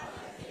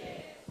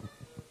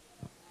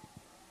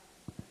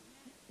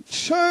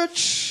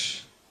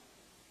 Church,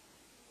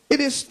 it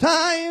is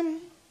time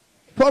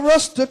for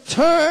us to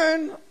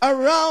turn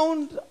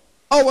around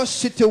our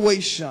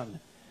situation.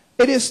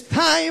 It is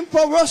time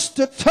for us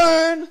to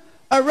turn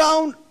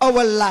around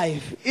our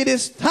life. It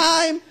is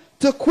time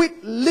to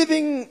quit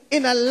living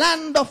in a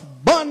land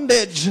of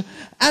bondage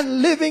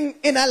and living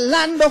in a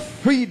land of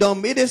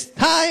freedom. It is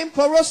time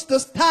for us to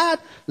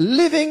start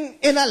living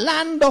in a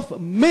land of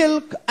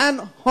milk and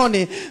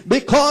honey,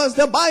 because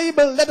the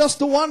Bible led us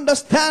to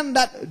understand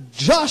that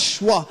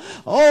Joshua,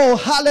 oh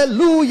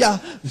hallelujah,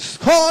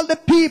 called the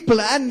people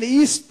and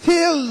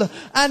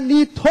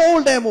he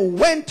told them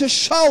when to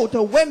shout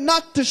or when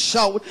not to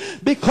shout,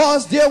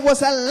 because there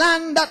was a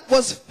land that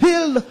was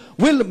filled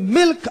with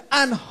milk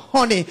and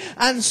honey,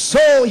 and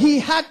so he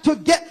had to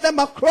get them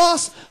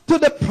across to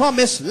the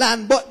promised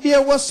land. But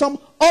there was some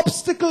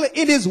obstacle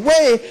in his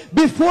way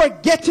before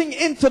getting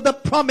into the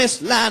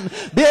promised land.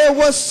 There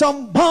was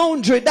some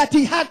boundary that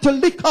he had to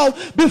lick out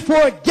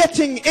before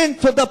getting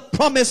into the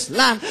promised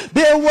land.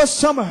 There was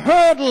some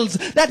hurdles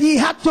that he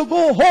had to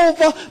go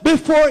over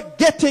before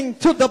getting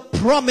to the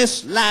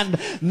promised land.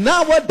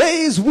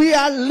 Nowadays we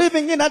are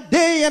living in a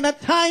day and a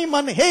time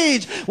and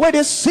age where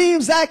it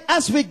seems like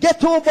as we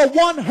get over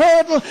one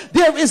hurdle,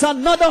 there is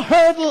another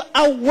hurdle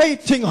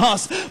awaiting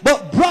us.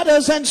 But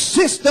brothers and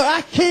sisters,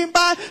 I came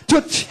by to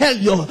tell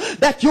you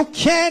that you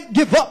can't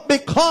give up,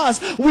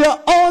 because we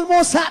are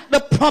almost at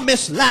the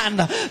promised land.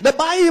 The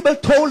Bible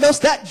told us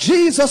that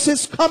Jesus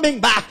is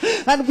coming back,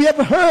 and we have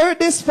heard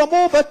this from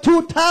over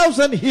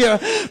 2,000 here,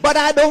 but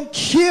I don't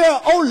care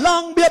how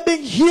long we have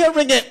been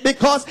hearing it,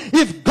 because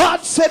if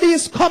God said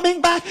he's coming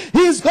back,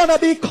 he's gonna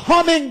be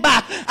coming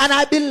back, and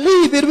I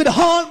believe it with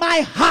all my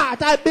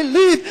heart. I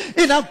believe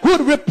in a good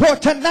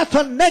report and not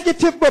a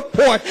negative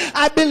report.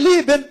 I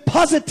believe in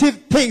positive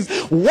things.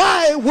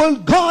 Why will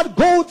God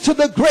go to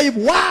the grave?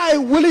 Why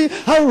will he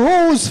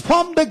arise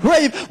from the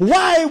grave?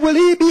 Why will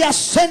he be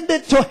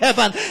ascended to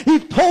heaven? He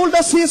told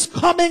us he's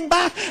coming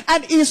back,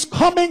 and he's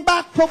coming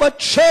back for a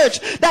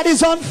church that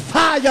is on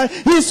fire.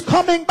 He's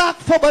coming back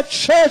for a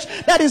church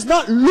that is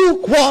not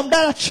lukewarm,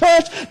 that a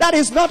church that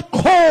is not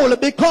cold,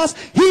 because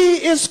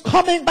he is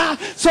coming back.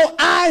 So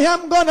I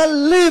am going to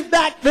live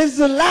that this is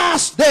the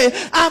last day.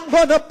 I'm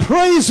going to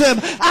praise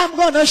him. I'm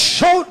going to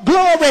shout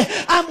glory.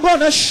 I'm going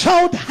to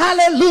shout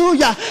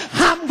hallelujah.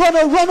 I'm going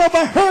to run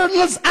over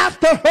hurdles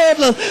after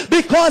hurdles,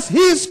 because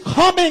he's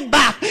coming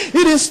back. It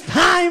is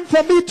time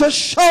for me to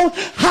shout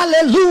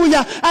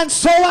hallelujah, and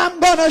so I'm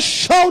going to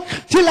shout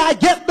till I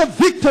get the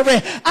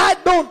victory. I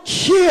don't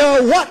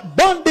care what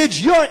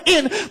bondage you're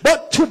in,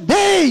 but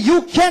today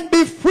you can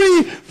be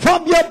free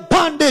from your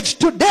bondage.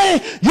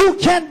 Today you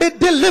can be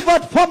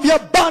delivered from your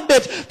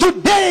bondage.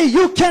 Today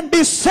you can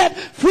be set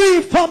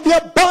free from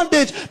your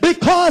bondage,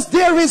 because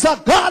there is a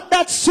God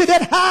that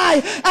sitteth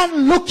high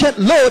and looketh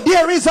low.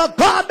 There is a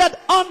God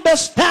that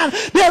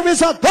understands. There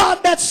is a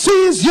God that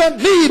sees your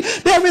need.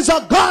 There is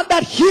a God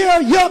that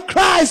hears your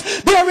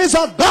cries. There is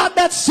a God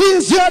that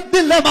sees your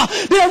dilemma.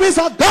 There is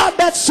a God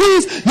that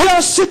sees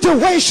your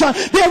situation.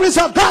 There is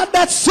a God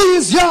that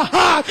sees your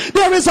heart.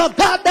 There is a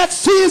God that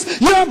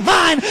sees your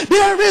mind.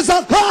 There is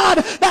a God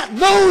that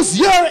knows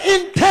your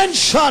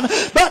intention.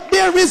 But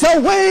there is a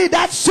way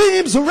that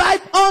seems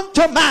right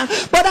unto man,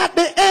 but at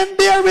the end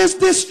there is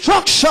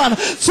destruction.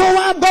 So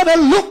I'm going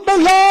to look the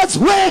Lord's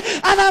way,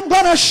 and I'm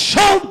going to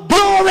shout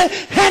glory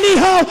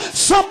anyhow.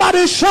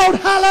 Somebody shout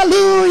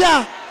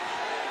hallelujah.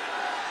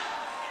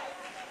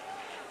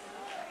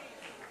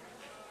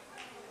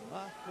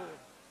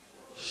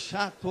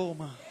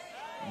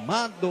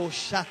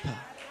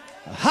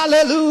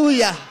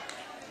 Hallelujah.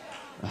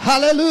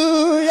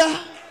 Hallelujah.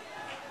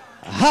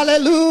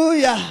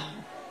 Hallelujah.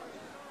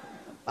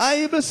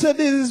 Bible said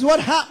this is what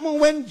happened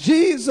when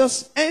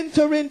Jesus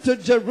entered into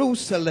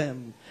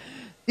Jerusalem.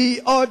 He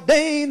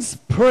ordains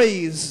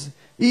praise.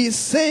 He is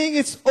saying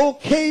it's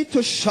okay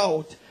to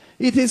shout.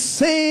 It is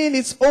saying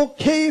it's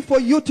okay for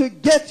you to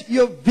get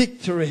your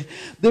victory.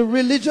 The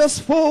religious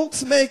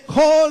folks may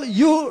call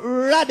you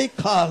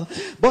radical,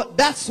 but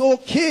that's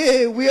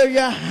okay. Where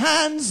your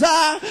hands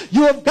are,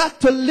 you have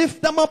got to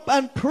lift them up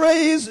and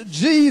praise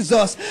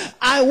Jesus.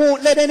 I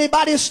won't let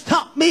anybody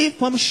stop me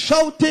from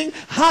shouting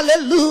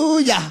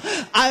hallelujah.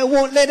 I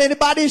won't let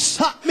anybody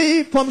stop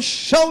me from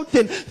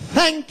shouting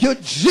thank you,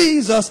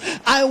 Jesus.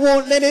 I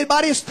won't let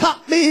anybody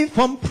stop me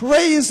from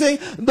praising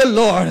the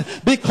Lord,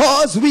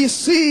 because we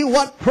see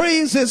what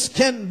praises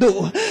can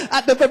do.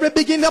 At the very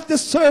beginning of the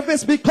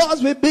service,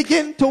 because we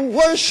begin to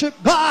worship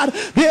God,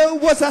 there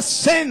was a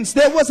sense,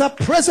 there was a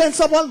presence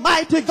of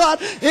Almighty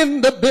God in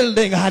the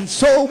building. And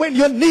so when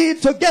you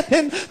need to get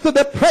into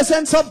the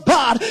presence of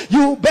God,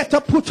 you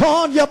better put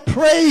on your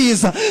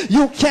praise.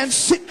 You can't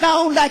sit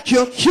down like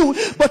you're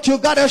cute, but you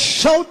gotta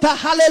shout a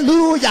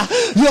hallelujah.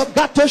 You've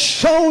got to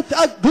shout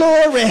a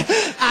glory.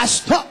 I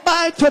stopped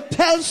by to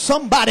tell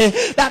somebody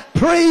that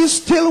praise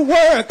still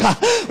works.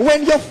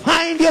 When you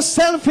find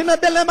yourself in a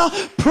dilemma,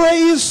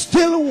 praise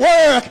still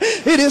works.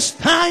 It is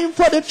time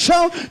for the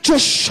church to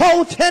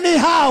shout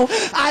anyhow.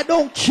 I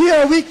don't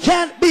care. We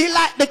can't be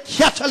like the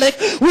Catholic.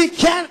 We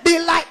can't be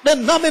like the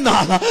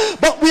nominal.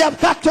 But we have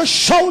got to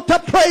shout a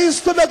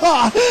praise to the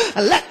God.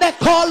 Let them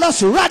call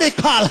us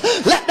radical.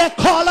 Let them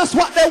call us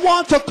what they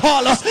want to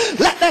call us.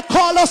 Let them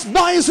call us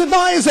noisy.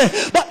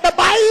 But the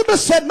Bible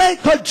said,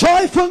 make a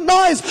joyful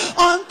noise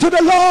unto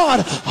the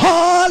Lord,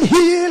 all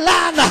ye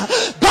land.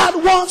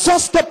 God wants wants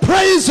us to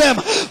praise him.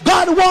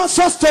 God wants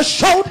us to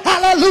shout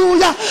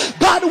hallelujah.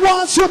 God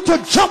wants you to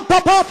jump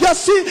up off your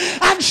seat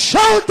and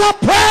shout the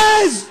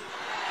praise.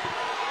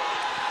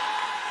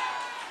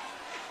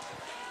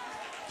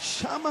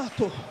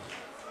 Shamato.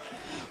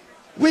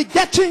 We're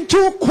getting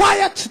too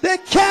quiet. They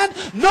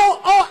can't know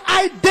our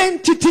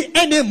identity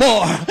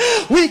anymore.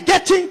 We're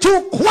getting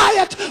too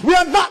quiet. We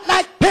are not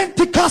like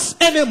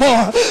Pentecost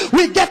anymore.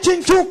 We're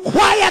getting too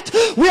quiet.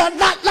 We are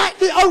not like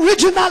the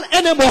original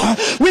anymore.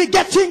 We're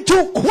getting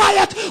too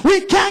quiet.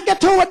 We can't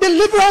get our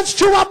deliverance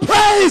through our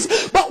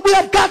praise, but we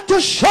have got to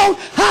shout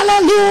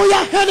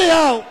hallelujah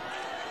anyhow.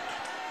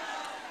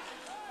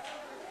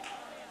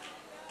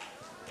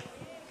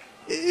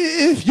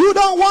 If you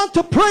don't want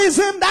to praise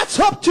him, that's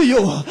up to you.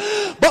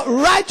 But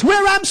right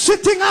where I'm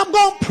sitting, I'm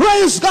going to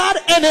praise God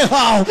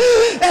anyhow.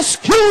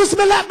 Excuse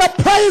me, let me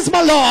praise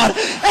my Lord.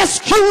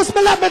 Excuse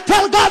me, let me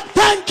tell God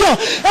thank you.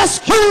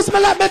 Excuse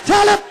me, let me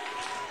tell him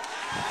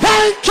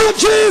thank you,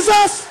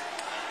 Jesus.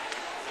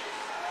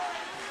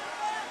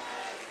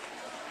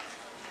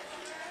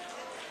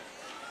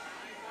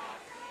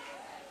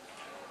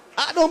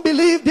 I don't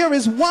believe there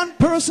is one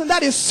person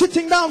that is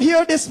sitting down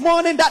here this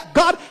morning that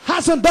God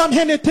hasn't done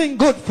anything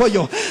good for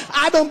you.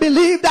 I don't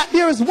believe that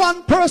there is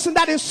one person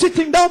that is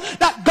sitting down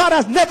that God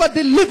has never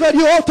delivered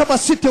you out of a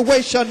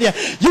situation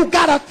yet. You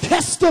got a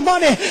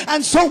testimony,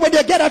 and so when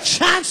you get a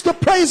chance to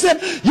praise him,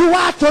 you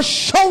have to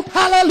shout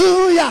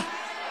hallelujah.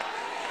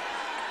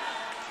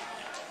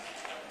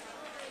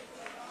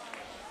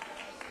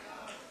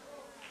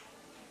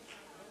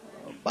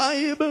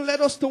 Bible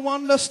led us to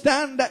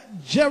understand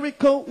that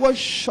Jericho was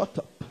shut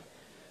up.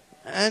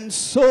 And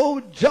so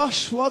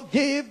Joshua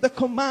gave the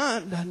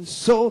command, and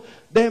so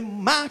they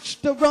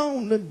marched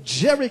around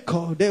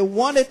Jericho. They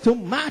wanted to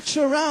march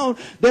around.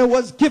 They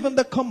was given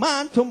the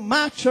command to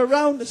march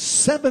around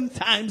 7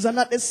 times. And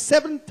at the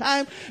 7th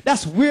time,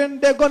 that's when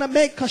they're going to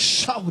make a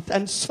shout.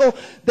 And so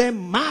they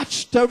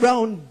marched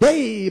around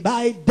day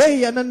by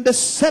day. And on the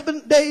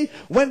 7th day,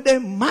 when they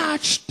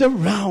marched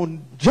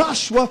around,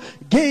 Joshua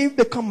gave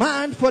the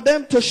command for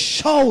them to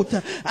shout,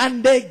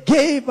 and they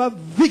gave a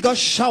vigorous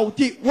shout.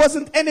 It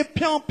wasn't any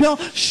pion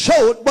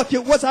shout, but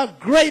it was a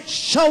great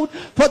shout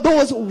for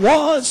those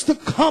walls to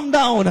come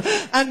down.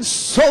 And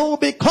so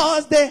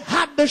because they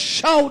had the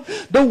shout,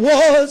 the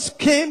walls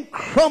came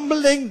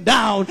crumbling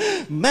down.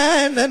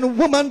 Man and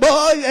woman,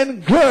 boy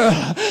and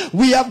girl,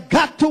 we have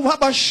got to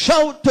have a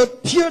shout to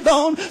tear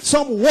down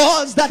some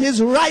walls that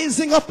is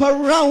rising up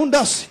around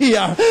us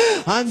here.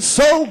 And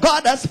so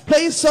God has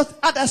placed us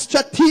at a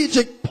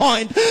strategic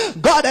point.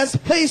 God has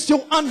placed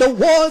you on the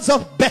walls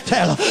of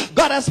Bethel.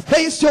 God has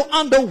placed you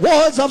on the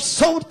walls of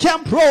South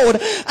Camp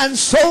Road. And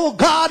so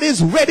God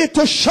is ready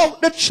to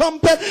shout the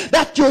trumpet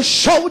that you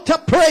shout a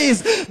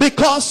praise,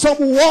 because some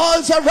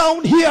walls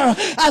around here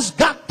has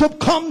got to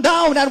come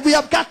down, and we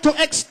have got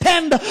to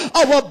extend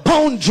our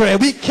boundary.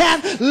 We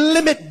can't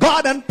limit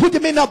God and put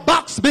him in a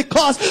box,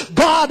 because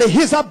God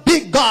is a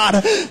big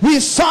God. We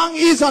sung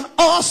he's an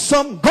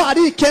awesome God.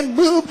 He can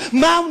move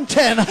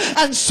mountain.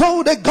 And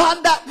so the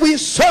God that we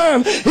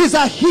serve is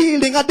a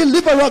healing, a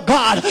deliverer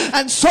God.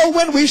 And so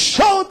when we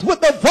shout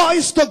with the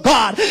voice to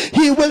God,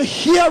 he will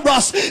hear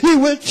us. He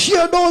will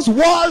tear those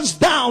walls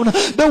down,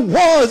 the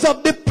walls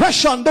of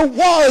depression, the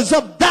walls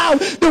of doubt,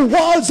 the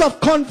walls of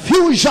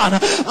confusion.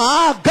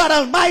 Ah, God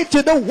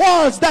Almighty, the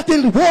walls that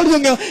is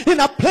holding you in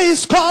a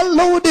place called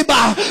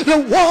Lodibar,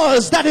 the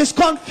walls that is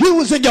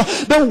confusing you,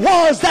 the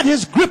walls that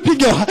is gripping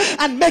you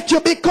and make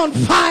you be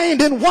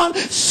confined in one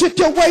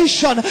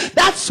situation.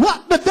 That's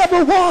what the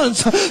devil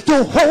wants,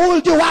 to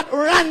hold you at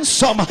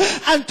ransom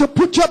and to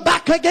put you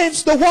back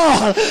against the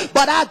wall.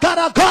 But I got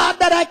a God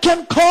that I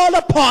can call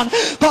upon.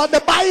 For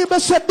the Bible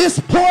said this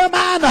poor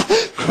man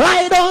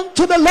cried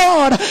unto the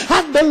Lord,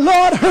 and the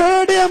Lord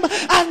heard him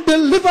and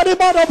delivered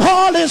him out of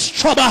all his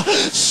trouble.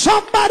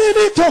 Somebody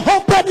need to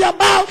open your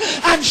mouth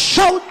and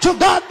shout to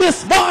God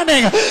this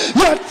morning.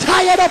 You're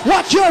tired of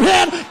what you're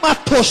in,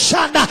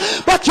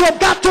 Matoshana, but you've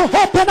got to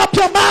open up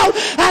your mouth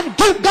and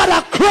give God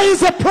a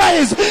crazy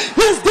praise.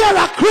 Is there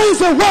a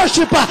crazy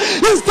worshiper?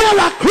 Is there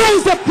a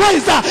crazy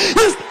praiser?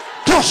 Is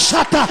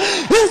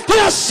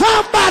there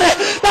somebody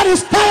that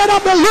is tired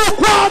of the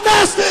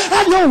lukewarmness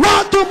and you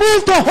want to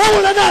move to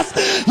holiness?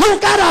 You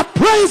got a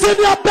praise in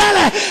your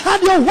belly and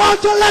you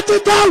want to let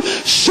it out.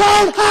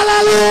 Shout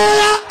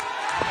hallelujah.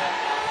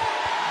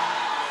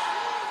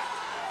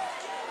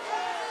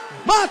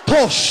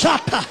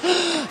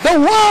 The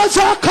walls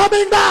are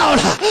coming down,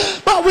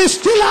 but we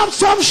still have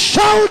some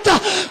shout,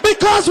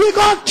 because we're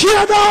going to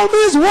tear down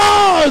these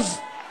walls.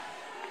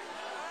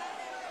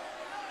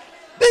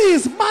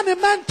 These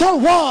monumental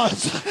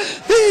walls,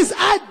 these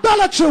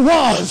idolatry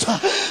walls,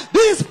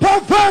 these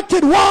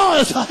perverted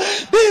walls,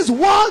 these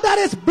walls that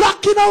is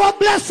blocking our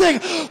blessing,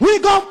 we're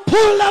going to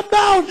pull them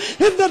down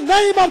in the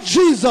name of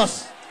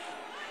Jesus.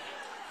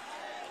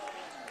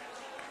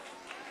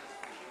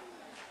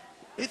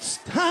 It's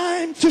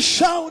time to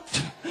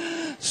shout.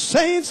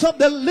 Saints of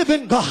the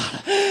living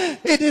God,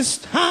 it is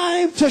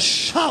time to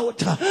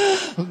shout.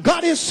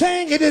 God is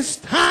saying it is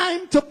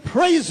time to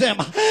praise him.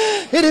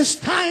 It is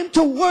time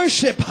to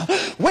worship.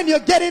 When you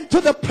get into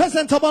the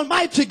presence of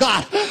Almighty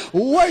God,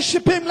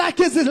 worship him like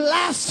it's his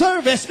last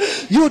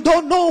service. You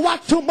don't know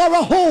what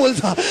tomorrow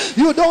holds.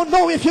 You don't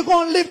know if you're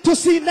going to live to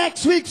see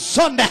next week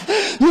Sunday.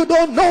 You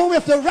don't know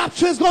if the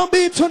rapture is going to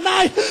be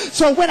tonight.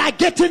 So when I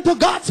get into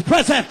God's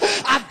presence,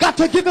 I've got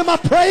to give him a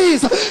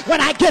praise.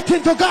 When I get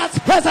into God's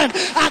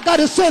presence, I've got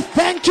to say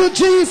thank you,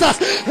 Jesus.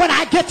 When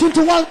I get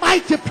into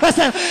Almighty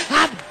presence,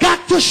 I've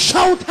got to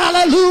shout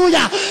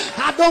hallelujah.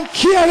 I don't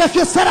care if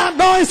you said I'm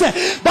noisy,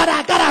 but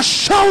I got to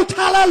shout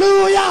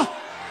hallelujah.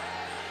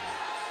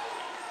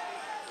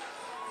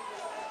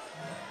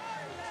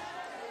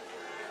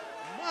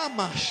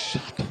 Mama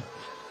shut.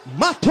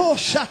 Mato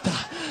shata.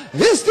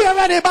 Is there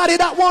anybody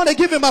that want to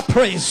give him a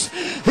praise?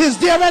 Is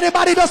there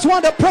anybody that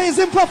want to praise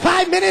him for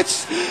 5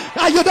 minutes?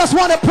 Or you just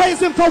want to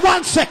praise him for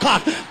 1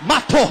 second?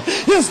 Mato.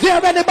 Is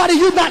there anybody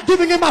you not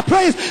giving him a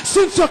praise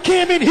since you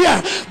came in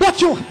here?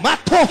 But you,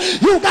 Mato,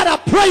 you got a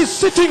praise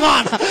sitting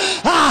on.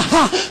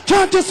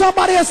 Turn to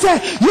somebody and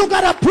say, you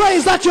got a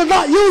praise that you're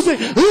not using.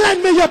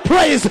 Lend me your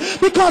praise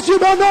because you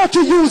don't know what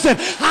you're using.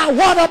 I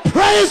want to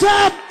praise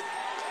him.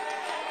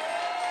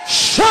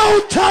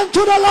 Shout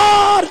unto the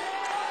Lord.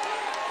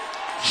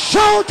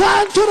 Shout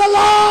unto the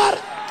Lord.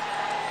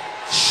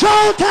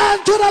 Shout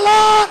unto the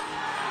Lord.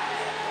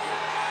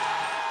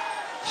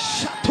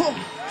 Shout.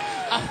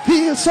 I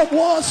feel some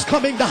walls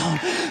coming down.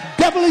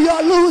 Devil, you're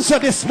a loser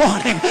this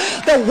morning.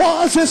 The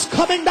walls is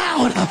coming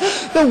down.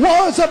 The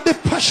walls of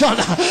depression.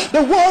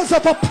 The walls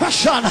of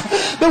oppression.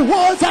 The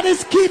walls that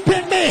is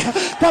keeping me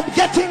from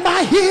getting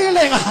my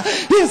healing.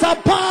 He's a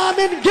balm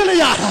in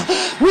Gilead.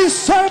 We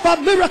serve a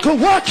miracle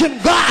working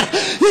God.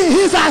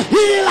 He's a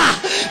healer.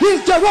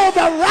 He's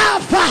Jehovah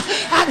Rapha.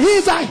 And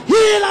he's a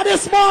healer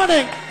this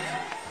morning.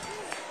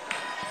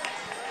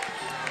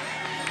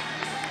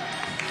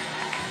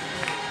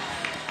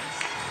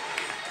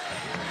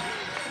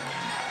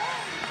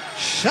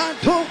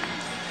 Shanto,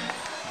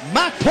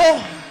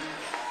 Mato,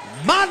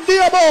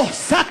 Mandiobo,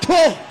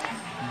 Sato,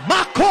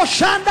 Mako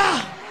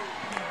Shanda.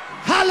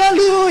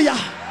 Hallelujah.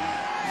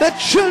 The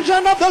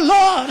children of the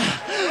Lord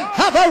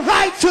have a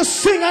right to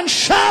sing and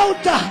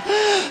shout.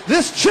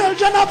 These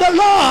children of the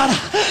Lord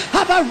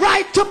have a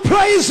right to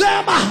praise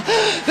him.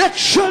 The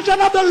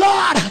children of the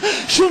Lord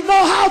should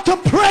know how to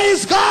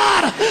praise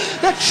God.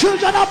 The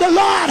children of the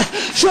Lord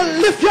should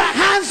lift your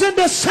hands in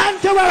the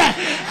sanctuary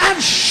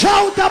and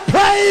shout the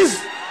praise.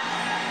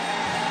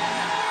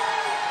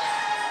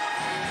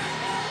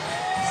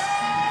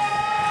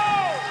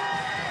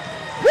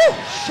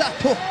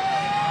 Shato,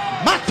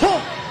 Mato,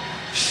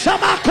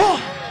 Shamako,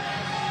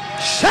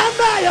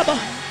 Shandayaba.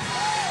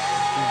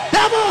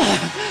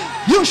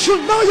 Devil, you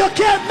should know you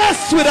can't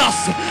mess with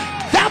us.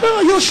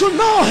 Devil, you should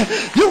know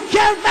you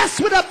can't mess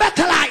with the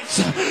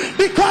Bethelites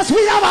because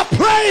we have a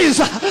praise.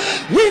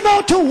 We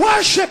know to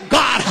worship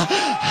God.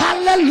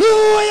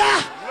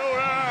 Hallelujah.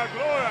 Glory,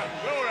 glory,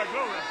 glory,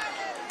 glory.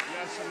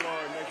 Yes,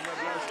 Lord, make him a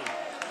blessing.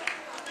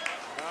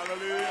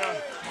 Hallelujah.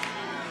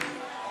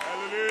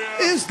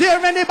 Hallelujah. Is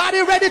there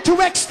anybody ready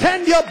to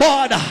extend your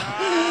border?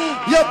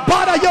 Your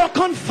border, you're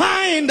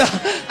confined,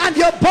 and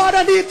your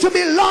border needs to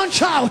be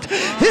launched out.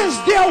 Is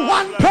there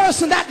one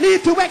person that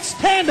needs to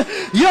extend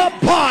your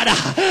border?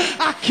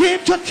 I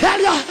came to tell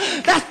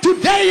you that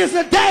today is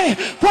the day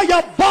for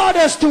your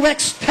borders to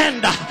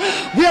extend.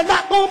 We're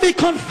not going to be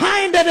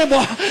confined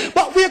anymore,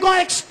 but we're going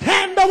to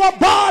extend our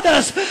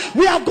borders.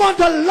 We are going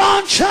to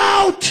launch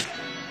out.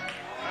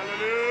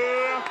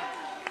 Hallelujah.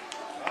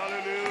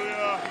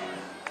 Hallelujah.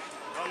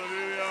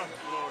 Hallelujah.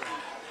 Glory.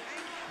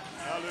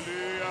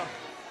 Hallelujah.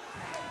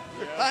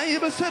 The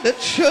Bible said the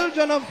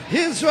children of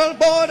Israel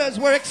borders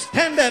were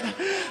extended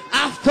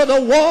after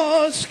the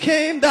walls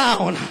came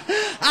down.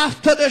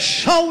 After the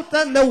shout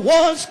and the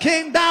walls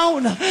came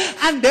down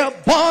and their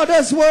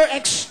borders were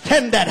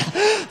extended.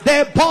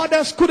 Their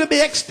borders couldn't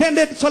be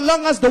extended so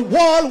long as the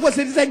wall was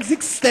in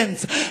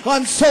existence.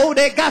 And so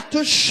they got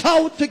to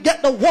shout to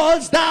get the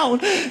walls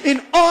down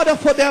in order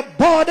for their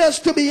borders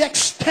to be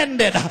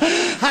extended.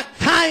 At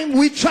times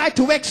we try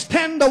to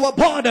extend our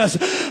borders.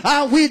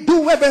 We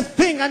do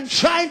everything and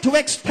try to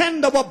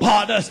extend our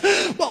borders.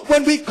 But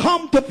when we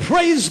come to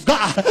praise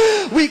God,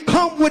 we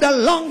come with a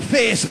long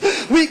face.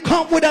 We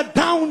come with a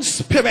down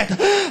spirit.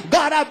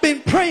 God, I've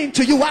been praying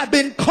to you. I've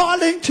been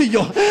calling to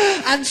you.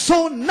 And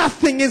so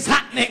nothing is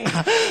happening.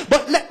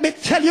 But let me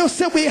tell you,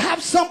 say we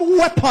have some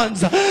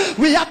weapons.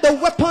 We have the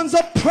weapons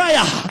of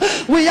prayer.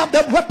 We have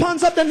the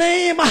weapons of the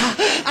name.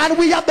 And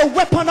we have the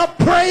weapon of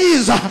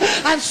praise.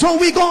 And so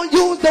we're going to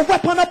use the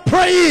weapon of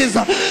praise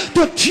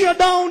to tear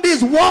down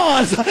these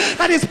walls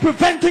that is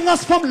preventing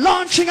us from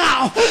launching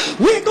out.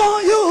 We're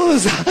going to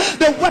use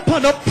the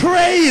weapon of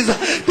praise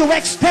to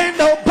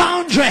extend our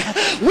boundary.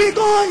 We're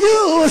going to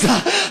use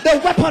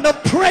the weapon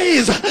of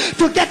praise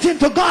to get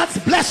into God's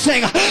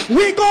blessing.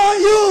 We're going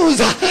to use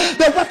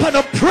the weapon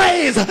of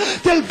praise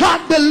till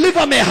God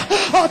deliver me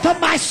out of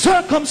my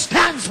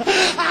circumstance.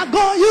 I'm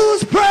going to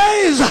use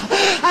praise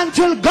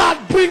until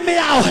God bring me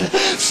out.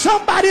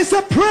 Somebody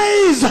say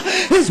praise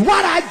is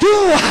what I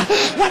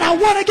do when I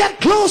want to get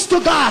close to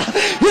God.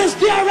 Is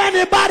there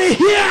anybody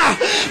here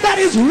that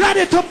is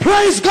ready to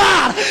praise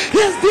God?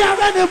 Is there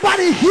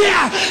anybody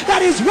here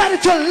that is ready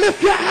to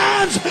lift your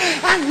hands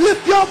and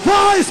lift your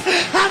voice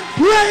and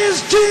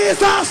praise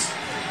Jesus?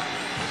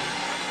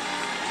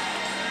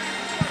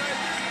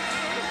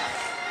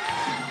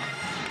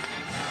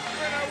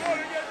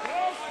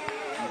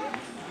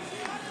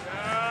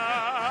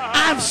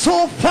 I'm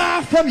so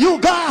far from you,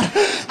 God.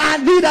 I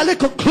need a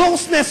little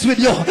closeness with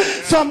you.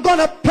 So I'm going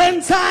to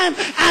spend time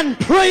and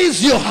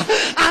praise you.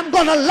 I'm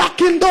going to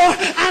lock in door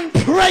and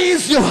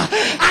praise you.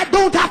 I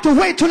don't have to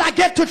wait till I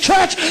get to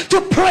church to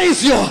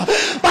praise you.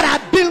 But I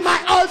build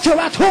my altar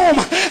at home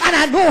and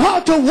I know how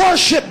to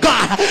worship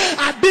God.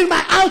 I build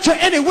my altar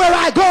anywhere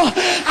I go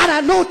and I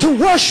know to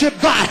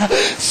worship God.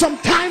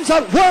 Sometimes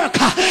at work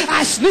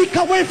I sneak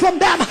away from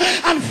them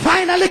and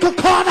find a little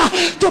corner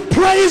to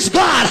praise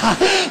God.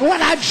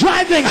 When I'm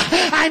driving,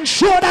 I'm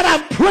sure that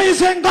I'm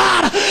praising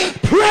God.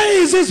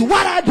 Praise is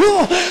what I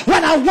do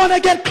when I want to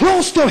get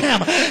close to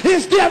him.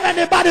 Is there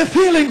anybody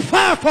feeling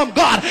far from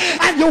God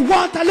and you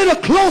want a little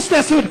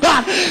closeness with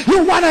God?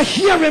 You want to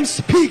hear him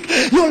speak.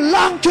 You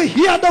long to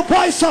hear the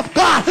voice of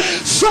God.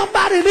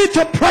 Somebody need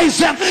to praise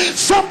him.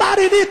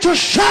 Somebody need to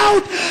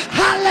shout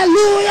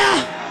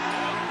hallelujah.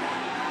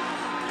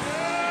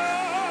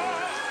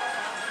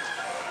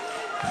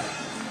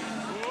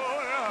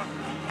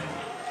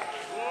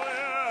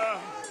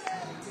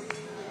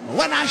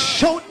 When I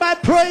shout my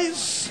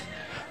praise,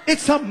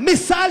 it's a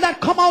missile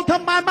that come out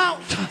of my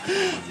mouth.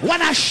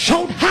 When I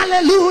shout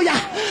hallelujah,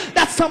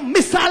 that's a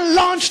missile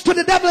launched to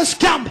the devil's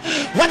camp.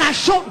 When I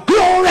shout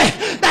glory,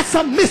 that's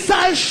a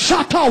missile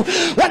shot out.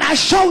 When I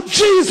shout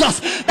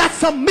Jesus,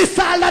 that's a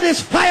missile that is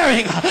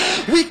firing.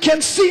 We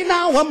can see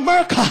now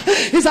America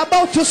is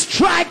about to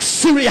strike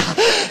Syria.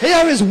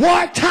 Here is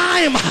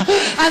wartime.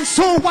 And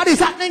so what is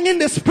happening in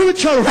the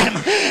spiritual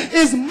realm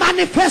is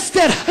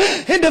manifested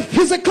in the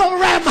physical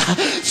realm.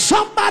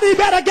 Somebody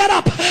better get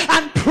up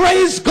and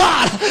praise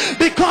God,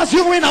 because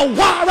you're in a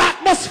war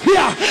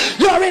atmosphere.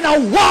 You're in a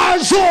war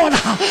zone.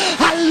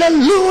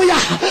 Hallelujah.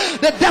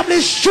 The devil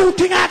is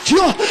shooting at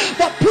you,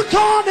 but put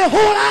on the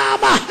whole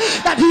armor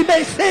that he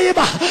may be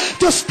able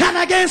to stand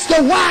against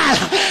the wild,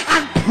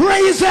 and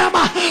praise him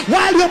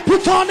while you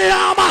put on the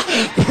armor.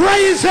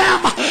 Praise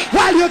him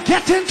while you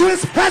get into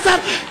his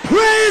presence.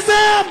 Praise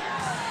him.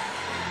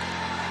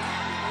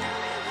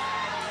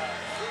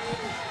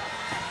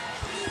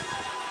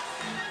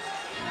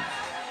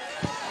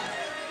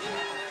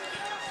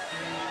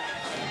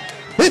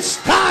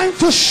 It's time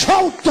to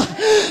shout.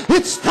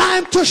 It's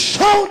time to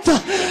shout.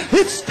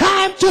 It's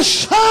time to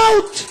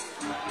shout.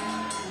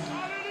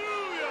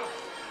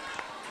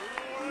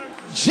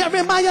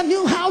 Jeremiah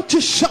knew how to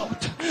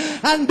shout,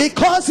 and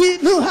because he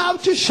knew how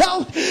to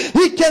shout,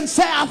 he can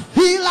say, I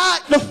feel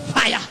like the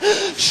fire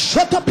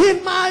shut up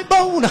in my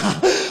bone.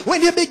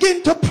 When you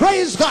begin to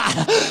praise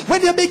God,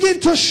 when you begin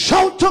to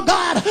shout to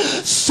God,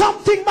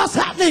 something must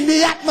happen in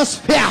the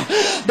atmosphere.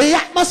 The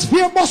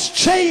atmosphere must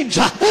change.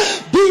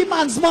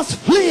 Demons must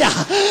flee.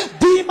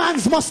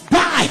 Demons must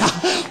die.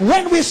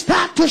 When we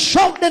start to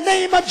shout the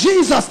name of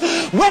Jesus,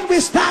 when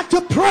we start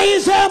to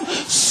praise him,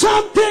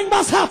 something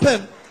must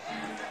happen.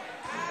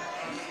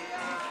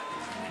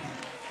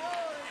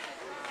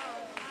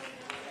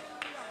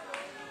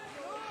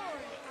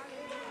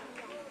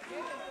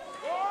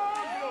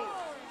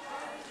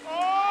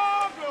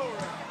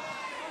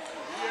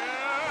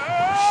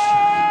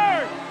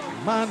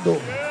 Mando,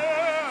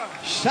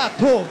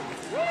 Shato,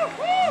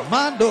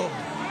 Mando,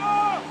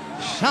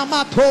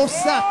 Shamato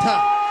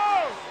Sata,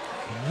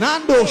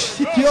 Nando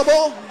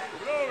Shitiobo.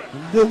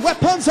 The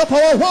weapons of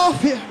our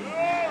warfare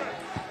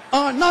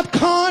are not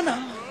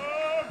carnal,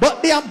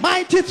 but they are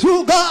mighty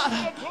through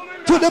God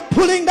to the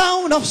pulling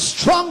down of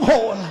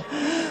stronghold.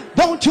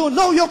 Don't you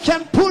know you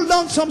can pull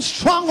down some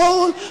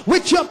stronghold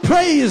with your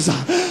praise?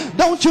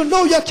 Don't you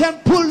know you can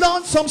pull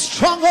down some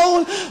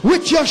stronghold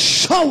with your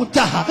shout?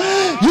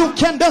 You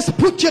can just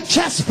put your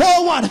chest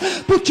forward,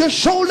 put your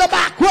shoulder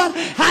backward,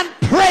 and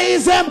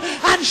praise him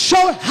and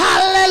shout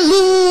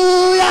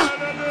hallelujah.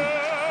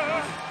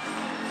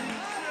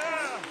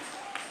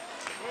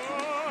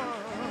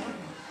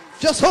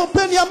 Just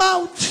open your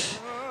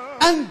mouth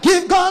and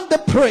give God the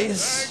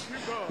praise.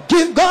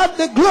 Give God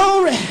the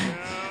glory.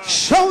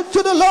 Shout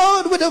to the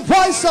Lord with a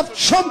voice of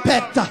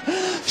trumpet.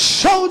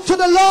 Shout to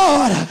the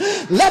Lord.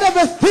 Let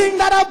everything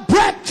that hath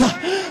breath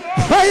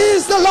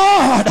praise the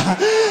Lord.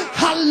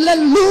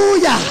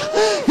 Hallelujah.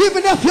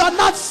 Even if you're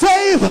not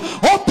saved,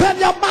 open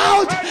your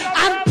mouth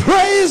and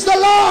praise the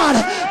Lord.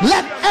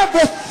 Let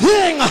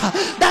everything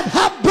that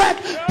hath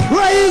breath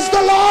praise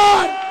the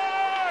Lord.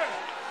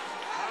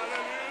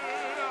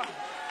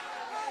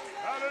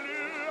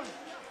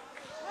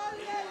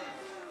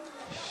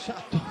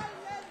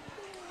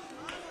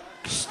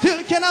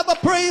 Still can have a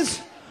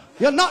praise.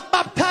 You're not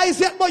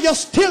baptized yet, but you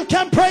still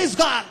can praise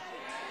God.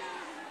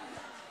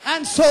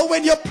 And so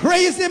when you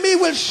praise him, he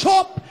will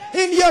show up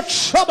in your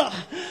trouble.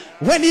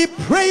 When you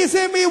praise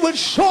him, he will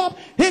show up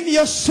in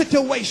your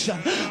situation.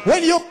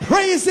 When you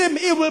praise him,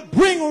 he will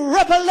bring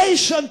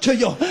revelation to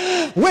you.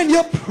 When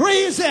you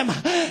praise him,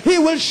 he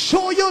will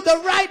show you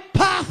the right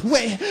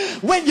pathway.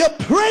 When you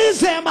praise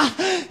him,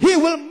 he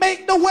will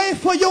make the way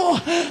for you.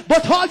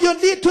 But all you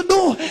need to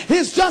do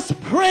is just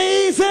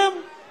praise him.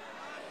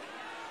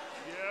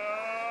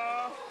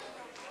 Yeah.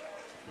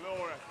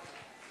 Glory.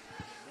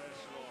 Bless,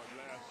 Lord.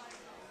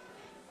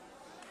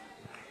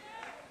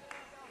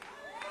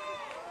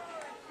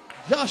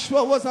 Bless.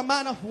 Joshua was a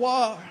man of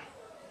war.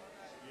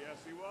 Yes,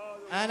 he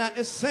was. And at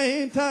the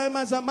same time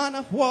as a man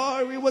of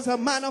war, he was a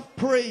man of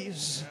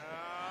praise.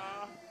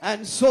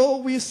 And so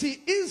we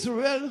see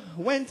Israel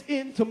went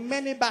into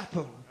many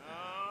battles.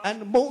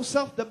 And most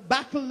of the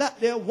battle that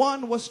they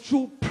won was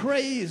through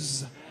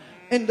praise.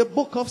 In the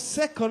book of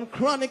 2nd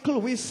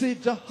Chronicle, we see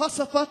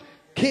Jehoshaphat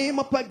came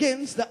up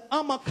against the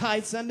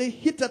Amalekites and the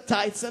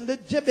Hittites and the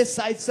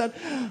Jebusites, and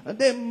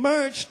they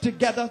merged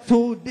together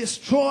to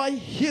destroy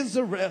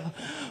Israel.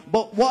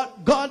 But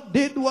what God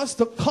did was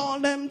to call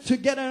them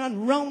together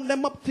and round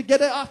them up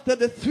together after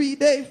the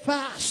 3-day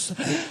fast.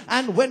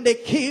 And when they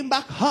came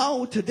back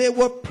out, they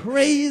were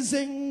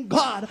praising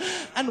God.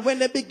 And when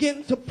they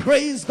began to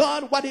praise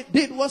God, what it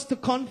did was to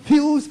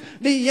confuse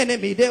the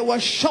enemy. They were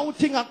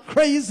shouting a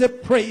crazy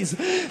praise.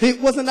 It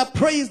wasn't a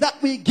praise that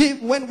we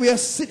give when we are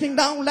sitting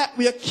down like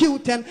we are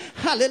cute and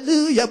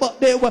hallelujah,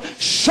 but they were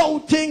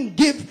shouting,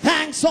 give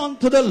thanks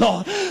unto the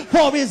Lord,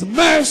 for his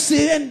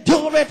mercy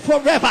endureth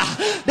forever.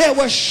 They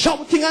were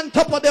shouting on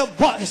top of their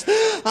voice.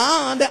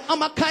 And the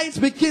Amalekites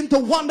begin to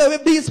wonder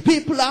if these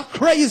people are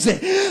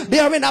crazy. They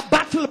are in a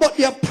battle, but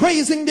they are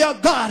praising their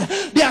God.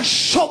 They are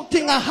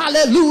shouting a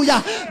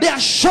hallelujah. They are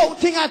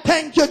shouting a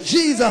thank you,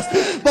 Jesus.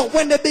 But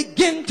when they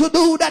begin to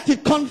do that,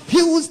 it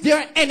confused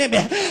their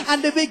enemy,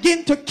 and they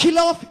begin to kill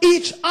off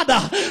each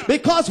other.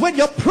 Because when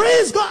you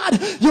praise God,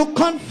 you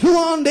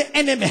confuse the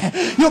enemy.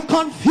 You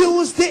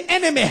confuse the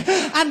enemy,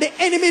 and the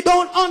enemy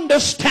don't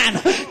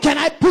understand. Can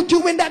I put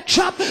you in that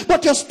trap,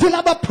 but you still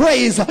have a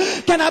praise?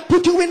 Can I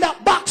put you in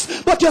that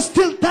box, but you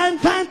still time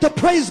to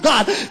praise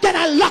God? Can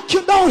I lock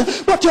you down,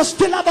 but you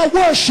still have a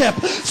worship?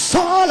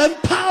 Saul and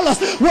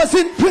Paulus was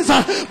in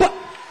prison, but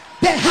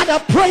they had a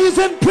praise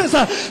in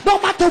prison.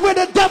 No matter where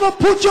the devil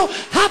put you,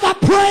 have a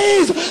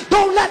praise.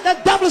 Don't let the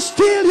devil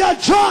steal your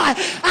joy.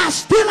 I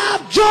still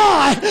have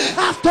joy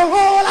after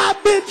all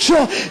I've been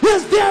through.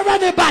 Is there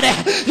anybody?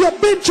 You've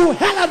been through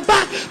hell and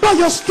back, but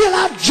you still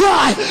have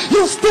joy.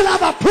 You still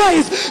have a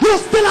praise. You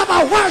still have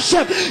a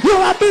worship. You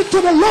have been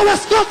to the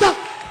lowest gutter,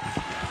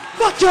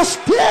 but you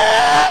still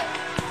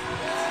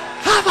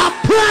have a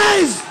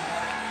praise.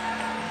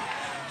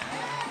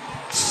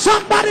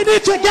 Somebody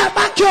need to get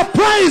back your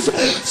praise.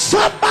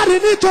 Somebody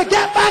need to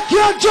get back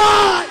your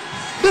joy.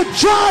 The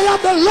joy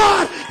of the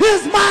Lord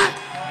is mine.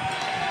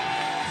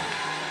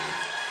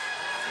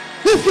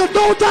 If you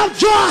don't have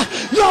joy,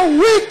 you're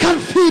weak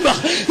and feeble.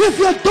 If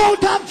you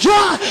don't have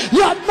joy,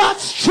 you're not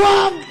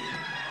strong.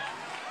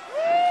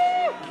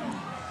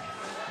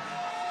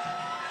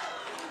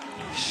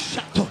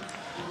 Shut up.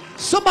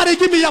 Somebody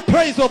give me a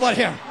praise over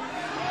here.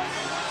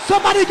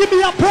 Somebody give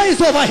me a praise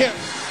over here.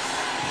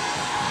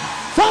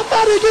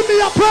 Somebody give me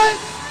a praise.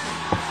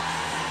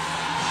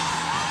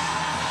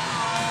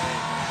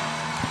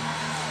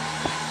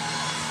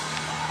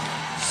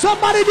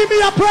 Somebody give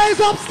me a praise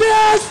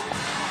upstairs.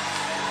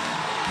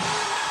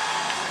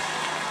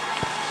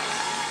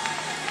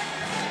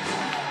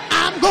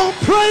 I'm going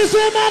to praise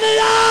him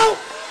anyhow.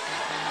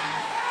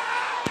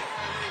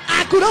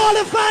 I could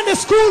only find the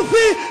school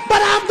fee,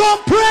 but I'm going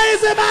to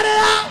praise him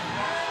anyhow.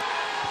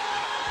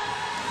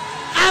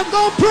 I'm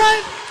going to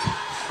pray.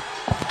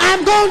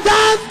 I'm going to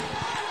dance.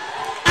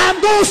 I'm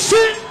going to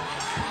sing.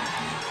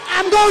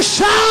 I'm going to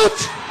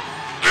shout.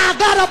 I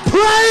got to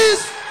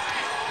praise.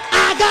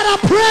 I got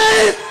to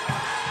praise.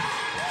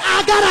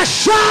 I got to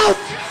shout.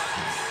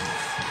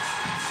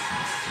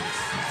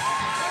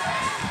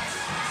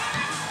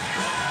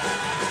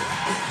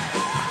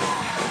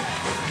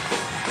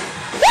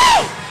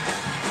 Woo!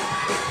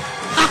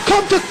 I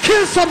come to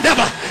kill some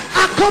devil.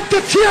 I come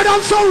to tear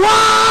down some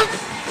wall.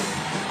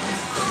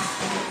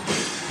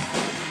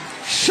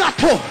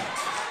 Chateau.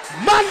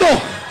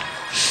 Mando.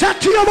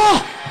 Shatiamo,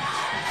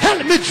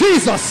 help me,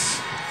 Jesus.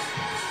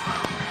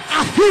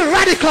 I feel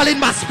radical in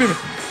my spirit.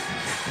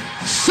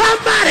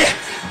 Somebody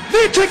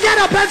need to get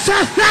up and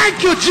say,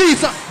 thank you,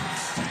 Jesus.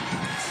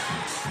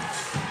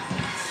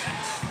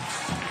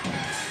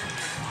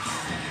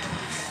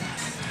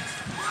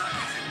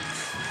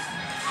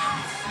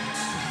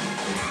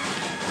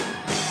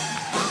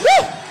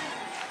 Woo!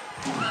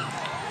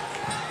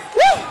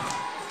 Woo!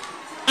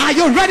 Are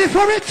you ready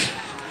for it?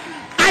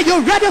 Are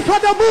you ready for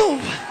the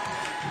move?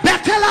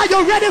 Bethel, are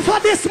you ready for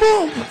this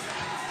move?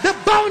 The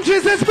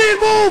boundaries is being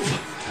moved.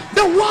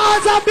 The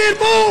walls are being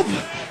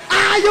moved.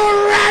 Are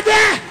you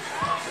ready?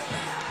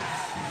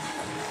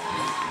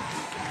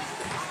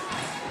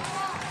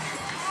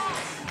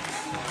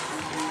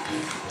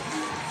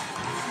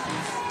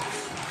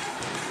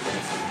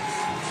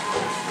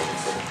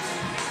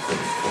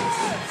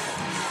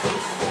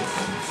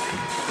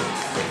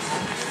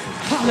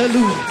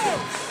 Hallelujah.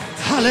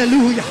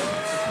 Hallelujah.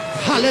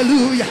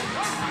 Hallelujah.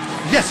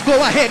 Yes, go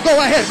ahead, go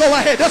ahead, go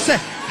ahead. Just say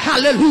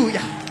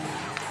hallelujah.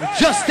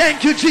 Just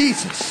thank you,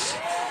 Jesus.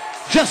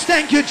 Just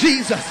thank you,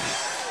 Jesus.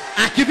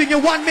 I'm giving you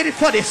 1 minute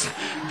for this.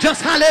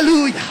 Just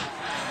hallelujah.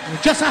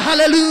 Just a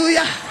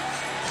hallelujah.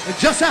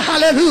 Just a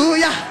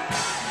hallelujah.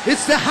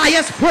 It's the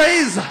highest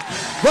praise,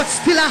 but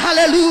still a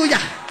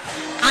hallelujah.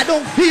 I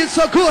don't feel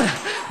so good,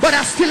 but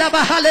I still have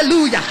a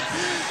hallelujah.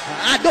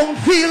 I don't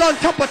feel on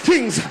top of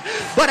things,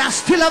 but I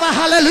still have a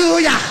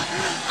hallelujah.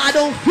 I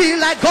don't feel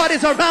like God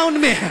is around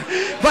me,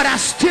 but I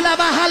still have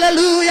a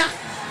hallelujah.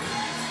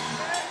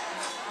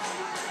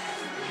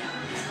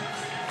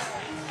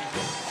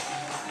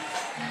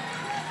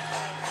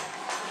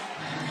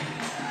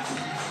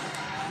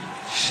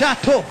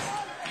 Shato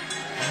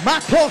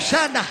Mato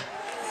Shana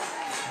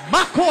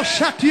Mako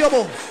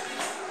Shatiobo.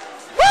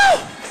 Woo!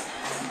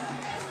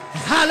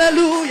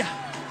 Hallelujah.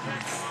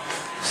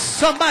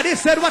 Somebody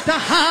said, what a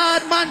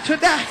hard man to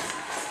die.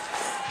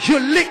 You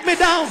lick me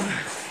down,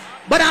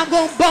 but I'm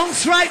going to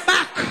bounce right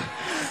back.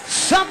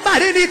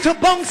 Somebody need to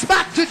bounce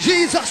back to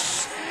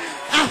Jesus.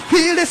 I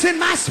feel this in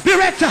my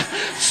spirit.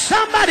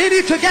 Somebody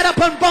need to get up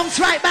and bounce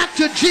right back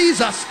to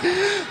Jesus.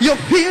 You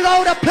feel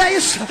out of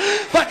place,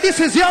 but this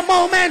is your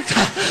moment.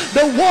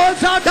 The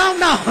walls are down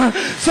now.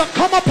 So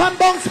come up and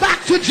bounce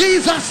back to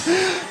Jesus.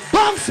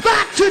 Bounce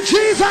back to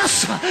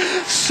Jesus.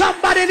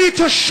 Somebody need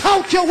to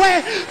shout your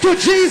way to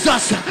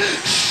Jesus.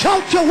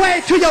 Shout your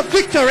way to your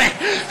victory.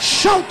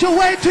 Shout your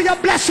way to your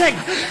blessing.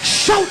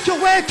 Shout your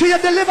way to your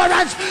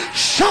deliverance.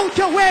 Shout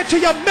your way to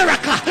your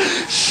miracle.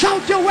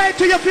 Shout your way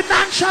to your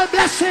financial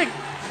blessing.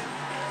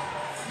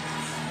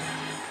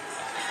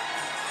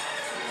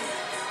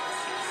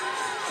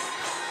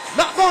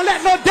 Not gonna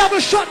let no devil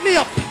shut me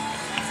up.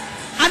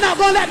 I'm not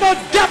gonna let no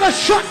devil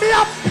shut me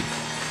up.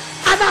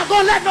 I'm not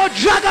gonna let no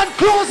dragon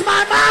close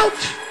my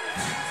mouth.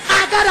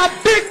 I got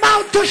a big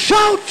mouth to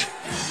shout.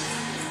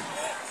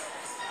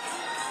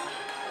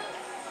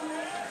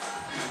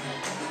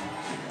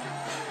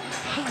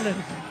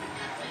 Hallelujah.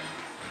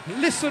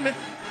 Listen,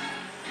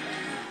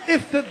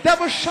 if the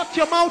devil shut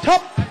your mouth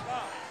up,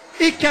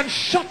 he can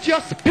shut your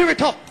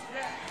spirit up.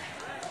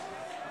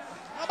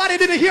 Nobody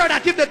didn't hear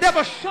that. If the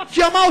devil shut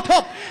your mouth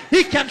up,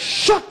 he can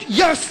shut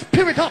your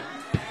spirit up.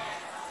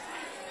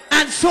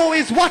 And so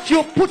is what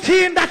you put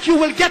in that you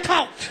will get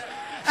out.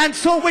 And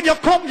so when you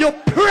come, you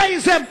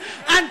praise him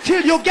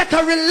until you get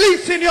a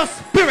release in your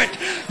spirit.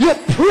 You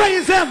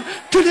praise him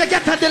till you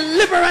get a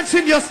deliverance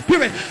in your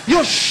spirit.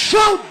 You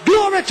shout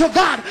glory to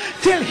God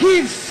till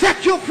he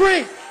set you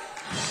free.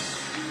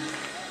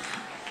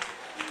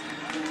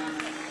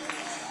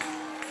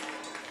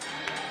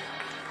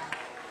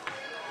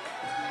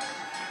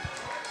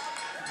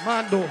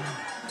 Mando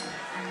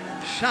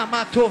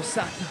Shamato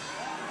Sata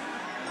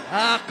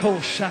Ako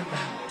Shanda.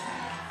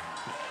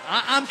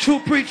 I'm through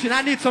preaching.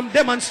 I need some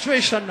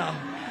demonstration now.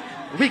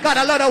 We got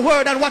a lot of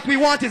word and what we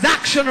want is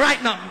action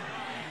right now.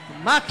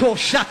 Mato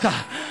Shata.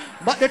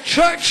 But the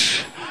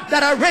church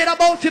that I read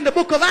about in the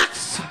book of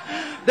Acts,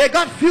 they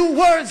got few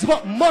words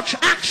but much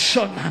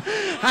action.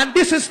 And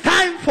this is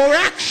time for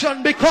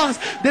action because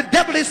the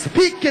devil is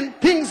speaking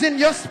things in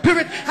your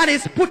spirit and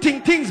is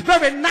putting things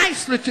very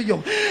nicely to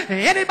you.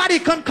 Anybody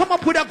can come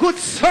up with a good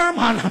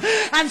sermon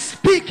and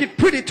speak it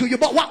pretty to you,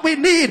 but what we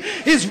need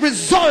is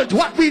result.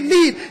 What we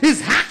need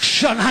is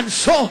action. And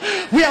so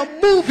we are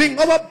moving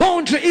our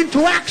boundary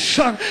into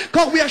action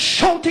because we are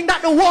shouting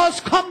that the walls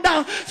come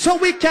down so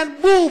we can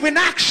move in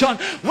action.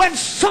 When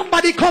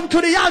somebody come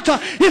to the altar,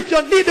 if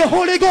you need the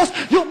Holy Ghost,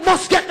 you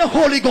must get the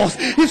Holy Ghost.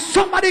 If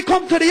somebody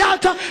come to the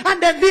altar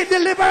and they need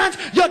deliverance,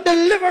 your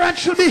deliverance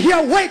should be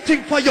here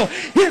waiting for you.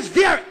 Is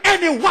there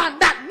anyone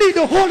that need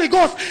the Holy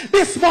Ghost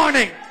this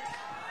morning?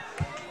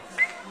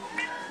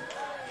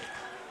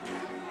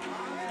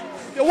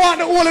 You want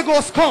the Holy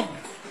Ghost, come.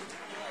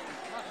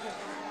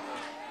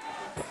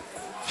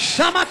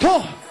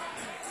 Shamato.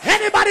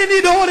 Anybody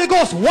need the Holy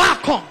Ghost?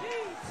 Welcome.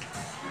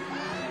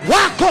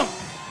 Welcome.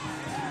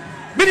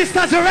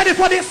 Ministers, you ready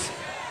for this?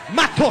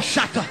 Mato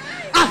Shata.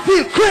 I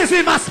feel crazy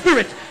in my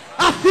spirit.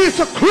 I feel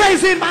so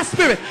crazy in my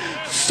spirit.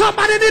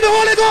 Somebody need the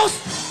Holy Ghost.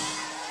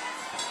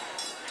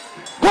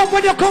 Come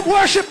when you come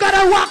worship God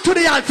and walk to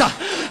the altar.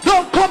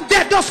 Don't come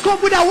dead, just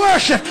come with a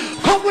worship.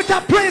 Come with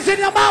a praise in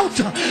your mouth.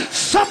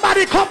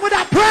 Somebody come with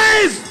a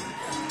praise.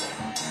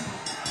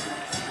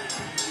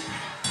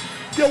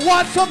 If you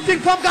want something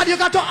from God, you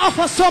got to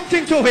offer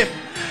something to him.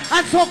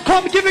 And so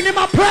come giving him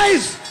a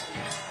praise.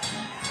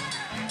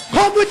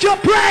 Come with your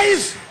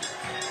praise.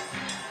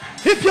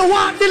 If you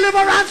want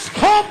deliverance,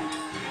 come.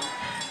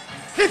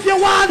 If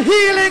you want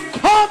healing,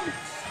 come.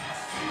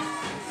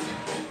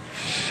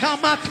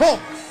 Shamato,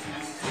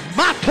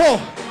 Mato,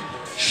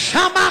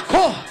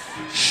 Shamako,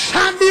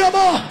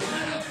 Shandiobo.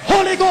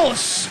 Holy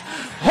Ghost,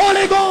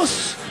 Holy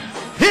Ghost.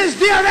 Is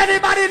there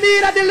anybody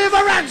need a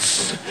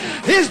deliverance?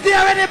 Is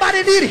there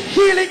anybody need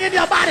healing in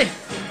your body?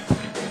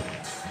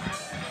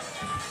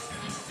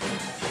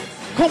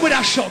 Come with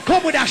a shout.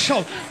 Come with a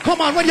shout. Come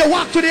on, when you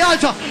walk to the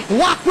altar,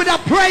 walk with a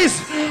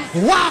praise.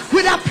 Walk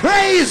with a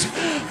praise.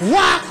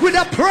 Walk with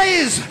a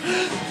praise.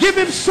 Give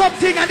him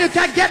something and you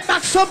can get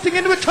back something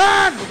in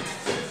return.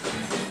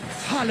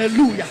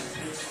 Hallelujah.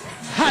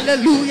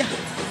 Hallelujah.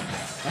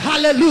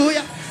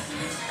 Hallelujah.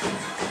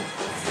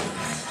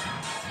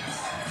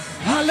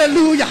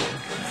 Hallelujah.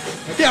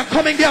 They are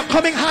coming,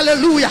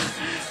 hallelujah.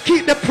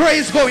 Keep the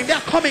praise going. They're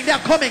coming.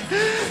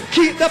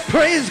 Keep the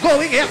praise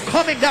going. They're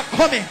coming.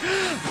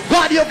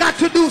 God, you got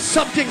to do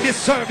something this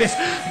service.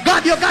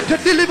 God, you got to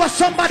deliver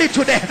somebody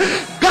today.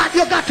 God,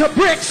 you got to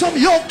break some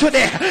yoke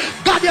today.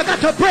 God, you got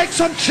to break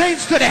some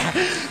chains today.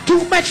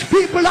 Too much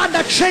people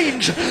under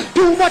change.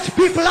 Too much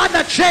people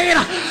under chain.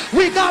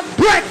 We got to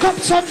break up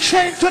some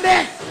chain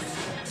today.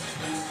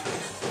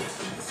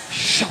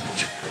 Shout.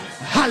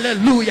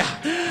 Hallelujah.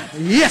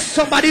 Yes,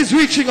 somebody's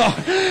reaching out.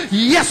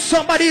 Yes,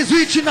 somebody's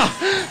reaching out.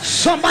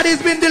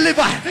 Somebody's been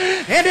delivered.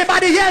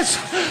 Anybody else?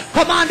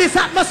 Come on, this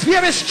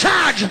atmosphere is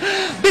charged.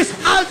 This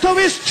altar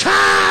is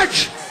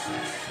charged.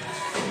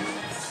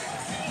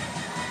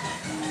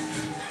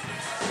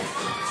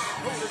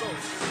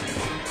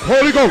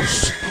 Holy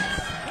Ghost.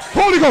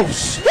 Holy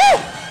Ghost. Woo!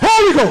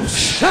 Holy Ghost.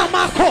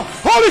 Shamako.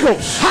 Holy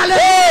Ghost.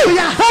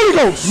 Hallelujah. Holy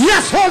Ghost.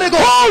 Yes, Holy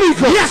Ghost. Holy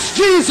Ghost. Yes,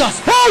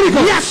 Jesus. Holy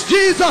Ghost. Yes,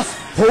 Jesus.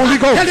 Holy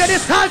Ghost. I tell you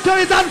this altar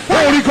is on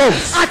fire. Holy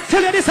Ghost. I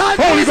tell you this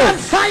altar Holy is on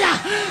Ghost. fire.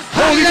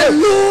 Holy Ghost.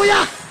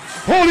 Hallelujah.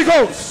 Holy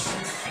Ghost.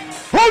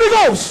 Holy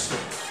Ghost.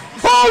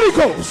 Holy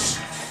Ghost.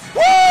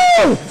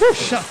 Woo!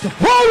 Shut up.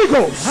 Holy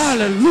Ghost.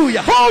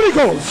 Hallelujah. Holy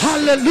Ghost.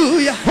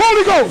 Hallelujah.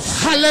 Holy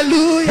Ghost.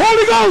 Hallelujah.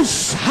 Holy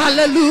Ghost.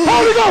 Hallelujah.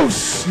 Holy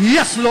Ghost.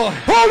 Yes, Lord.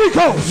 Holy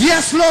Ghost.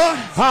 Yes, Lord.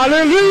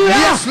 Hallelujah.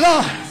 Yes,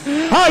 Lord.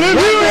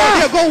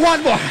 Hallelujah. Go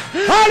one more.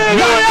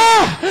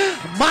 Hallelujah.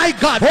 My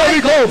God.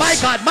 Holy Ghost. My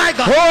God. My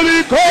God.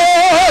 Holy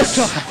Ghost.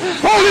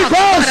 Holy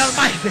God Ghost.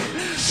 Almighty.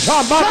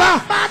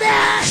 Shababa. Somebody.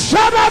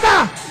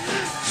 Shababa.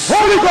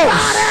 Holy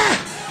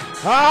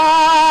Ghost.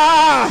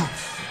 Ah.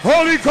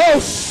 Holy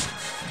Ghost.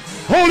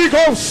 Holy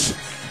Ghost.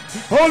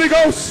 Holy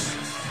Ghost.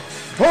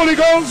 Holy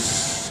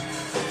Ghost.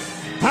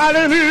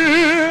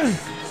 Hallelujah.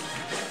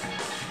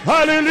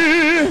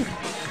 Hallelujah.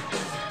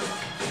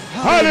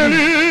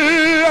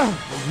 Hallelujah.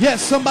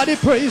 Yes, somebody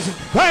praise him.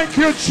 Thank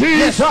you, Jesus.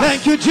 Yes,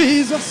 thank you,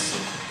 Jesus.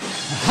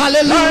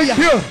 Hallelujah.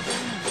 Thank you.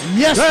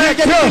 Yes, Thank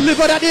they're getting you.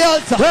 delivered at the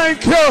altar.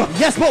 Thank you.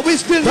 Yes, but we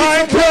still need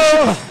Thank some you.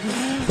 worship.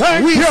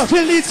 Thank We you.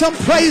 still need some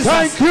praisers.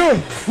 Thank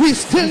you. We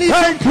still need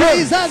some Thank you.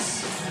 praisers.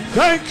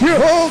 Thank you.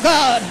 Oh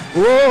God,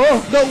 Oh.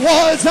 the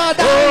walls are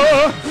down.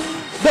 Oh.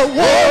 The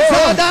walls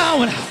Oh. are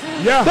down.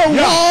 Yeah. The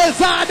Yeah.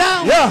 walls are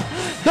down. Yeah.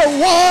 The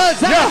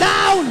walls are Yeah.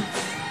 down.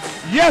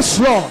 Yes,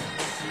 Lord.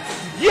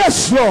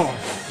 Yes, Lord.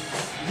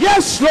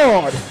 Yes,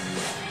 Lord.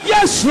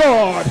 Yes,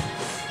 Lord.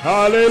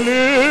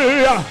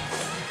 Hallelujah.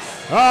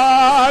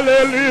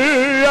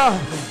 Hallelujah.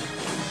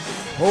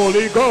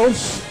 Holy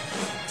Ghost.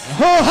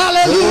 Oh,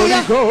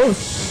 hallelujah. Holy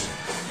Ghost.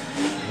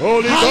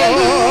 Holy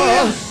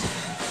Hallelujah. Ghost.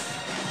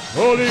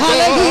 Holy Ghost.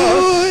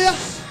 Hallelujah.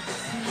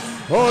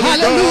 Holy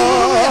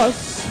Hallelujah.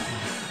 Ghost.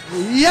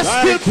 Yes,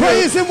 still Thank you.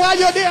 praise him while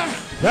you're there.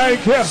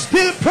 Thank you.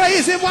 Still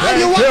praise him while Thank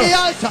you're on you. the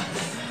altar.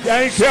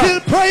 Thank you. Still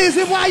praise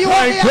him while you're on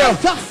Thank the you.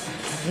 altar.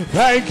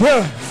 Thank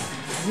you.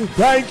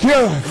 Thank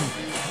you.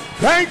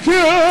 Thank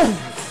you.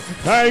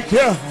 Thank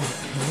you.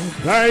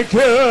 Thank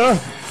you.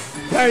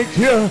 Thank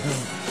you.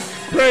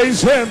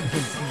 Praise him.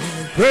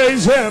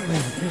 Praise him.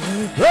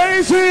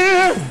 Praise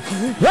him.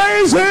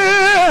 Praise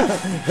him.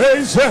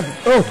 Praise him.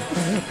 Oh,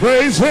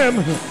 praise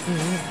him.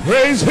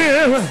 Praise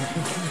him.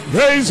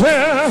 Praise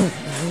him.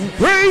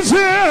 Praise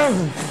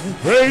him.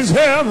 Praise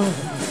him.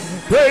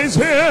 Praise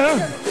him.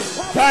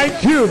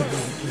 Thank you.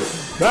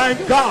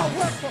 Thank God.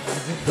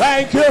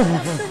 Thank you.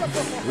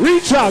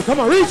 Reach out. Come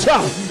on, reach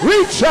out.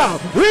 Reach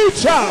out.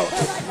 Reach out.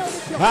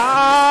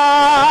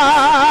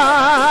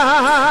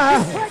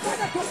 Ah.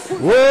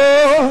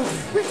 Whoa.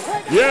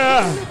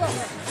 Yeah.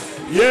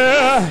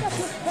 Yeah.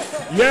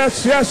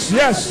 Yes, yes,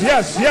 yes,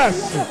 yes,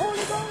 yes.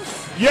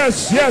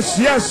 Yes, yes,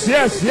 yes,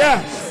 yes,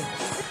 yes.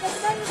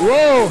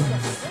 Whoa.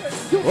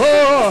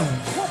 Whoa.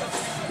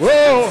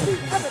 Whoa.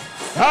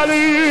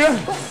 Hallelujah.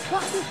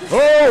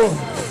 Oh.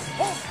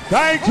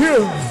 Thank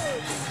you.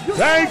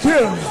 Thank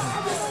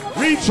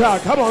you. Reach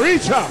out. Come on,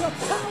 reach out.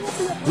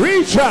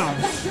 Reach out.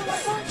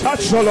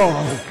 Touch the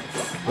Lord.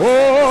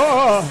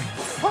 Oh.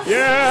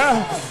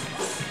 Yeah.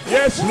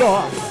 Yes,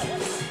 Lord.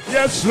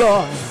 Yes,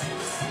 Lord.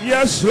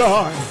 Yes,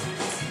 Lord.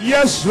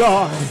 Yes,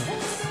 Lord.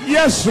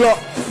 Yes, Lord.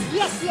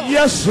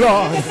 Yes,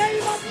 Lord.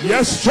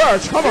 Yes,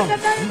 church. Come on.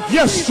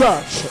 Yes,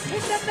 church.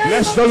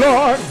 Bless the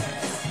Lord.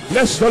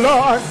 Bless the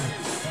Lord.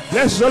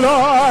 Bless the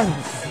Lord.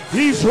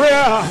 He's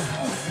real.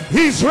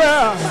 He's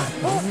real.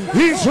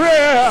 He's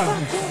real.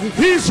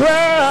 He's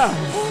real.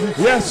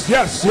 Yes,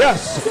 yes,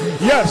 yes.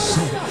 Yes.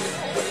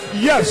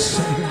 Yes.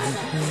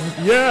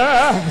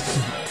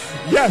 Yes.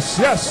 Yes,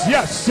 yes,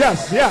 yes,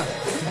 yes, yes.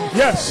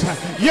 Yes,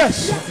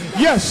 yes,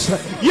 yes,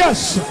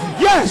 yes,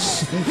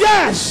 yes,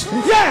 yes,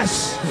 yes.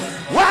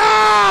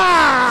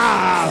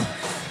 Wow!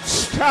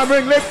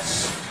 Stammering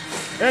lips,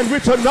 and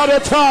with another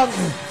tongue,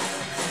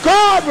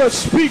 God will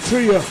speak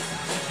to you.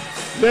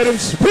 Let him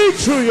speak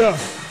to you.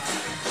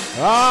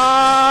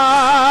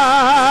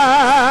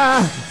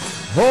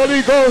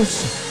 Holy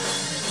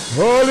Ghost,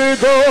 Holy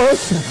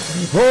Ghost,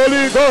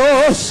 Holy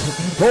Ghost,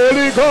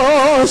 Holy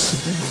Ghost.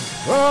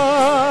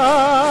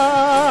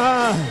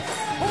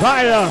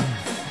 Fire,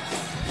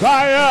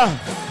 fire,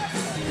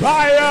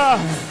 fire,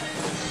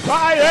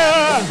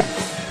 fire,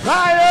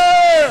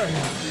 fire.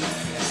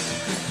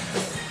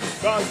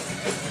 God.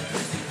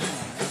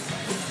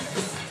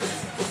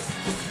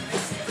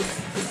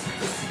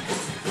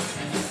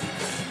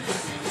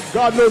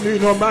 God don't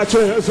need no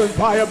matches and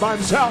fire by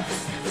himself.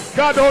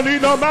 God don't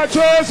need no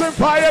matches and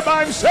fire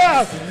by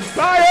himself.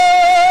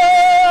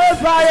 Fire,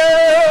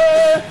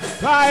 fire,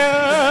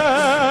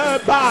 fire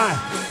by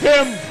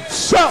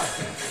himself.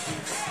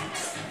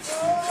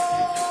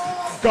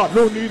 God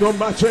don't need no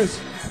matches.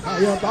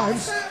 Fire by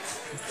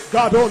himself.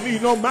 God don't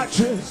need no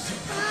matches.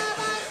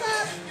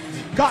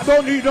 God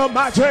don't need no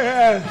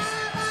matches.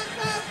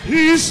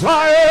 He's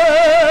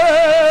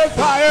fire,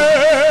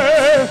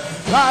 fire,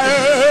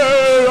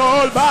 fire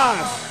all by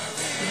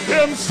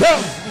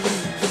himself.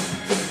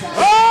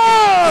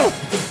 Oh,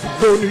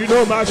 don't need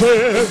no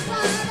matches.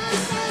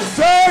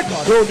 Say,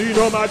 God don't need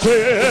no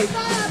matches.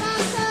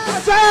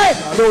 Say,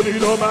 God don't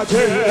need no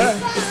matches.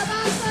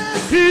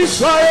 He's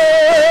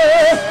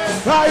fire,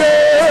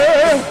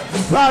 fire,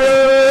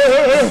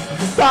 fire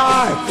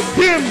by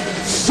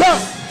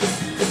himself.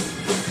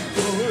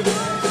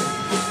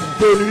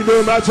 Don't need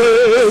no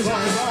matches.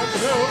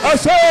 I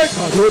say,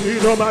 God don't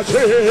need no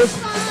matches.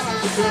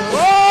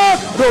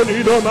 Oh, don't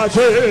need no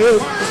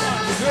matches.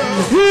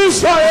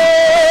 He's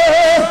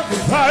fire,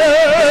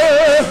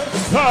 fire,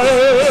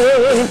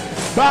 fire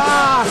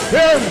by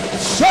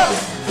himself.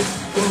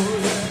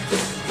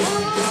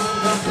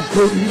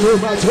 Don't need no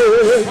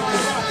matches.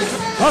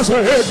 I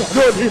say, God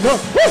don't need no.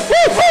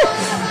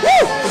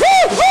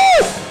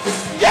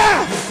 Yeah,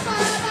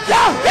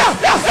 yeah, yeah,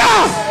 yeah,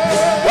 yeah.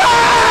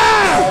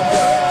 Wow,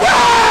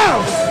 wow,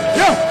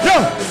 yeah,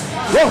 yeah.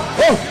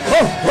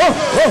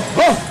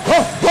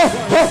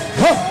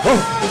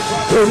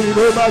 Don't need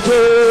no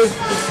matches.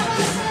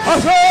 I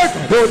say,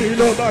 God don't need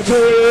no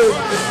matches.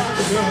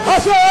 I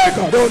say,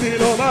 God don't need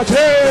no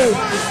matches.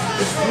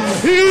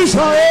 He's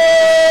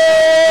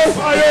fire,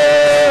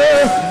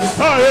 fire,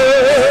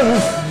 fire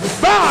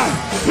by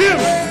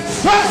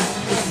himself.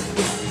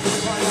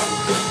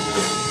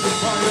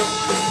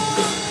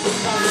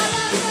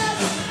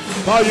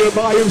 Fire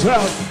by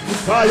himself.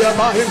 Fire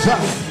by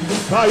himself.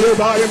 Fire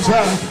by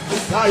himself.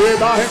 Fire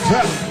by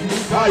himself.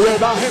 Fire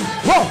by him.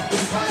 Whoa.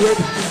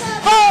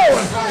 Oh!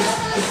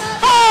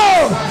 Oh!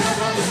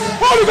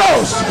 Holy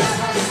Ghost!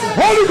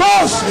 Holy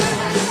Ghost!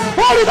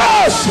 Holy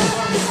Ghost!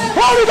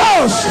 Holy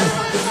Ghost!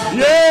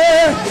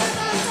 Yeah!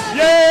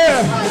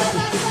 Yeah!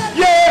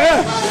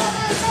 Yeah!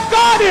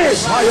 God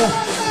is!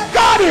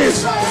 God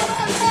is!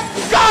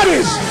 God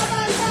is!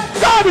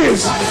 God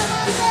is!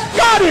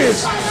 God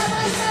is!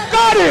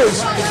 God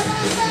is!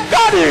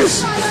 God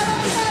is!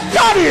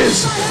 God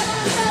is!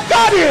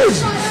 God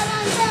is!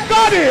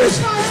 God is!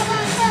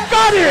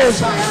 God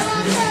is!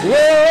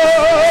 Whoa!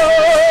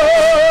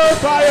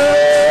 Fire!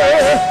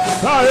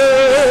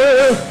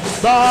 Fire!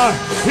 By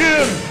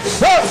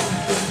himself!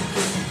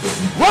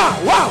 Wow!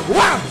 Wow!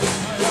 Wow!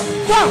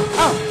 Wow!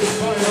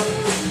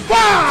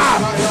 Wow!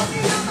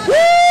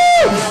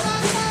 Woo!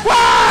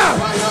 Wow!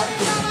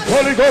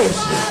 Holy Ghost!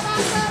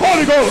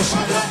 Holy Ghost!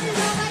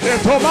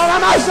 Toma la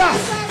masa!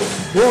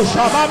 Oh,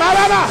 Shabba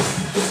Maraba!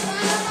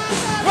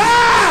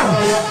 Wow!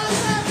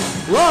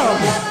 Wow!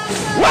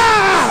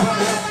 Wow!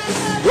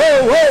 Whoa!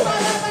 Whoa!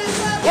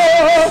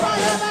 Whoa!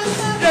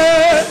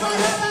 Yeah!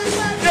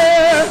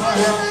 Yeah!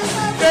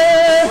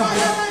 Yeah!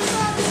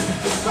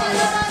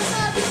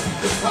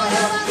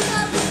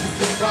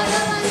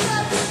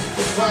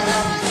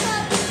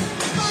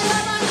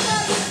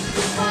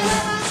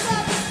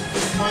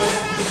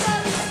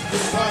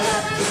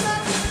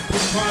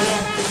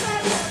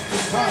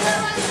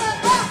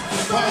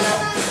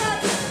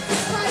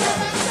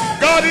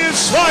 God is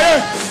fire.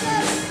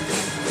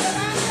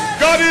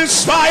 God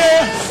is fire.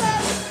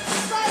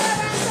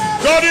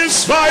 God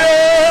is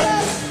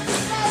fire.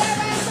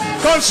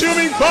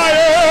 Consuming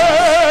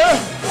fire.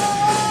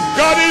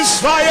 God is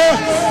fire.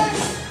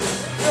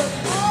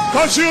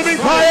 Consuming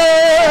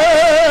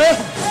fire.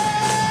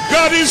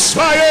 God is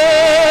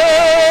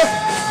fire.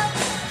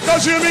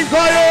 Consuming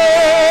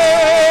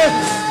fire.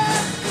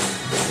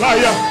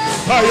 Fire,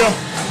 fire,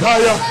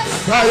 fire,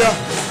 fire,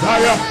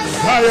 fire, fire,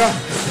 fire,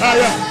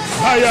 fire,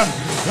 fire,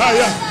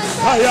 fire,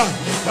 fire,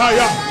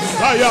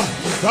 fire,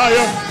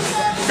 fire.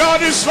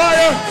 God is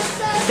fire.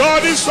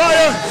 God is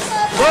fire.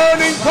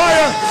 Burning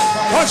fire.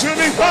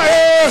 Consuming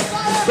fire.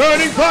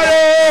 Burning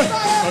fire.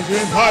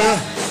 Consuming fire.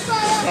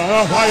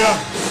 Fire.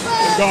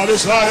 God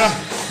is fire.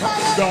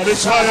 God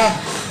is fire.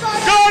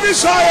 God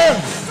is fire.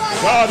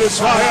 God is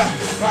fire.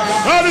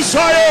 God is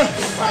fire.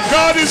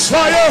 God is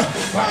fire.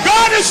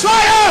 God is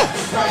fire.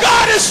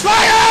 God is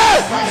fire.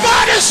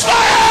 God is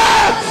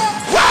fire.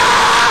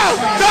 Wow!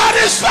 God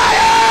is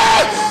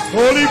fire.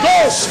 Holy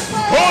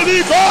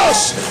Holy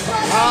Ghost.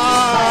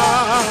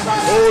 Ah,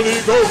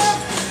 Holy Ghost.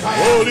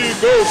 Holy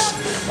Ghost.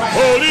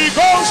 Holy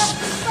Ghost.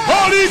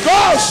 Holy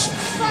Ghost.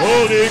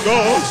 Holy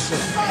Ghost.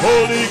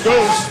 Holy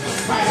Ghost.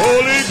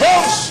 Holy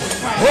Ghost.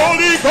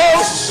 Holy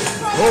Ghost.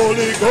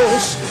 Holy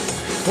Ghost.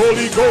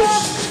 Holy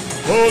Ghost.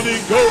 Holy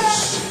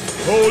Ghost.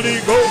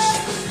 Holy Ghost.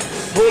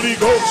 Holy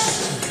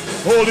Ghost.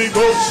 Holy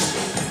Ghost.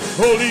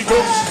 Holy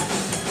Ghost.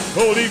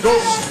 Holy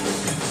Ghost.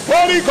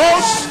 Holy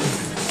Ghost.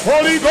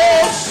 Holy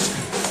Ghost.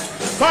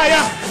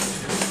 Fire.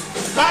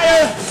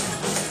 Fire.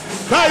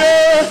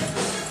 Fire.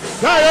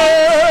 Fire.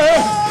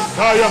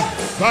 Fire.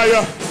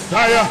 Fire.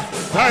 Fire.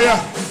 Fire.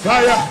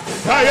 Fire.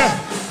 Fire.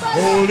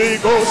 Holy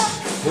Ghost.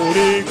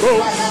 Holy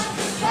Ghost.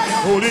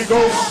 Holy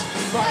Ghost.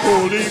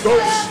 Holy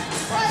Ghost.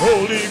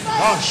 Holy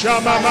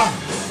Hashamama.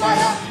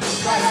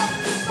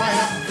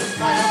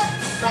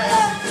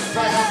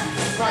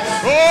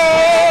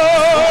 Oh!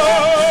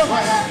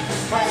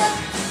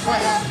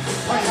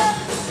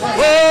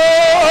 Oh!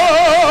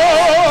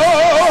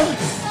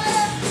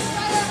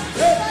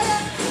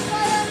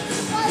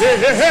 Hey,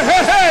 hey, hey,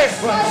 hey, hey!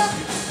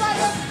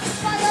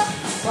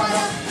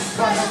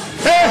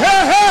 Hey,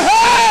 hey, hey,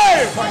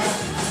 hey!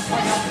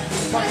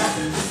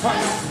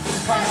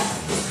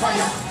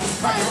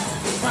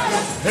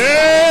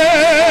 Hey!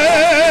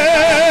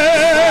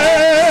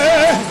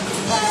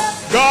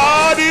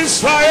 God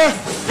is fire!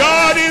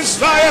 God is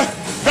fire!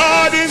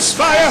 God is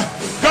fire!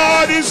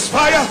 God is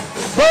fire!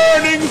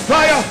 Burning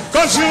fire!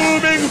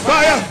 Consuming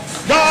fire!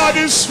 God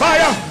is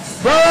fire!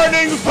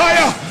 Burning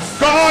fire!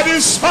 God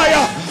is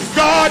fire!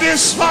 God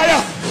is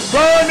fire!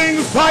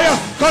 Burning fire!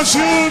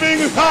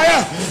 Consuming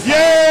fire! Yeah!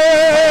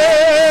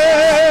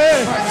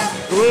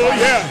 Oh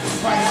yeah!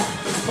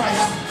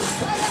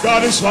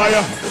 God is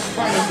fire!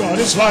 God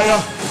is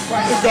fire!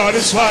 God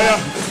is fire!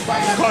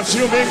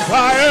 Consuming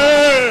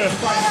fire!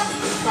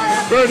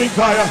 Burning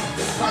fire!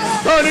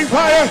 Burning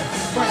fire!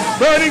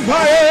 Burning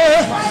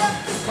fire!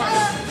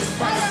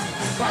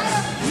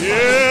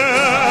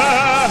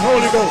 Yeah!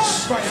 Holy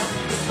Ghost!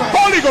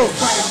 Holy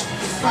Ghost!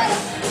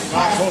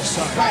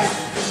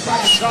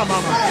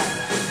 Shamama!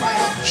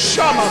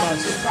 Shamama!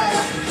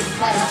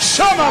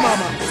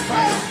 Shamama!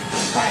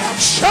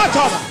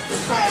 Shatama!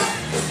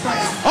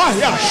 Ah,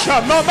 yeah,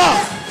 Shamama!